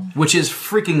now. Which is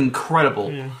freaking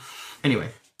incredible. Yeah. Anyway,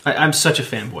 I'm such a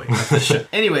fanboy of this shit.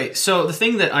 Anyway, so the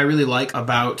thing that I really like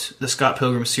about the Scott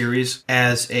Pilgrim series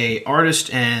as a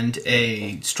artist and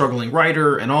a struggling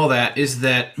writer and all that is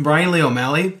that Brian Lee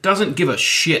O'Malley doesn't give a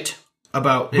shit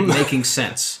about it making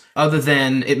sense. Other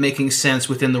than it making sense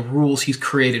within the rules he's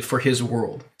created for his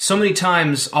world. So many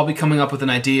times I'll be coming up with an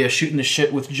idea, shooting the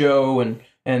shit with Joe and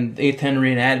 8th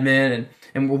Henry and Admin,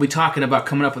 and we'll be talking about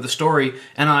coming up with a story,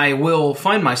 and I will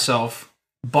find myself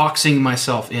boxing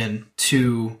myself in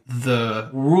to the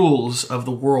rules of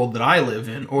the world that I live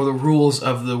in, or the rules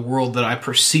of the world that I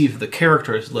perceive the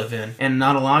characters live in, and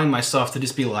not allowing myself to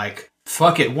just be like,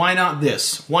 fuck it, why not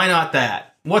this? Why not that?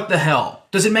 What the hell?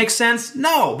 Does it make sense?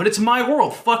 No, but it's my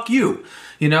world. Fuck you.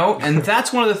 You know? And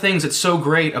that's one of the things that's so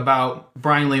great about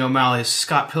Brian Lee O'Malley's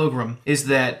Scott Pilgrim, is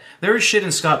that there is shit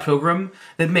in Scott Pilgrim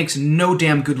that makes no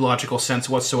damn good logical sense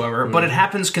whatsoever, but it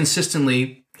happens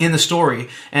consistently in the story,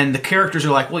 and the characters are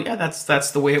like, well, yeah,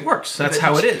 that's the way it works. That's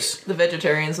how it is. The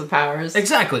vegetarians with powers.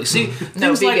 Exactly. See,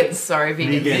 No, things like- vegans. Sorry,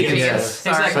 vegans. Vegans, Vegans.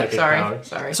 Sorry, exactly.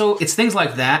 sorry. So it's things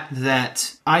like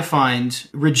that I find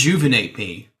rejuvenate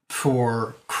me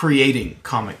for creating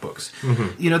comic books.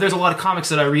 You know, there's a lot of comics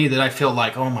that I read that I feel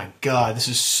like, oh my god, this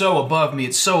is so above me.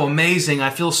 It's so amazing. I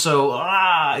feel so,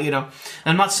 you know.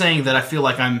 And I'm not saying that I feel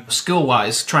like I'm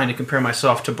skill-wise trying to compare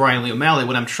myself to Brian Lee O'Malley.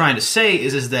 What I'm trying to say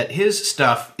is that his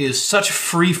stuff is such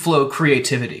free-flow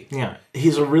creativity. Yeah.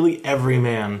 He's a really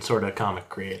everyman sort of comic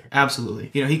creator.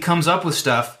 Absolutely. You know, he comes up with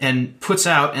stuff and puts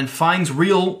out and finds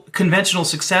real conventional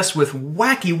success with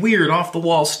wacky, weird,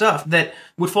 off-the-wall stuff that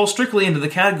would fall strictly into the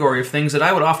category of things that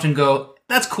I would often go,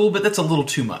 that's cool, but that's a little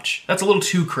too much. That's a little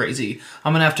too crazy.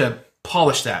 I'm going to have to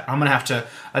polish that. I'm going to have to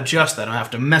adjust that. I'll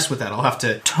have to mess with that. I'll have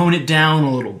to tone it down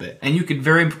a little bit. And you could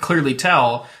very clearly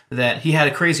tell that he had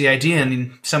a crazy idea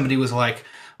and somebody was like,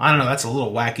 I don't know, that's a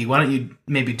little wacky. Why don't you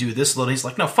maybe do this a little? And he's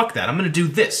like, no, fuck that. I'm going to do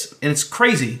this. And it's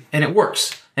crazy. And it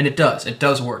works. And it does. It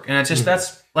does work. And it's just,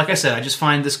 that's, like I said, I just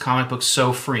find this comic book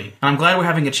so free. And I'm glad we're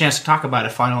having a chance to talk about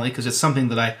it finally, because it's something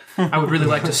that I would really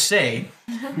like to say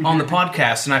on the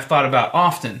podcast, and I've thought about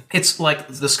often. It's like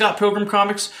the Scott Pilgrim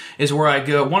comics is where I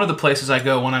go, one of the places I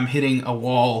go when I'm hitting a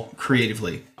wall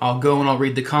creatively. I'll go and I'll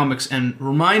read the comics and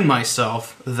remind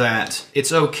myself that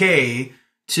it's okay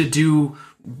to do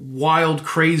wild,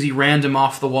 crazy, random,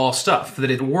 off-the-wall stuff, that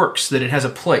it works, that it has a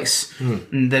place,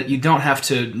 and that you don't have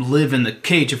to live in the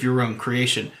cage of your own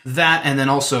creation. That, and then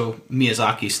also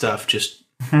Miyazaki stuff, just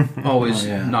always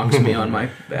knocks me on my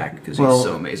back, because he's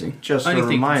so amazing. Just a Anything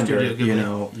reminder, Studio Ghibli. you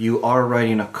know, you are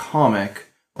writing a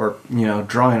comic, or, you know,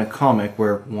 drawing a comic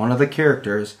where one of the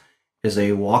characters is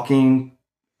a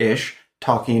walking-ish,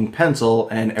 talking pencil,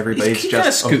 and everybody's He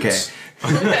just kinda okay. scoots.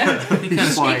 You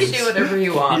can do whatever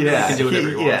you want. Yeah, He can do whatever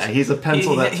he wants. Yeah, he's a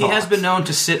pencil that he has talks. been known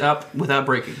to sit up without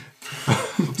breaking.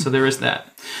 So there is that.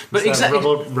 But That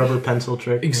exactly. rubber pencil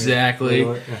trick. Exactly.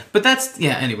 Yeah. But that's,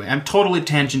 anyway, I'm totally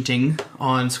tangenting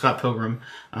on Scott Pilgrim.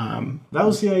 That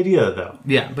was the idea, though.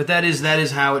 Yeah, but that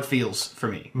is how it feels for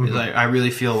me. Is I really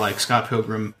feel like Scott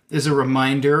Pilgrim is a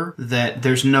reminder that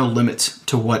there's no limit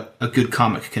to what a good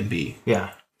comic can be. Yeah.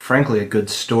 Frankly, a good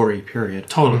story, period.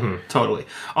 Totally.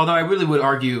 Although I really would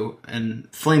argue, and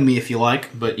flame me if you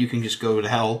like, but you can just go to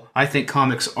hell, I think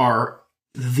comics are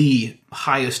the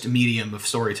highest medium of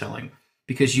storytelling.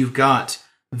 Because you've got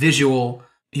visual,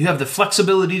 you have the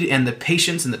flexibility and the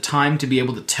patience and the time to be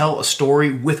able to tell a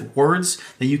story with words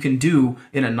that you can do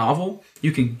in a novel.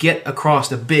 You can get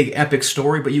across a big epic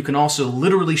story, but you can also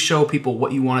literally show people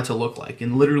what you want it to look like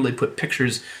and literally put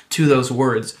pictures to those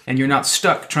words. And you're not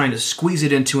stuck trying to squeeze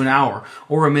it into an hour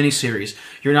or a miniseries.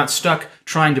 You're not stuck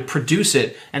trying to produce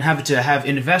it and have to have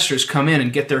investors come in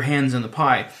and get their hands in the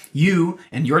pie. You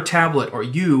and your tablet, or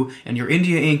you and your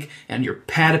India ink and your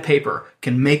pad of paper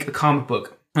can make a comic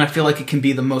book. And I feel like it can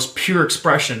be the most pure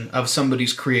expression of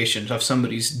somebody's creation, of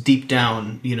somebody's deep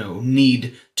down,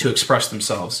 need to express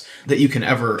themselves that you can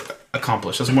ever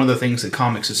accomplish. That's one of the things that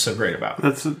comics is so great about.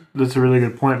 That's a really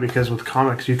good point, because with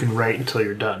comics you can write until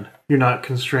you're done. You're not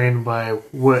constrained by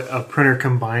what a printer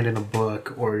combined in a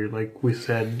book, or like we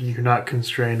said, you're not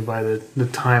constrained by the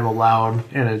time allowed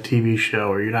in a TV show,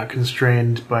 or you're not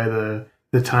constrained by the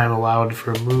time allowed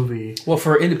for a movie. Well,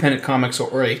 for independent comics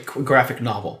or a graphic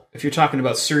novel, if you're talking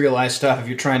about serialized stuff, if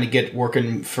you're trying to get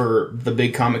working for the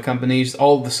big comic companies,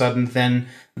 all of a sudden then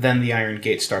the iron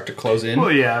gates start to close in.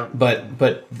 Well, yeah.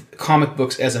 But comic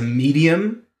books as a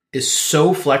medium is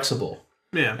so flexible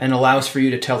Yeah. and allows for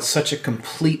you to tell such a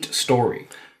complete story.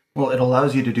 Well, it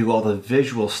allows you to do all the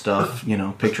visual stuff,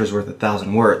 pictures worth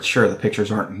 1,000 words. Sure, the pictures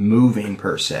aren't moving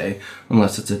per se,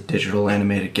 unless it's a digital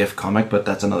animated GIF comic, but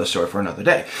that's another story for another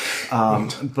day.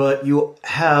 But you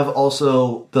have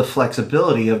also the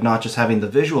flexibility of not just having the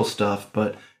visual stuff,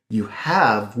 but you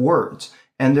have words.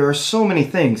 And there are so many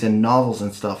things in novels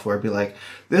and stuff where I'd be like,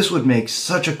 this would make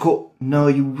such a cool... No,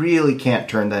 you really can't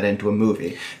turn that into a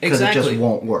movie. Because it just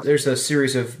won't work. There's a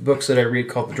series of books that I read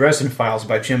called The Dresden Files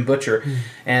by Jim Butcher.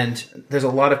 And there's a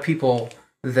lot of people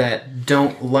that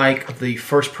don't like the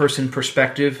first-person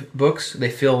perspective books.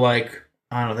 They feel like...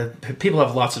 I don't know, people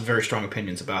have lots of very strong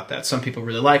opinions about that. Some people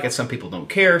really like it, some people don't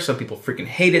care, some people freaking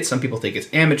hate it, some people think it's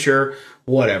amateur,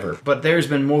 whatever. But there's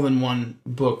been more than one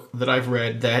book that I've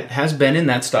read that has been in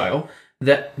that style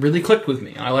that really clicked with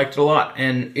me. I liked it a lot,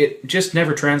 and it just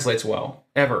never translates well,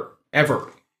 ever,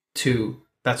 to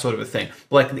that sort of a thing.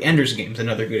 Like The Ender's Game is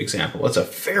another good example. It's a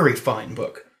very fine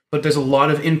book, but there's a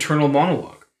lot of internal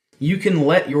monologue. You can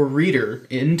let your reader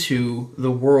into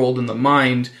the world and the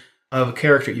mind of a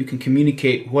character. You can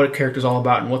communicate what a character's all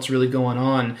about and what's really going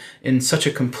on in such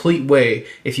a complete way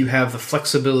if you have the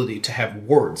flexibility to have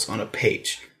words on a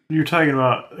page. You're talking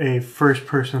about a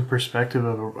first-person perspective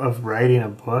of writing a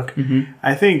book.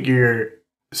 I think you're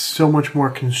so much more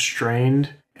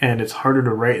constrained, and it's harder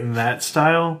to write in that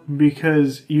style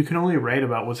because you can only write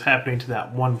about what's happening to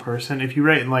that one person. If you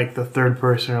write in like the third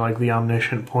person or like the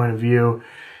omniscient point of view,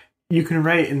 you can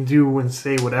write and do and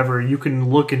say whatever. You can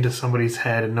look into somebody's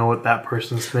head and know what that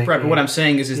person's thinking. Right, but what I'm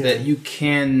saying is that you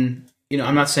can...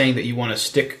 I'm not saying that you want to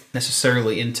stick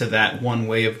necessarily into that one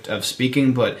way of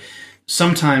speaking, but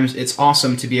sometimes it's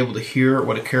awesome to be able to hear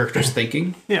what a character's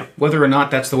thinking. Yeah. Whether or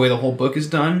not that's the way the whole book is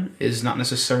done is not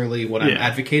necessarily what I'm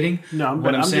advocating. No,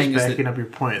 what I'm saying just is backing that, up your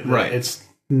point. That right. It's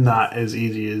not as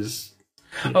easy as...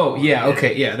 Oh, yeah,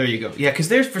 okay, yeah, there you go. Yeah, because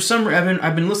there's, for some reason,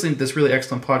 I've been listening to this really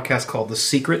excellent podcast called The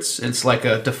Secrets. It's like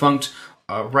a defunct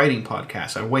writing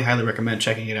podcast. I way highly recommend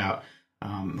checking it out.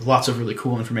 Lots of really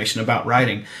cool information about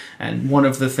writing. And one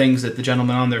of the things that the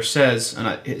gentleman on there says,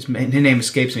 and his name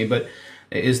escapes me, but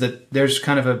is that there's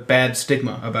kind of a bad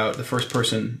stigma about the first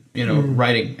person,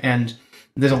 writing. And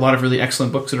there's a lot of really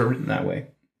excellent books that are written that way.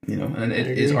 And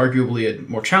it is arguably a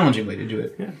more challenging way to do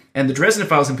it. Yeah. And the Dresden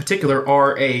Files in particular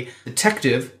are a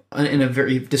detective in a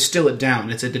very, distill it down,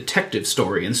 it's a detective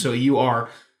story. And so you are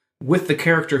with the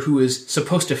character who is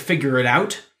supposed to figure it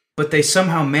out, but they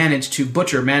somehow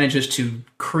Butcher manages to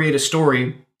create a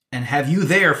story and have you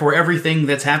there for everything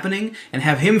that's happening and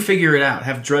have him figure it out,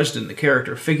 have Dresden, the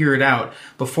character, figure it out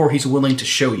before he's willing to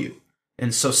show you.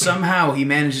 And so somehow he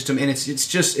manages to, and it's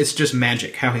just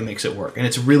magic how he makes it work, and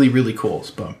it's really, really cool.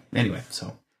 But anyway,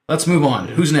 so let's move on.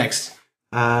 Who's next?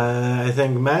 I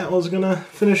think Matt was gonna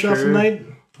finish off tonight.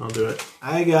 I'll do it.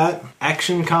 I got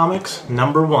Action Comics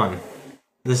 #1.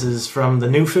 This is from the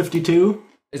New 52.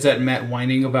 Is that Matt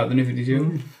whining about the New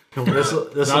 52? This Not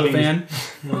will a be fan.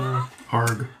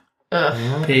 Arg.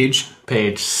 Page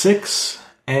 6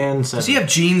 and 7. Does he have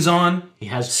jeans on? He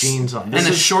has jeans on. And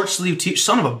a short sleeve t-shirt.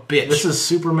 Son of a bitch. This is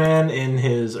Superman in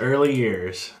his early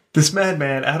years. This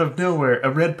madman, out of nowhere, a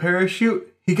red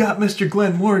parachute? He got Mr.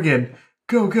 Glenn Morgan.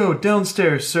 Go,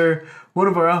 downstairs, sir. One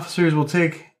of our officers will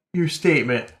take your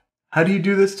statement. How do you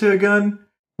do this to a gun?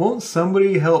 Won't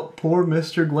somebody help poor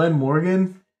Mr. Glenn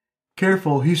Morgan?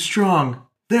 Careful, he's strong.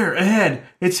 There, ahead.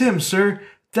 It's him, sir.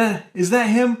 Is that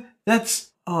him?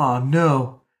 That's... Aw,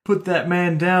 no. Put that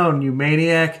man down, you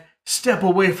maniac. Step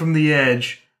away from the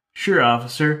edge. Sure,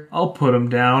 officer, I'll put him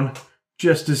down.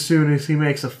 Just as soon as he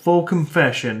makes a full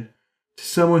confession. To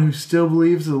someone who still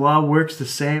believes the law works the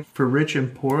same for rich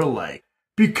and poor alike.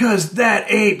 Because that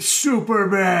ain't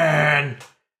Superman!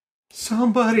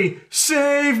 Somebody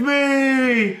save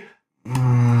me!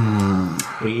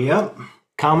 Yep.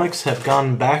 Comics have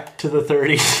gone back to the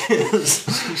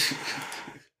 30s.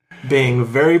 Being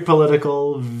very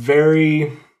political,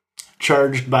 very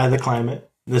charged by the climate.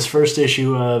 This first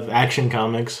issue of Action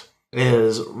Comics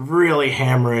is really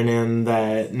hammering in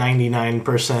that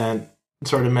 99%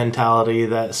 sort of mentality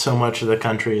that so much of the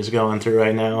country is going through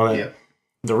right now. That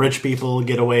the rich people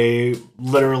get away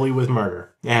literally with murder.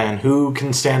 And who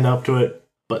can stand up to it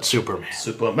but Superman?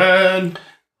 Superman!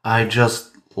 I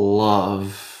just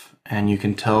love, and you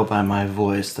can tell by my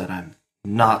voice that I'm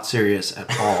not serious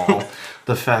at all,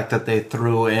 the fact that they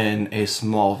threw in a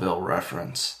Smallville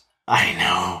reference. I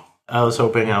know. I was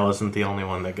hoping I wasn't the only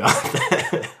one that got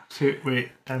that.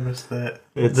 Wait, I missed that.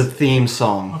 It's the theme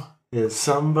song. Is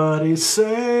somebody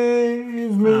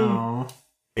save me? Oh.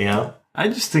 Yeah. I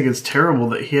just think it's terrible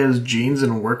that he has jeans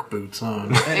and work boots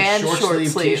on. And short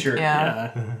sleeve t-shirt.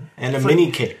 And a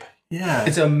mini cape. Yeah.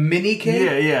 It's a mini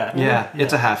cape? Yeah. Yeah,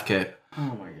 it's a half cape. Oh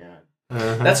my god.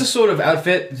 That's a sort of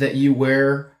outfit that you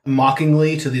wear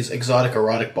mockingly to this exotic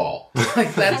erotic ball.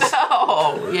 Like that's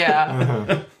Oh,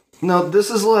 yeah. No, this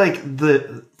is like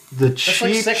the that's cheap,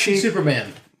 like sexy cheap.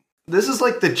 Superman. This is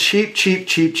like the cheap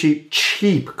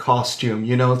costume.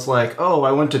 You know, it's like, oh,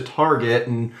 I went to Target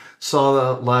and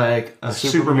saw a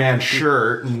Superman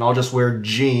shirt, and I'll just wear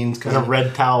jeans And a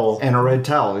red towel. and a red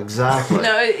towel. Exactly.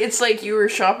 No, it's like you were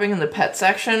shopping in the pet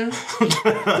section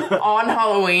on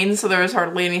Halloween, so there was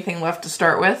hardly anything left to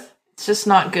start with. It's just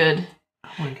not good. Oh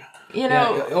my god. You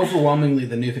know, Yeah, overwhelmingly,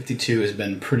 the New 52 has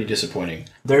been pretty disappointing.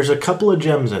 There's a couple of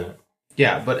gems in it.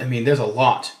 Yeah, but I mean, there's a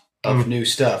lot of new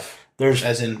stuff. There's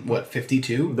As in, what,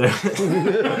 52? there,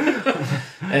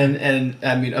 And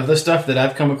I mean, of the stuff that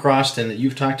I've come across and that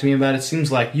you've talked to me about, it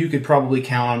seems like you could probably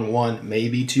count on one,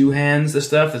 maybe two hands, the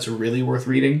stuff that's really worth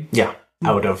reading. yeah,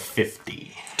 out of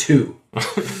 50. Two.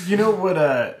 You know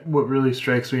what really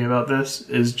strikes me about this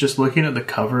is just looking at the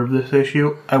cover of this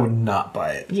issue, I would not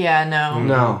buy it. yeah, no.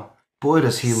 No. Boy,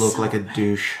 does he look like a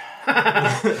douche.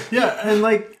 Yeah, and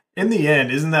like in the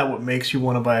end, isn't that what makes you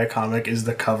want to buy a comic? Is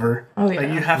the cover? Oh, yeah. Like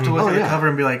you have to look Oh, at the yeah. cover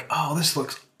and be like, "Oh, this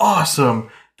looks awesome.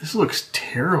 This looks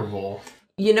terrible."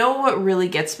 You know what really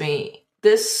gets me?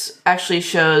 This actually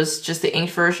shows just the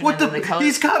inked version What and then the color.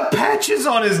 He's got patches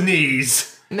on his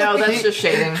knees. No, that's just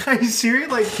shading. Are you serious?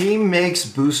 Like He makes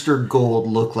Booster Gold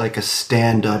look like a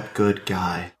stand-up good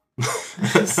guy.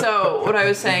 So, what I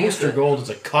was saying is Booster Gold is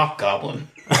a cock goblin.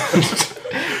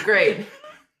 great.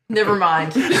 Never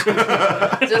mind.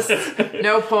 Just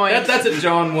no point. That's a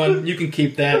John one. You can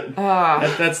keep that.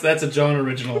 That's a John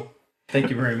original. Thank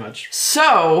you very much.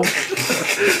 So,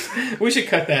 We should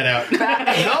cut that out. No,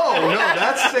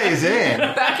 that stays in.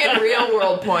 back in real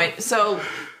world point. So,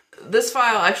 this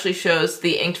file actually shows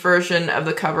the inked version of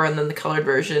the cover and then the colored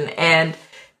version. And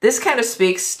this kind of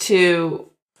speaks to.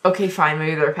 Okay, fine,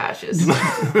 maybe they're patches.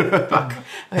 Fuck.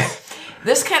 Okay.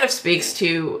 This kind of speaks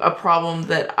to a problem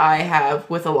that I have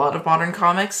with a lot of modern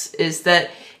comics is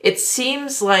that it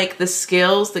seems like the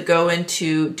skills that go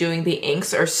into doing the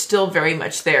inks are still very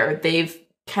much there. They've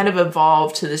kind of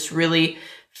evolved to this really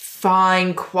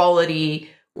fine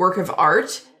quality work of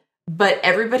art, but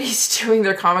everybody's doing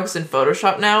their comics in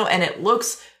Photoshop now, and it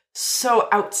looks so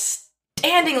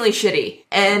outstandingly shitty.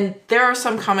 And there are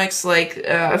some comics like,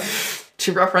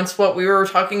 to reference what we were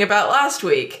talking about last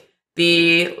week,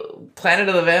 the Planet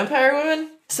of the Vampire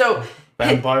Women. So,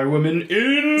 Vampire women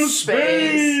in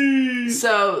space.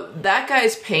 so that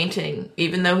guy's painting,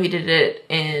 even though he did it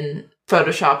in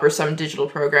Photoshop or some digital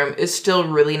program, is still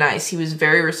really nice. He was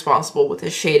very responsible with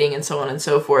his shading and so on and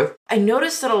so forth. I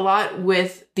noticed that a lot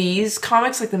with these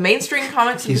comics, like the mainstream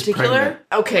comics in He's particular. pregnant.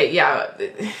 Okay, yeah.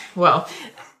 Well,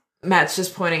 Matt's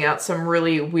just pointing out some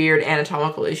really weird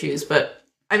anatomical issues, but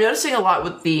I'm noticing a lot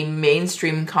with the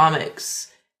mainstream comics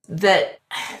that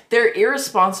they're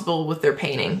irresponsible with their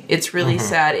painting. It's really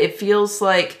sad. It feels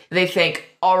like they think,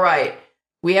 all right,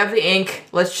 we have the ink,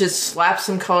 let's just slap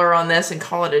some color on this and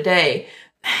call it a day.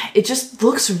 It just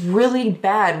looks really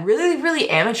bad, really, really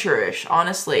amateurish,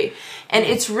 honestly. And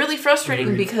it's really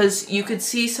frustrating because you could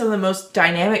see some of the most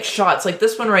dynamic shots. Like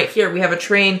this one right here, we have a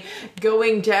train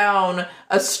going down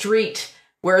a street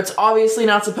where it's obviously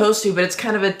not supposed to, but it's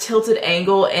kind of a tilted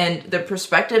angle and the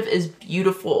perspective is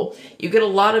beautiful. You get a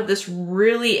lot of this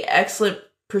really excellent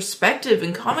perspective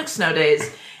in comics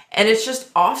nowadays, and it's just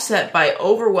offset by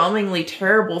overwhelmingly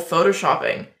terrible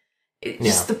photoshopping.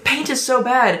 The paint is so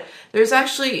bad. There's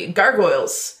actually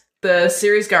Gargoyles, the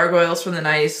series Gargoyles from the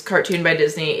 90s, cartoon by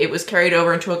Disney. It was carried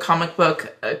over into a comic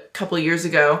book a couple of years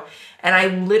ago, and I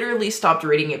literally stopped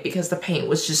reading it because the paint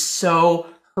was just so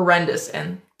horrendous,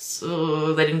 and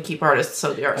so they didn't keep artists,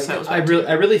 so the art style was I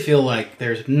really feel like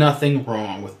there's nothing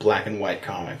wrong with black and white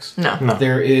comics. No.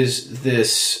 There is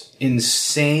this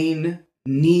insane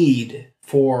need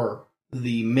for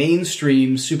the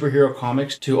mainstream superhero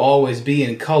comics to always be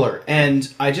in color,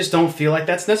 and I just don't feel like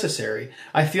that's necessary.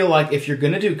 I feel like if you're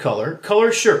going to do color,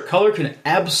 sure, color can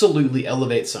absolutely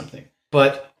elevate something,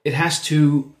 but it has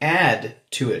to add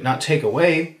to it, not take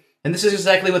away. And this is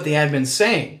exactly what the admin's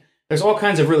saying. There's all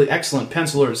kinds of really excellent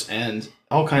pencilers and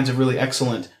all kinds of really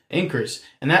excellent inkers,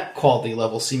 and that quality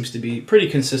level seems to be pretty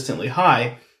consistently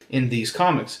high in these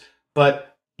comics.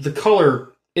 But the color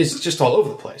is just all over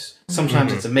the place.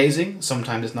 Sometimes it's amazing,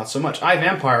 sometimes it's not so much.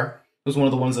 iVampire was one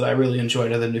of the ones that I really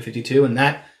enjoyed out of the New 52, and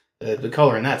that the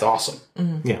color in that's awesome.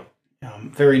 Yeah.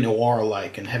 Very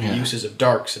noir-like and heavy uses of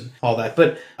darks and all that.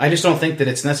 But I just don't think that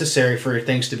it's necessary for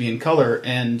things to be in color,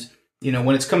 and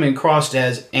when it's coming across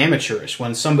as amateurish,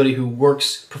 when somebody who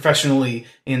works professionally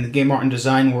in the game art and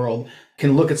design world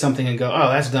can look at something and go, oh,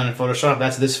 that's done in Photoshop,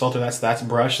 that's this filter, that's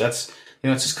brush, that's,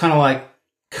 it's just kind of like,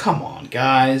 Come on,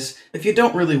 guys. If you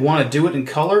don't really want to do it in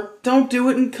color, don't do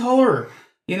it in color.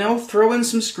 You know, throw in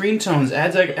some screen tones,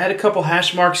 add a couple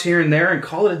hash marks here and there, and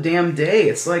call it a damn day.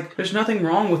 It's like, there's nothing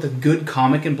wrong with a good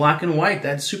comic in black and white.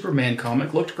 That Superman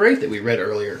comic looked great that we read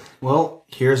earlier. Well,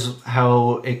 here's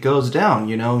how it goes down.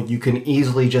 You know, you can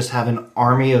easily just have an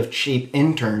army of cheap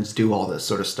interns do all this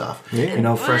sort of stuff. Yeah. You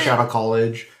know, fresh out of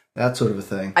college, that sort of a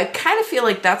thing. I kind of feel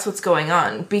like that's what's going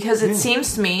on, because it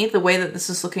seems to me, the way that this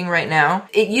is looking right now,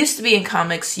 it used to be in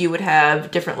comics you would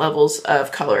have different levels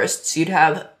of colorists. You'd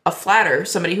have a flatter,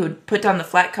 somebody who would put down the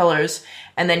flat colors,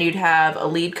 and then you'd have a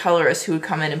lead colorist who would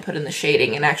come in and put in the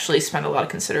shading and actually spend a lot of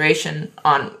consideration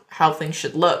on how things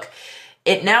should look.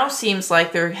 It now seems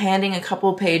like they're handing a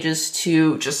couple pages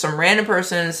to just some random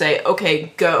person and say,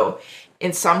 okay, go.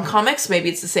 In some comics, maybe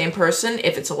it's the same person.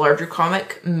 If it's a larger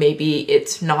comic, maybe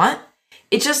it's not.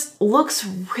 It just looks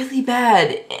really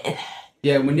bad.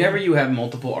 Yeah, whenever you have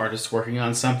multiple artists working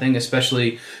on something,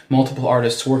 especially multiple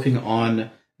artists working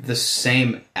on the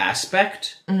same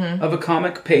aspect of a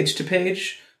comic page to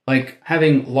page, like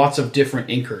having lots of different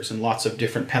inkers and lots of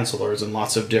different pencilers and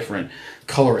lots of different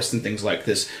colorists and things like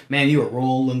this, man, you are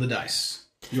rolling the dice.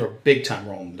 You're big time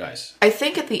rolling the dice. I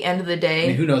think at the end of the day... I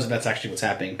mean, who knows if that's actually what's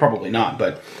happening? Probably not,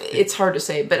 but... It's hard to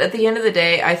say, but at the end of the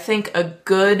day, I think a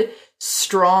good,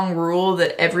 strong rule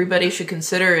that everybody should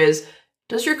consider is,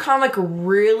 does your comic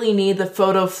really need the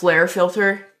photo flare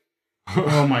filter?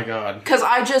 Oh my god. Because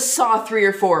I just saw 3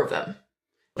 or 4 of them.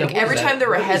 Yeah, Like, what every is time there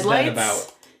were what is that headlights,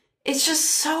 about? it's just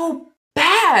so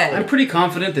bad. I'm pretty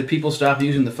confident that people stopped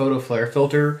using the photo flare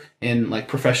filter in like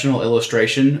professional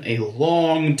illustration a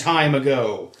long time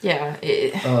ago. Yeah.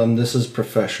 This is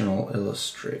professional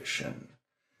illustration.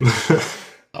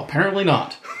 Apparently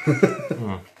not.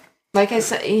 Like I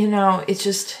said, you know, it's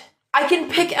just... I can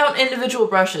pick out individual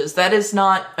brushes. That is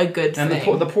not a good And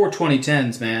thing. the poor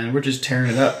 2010s, man, we're just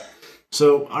tearing it up.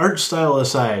 So, art style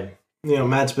aside, you know,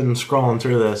 Matt's been scrolling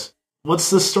through this. What's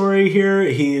the story here?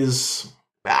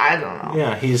 I don't know.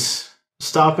 Yeah, he's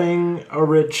stopping a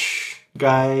rich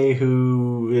guy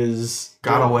who is...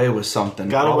 Got away with something.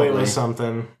 Got away probably. with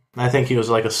something. I think he was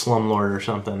like a slumlord or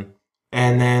something.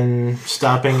 And then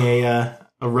stopping a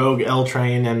rogue L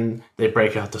train, and they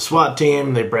break out the SWAT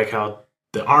team, they break out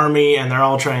the army, and they're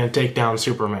all trying to take down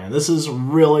Superman. This is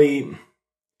really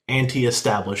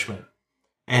anti-establishment.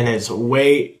 And it's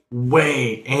way,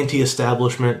 way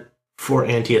anti-establishment for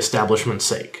anti-establishment's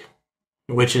sake.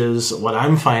 Which is what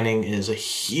I'm finding is a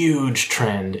huge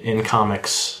trend in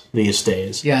comics these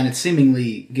days. Yeah, and it's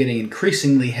seemingly getting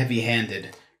increasingly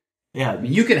heavy-handed. Yeah, I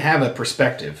mean, you can have a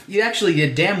perspective. You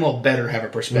damn well better have a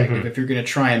perspective if you're going to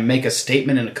try and make a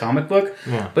statement in a comic book.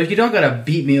 Yeah. But you don't got to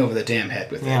beat me over the damn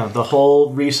head with it. Yeah, the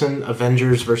whole recent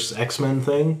Avengers versus X-Men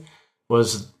thing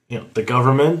was, you know, the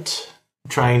government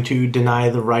trying to deny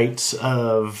the rights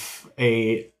of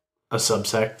a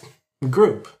subsect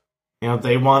group. You know,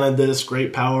 they wanted this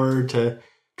great power to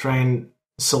try and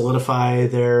solidify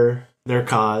their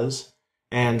cause.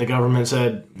 And the government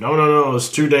said, no,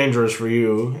 it's too dangerous for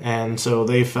you. And so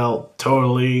they felt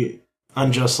totally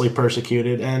unjustly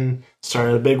persecuted and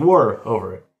started a big war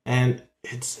over it. And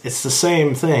it's the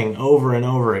same thing over and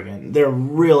over again. They're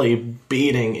really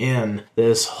beating in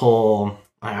this whole,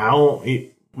 I don't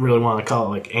really want to call it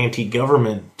like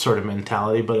anti-government sort of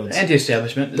mentality, but it's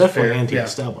Anti-establishment is definitely fair.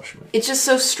 anti-establishment. It's just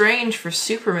so strange for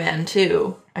Superman,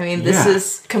 too. I mean, this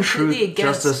is completely Truth,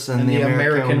 against... justice, and the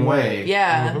American way.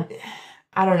 Yeah.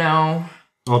 I don't know.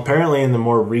 Well, apparently in the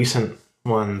more recent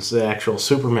ones, the actual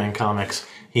Superman comics,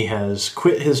 he has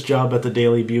quit his job at the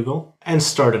Daily Bugle and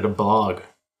started a blog.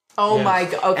 Oh my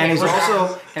god. Okay, And he's we're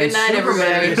also... done. and Good night,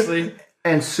 everybody. Seriously.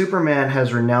 And Superman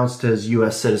has renounced his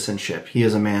U.S. citizenship. He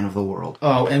is a man of the world.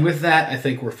 Oh, and with that, I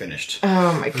think we're finished.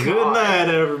 Oh my god. Good night,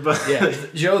 everybody. Yeah,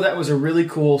 Joe, that was a really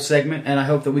cool segment, and I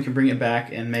hope that we can bring it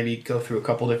back and maybe go through a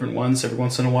couple different ones every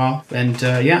once in a while. And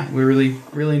yeah, we really,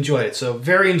 really enjoyed it. So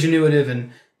very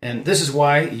ingenuitive, and this is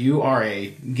why you are a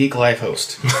Geek Life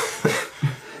host.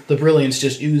 The brilliance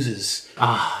just oozes.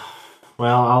 Well,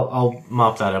 I'll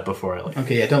mop that up before I leave.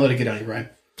 Okay, yeah, don't let it get on you, Ryan.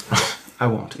 I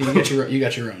won't. You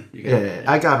got your own. You got Yeah,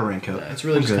 I got a raincoat. It's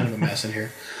really I'm just good. kind of a mess in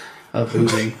here of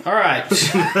oozing. All right.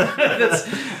 let's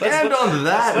on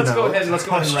that let's go note, ahead and wrap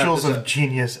Pustules this of up.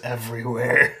 genius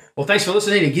everywhere. Well, thanks for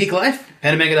listening to Geek Life,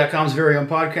 Panamanga.com's very own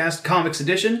podcast, Comics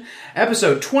Edition,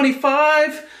 episode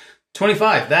 25.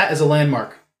 25. That is a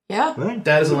landmark. Yeah.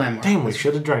 That is a landmark. Damn, we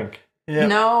should have drank. Yeah.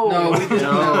 No. No, we didn't.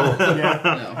 No.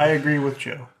 Yeah, I agree with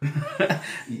Joe.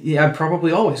 Yeah, I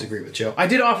probably always agree with Joe. I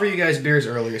did offer you guys beers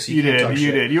earlier, so You can't did. talk You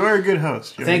shit. did. You are a good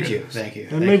host. You're a Thank good you. host. Thank you.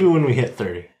 And maybe when we hit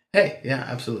 30. Hey, yeah,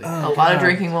 absolutely. A lot of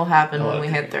drinking will happen when we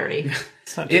hit 30.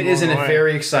 It isn't it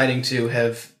very exciting to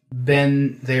have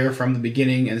been there from the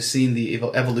beginning and seen the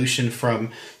evolution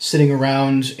from sitting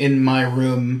around in my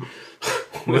room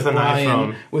With an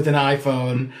iPhone. with an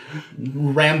iPhone,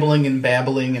 rambling and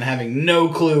babbling and having no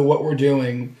clue what we're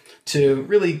doing, to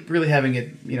really having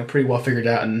it, pretty well figured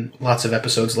out, and lots of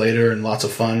episodes later and lots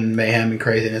of fun, mayhem, and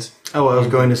craziness. Oh, I was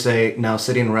going to say, now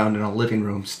sitting around in a living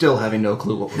room, still having no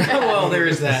clue what we're doing. Oh, well, there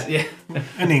is that. Yeah,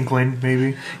 An inkling,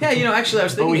 maybe. yeah. Actually, I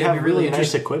was But thinking we it'd have be really really nice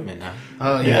interesting. equipment now.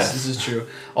 Oh, yes, this is true.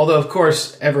 Although, of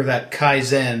course, ever that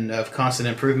Kaizen of constant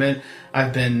improvement,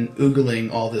 I've been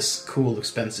oogling all this cool,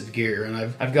 expensive gear, and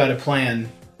I've got a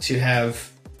plan to have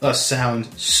us sound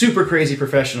super crazy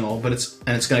professional, but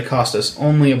it's going to cost us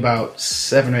only about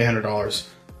 $700 or $800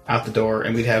 out the door,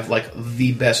 and we'd have like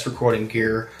the best recording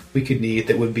gear we could need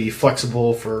that would be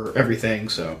flexible for everything.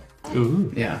 So,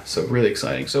 yeah, so really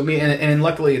exciting. So and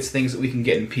luckily it's things that we can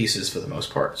get in pieces for the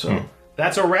most part. So.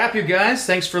 That's a wrap, you guys.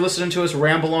 Thanks for listening to us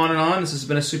ramble on and on. This has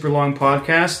been a super long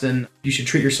podcast, and you should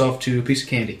treat yourself to a piece of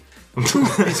candy. Piece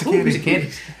of candy.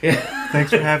 Yeah.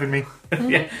 Thanks for having me.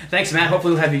 Yeah. Thanks, Matt.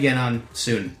 Hopefully we'll have you again on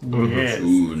soon. Yes.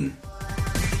 Soon.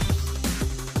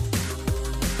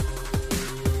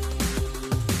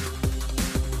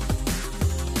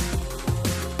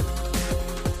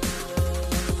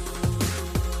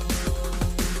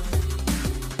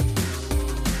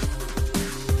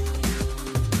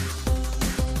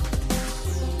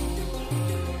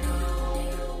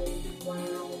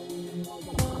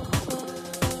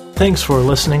 Thanks for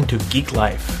listening to Geek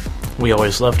Life. We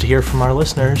always love to hear from our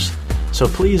listeners, so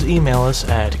please email us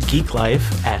at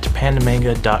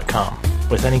geeklife@pandamanga.com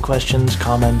with any questions,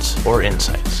 comments, or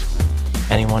insights.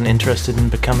 Anyone interested in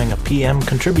becoming a PM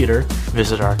contributor,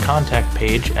 visit our contact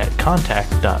page at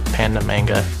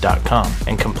contact.pandamanga.com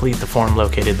and complete the form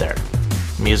located there.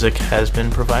 Music has been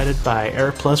provided by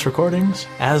AirPlus Recordings.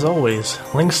 As always,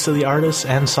 links to the artists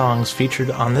and songs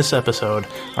featured on this episode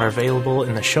are available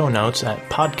in the show notes at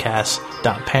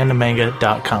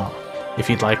podcasts.pandamanga.com. If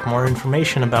you'd like more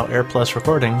information about AirPlus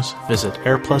Recordings, visit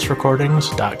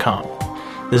airplusrecordings.com.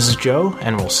 This is Joe,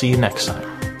 and we'll see you next time.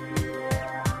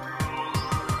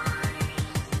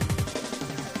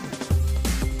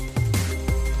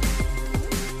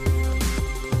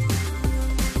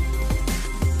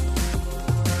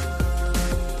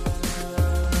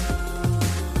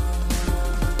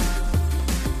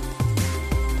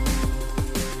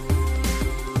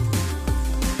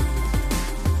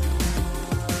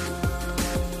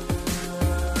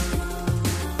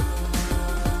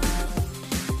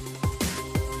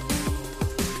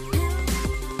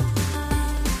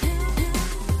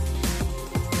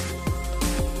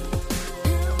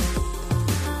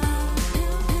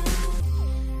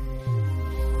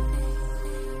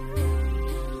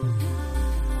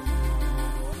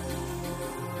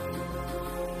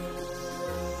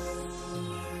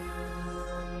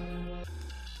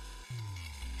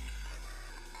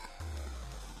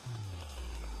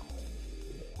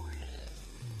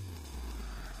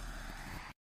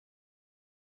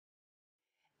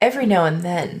 Every now and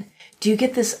then, do you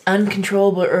get this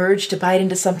uncontrollable urge to bite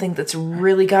into something that's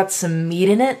really got some meat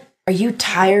in it? Are you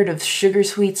tired of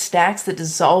sugar-sweet snacks that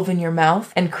dissolve in your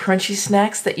mouth, and crunchy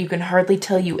snacks that you can hardly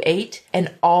tell you ate,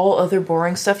 and all other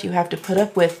boring stuff you have to put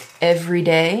up with every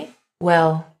day?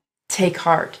 Well, take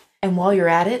heart. And while you're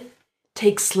at it,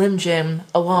 take Slim Jim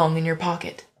along in your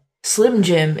pocket. Slim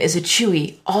Jim is a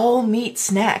chewy, all-meat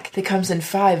snack that comes in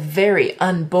 5 very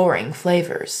unboring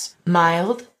flavors.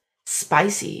 Mild,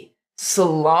 spicy,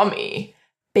 salami,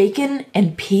 bacon,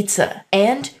 and pizza.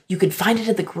 And you can find it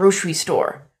at the grocery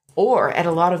store, or at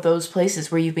a lot of those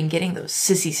places where you've been getting those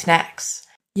sissy snacks.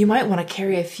 You might want to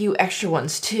carry a few extra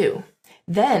ones too.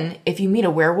 Then, if you meet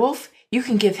a werewolf, you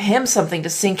can give him something to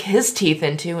sink his teeth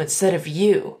into instead of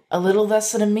you. A little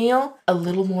less than a meal, a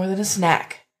little more than a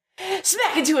snack.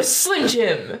 Smack into a Slim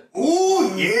Jim!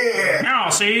 Ooh, yeah! Now,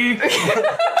 see?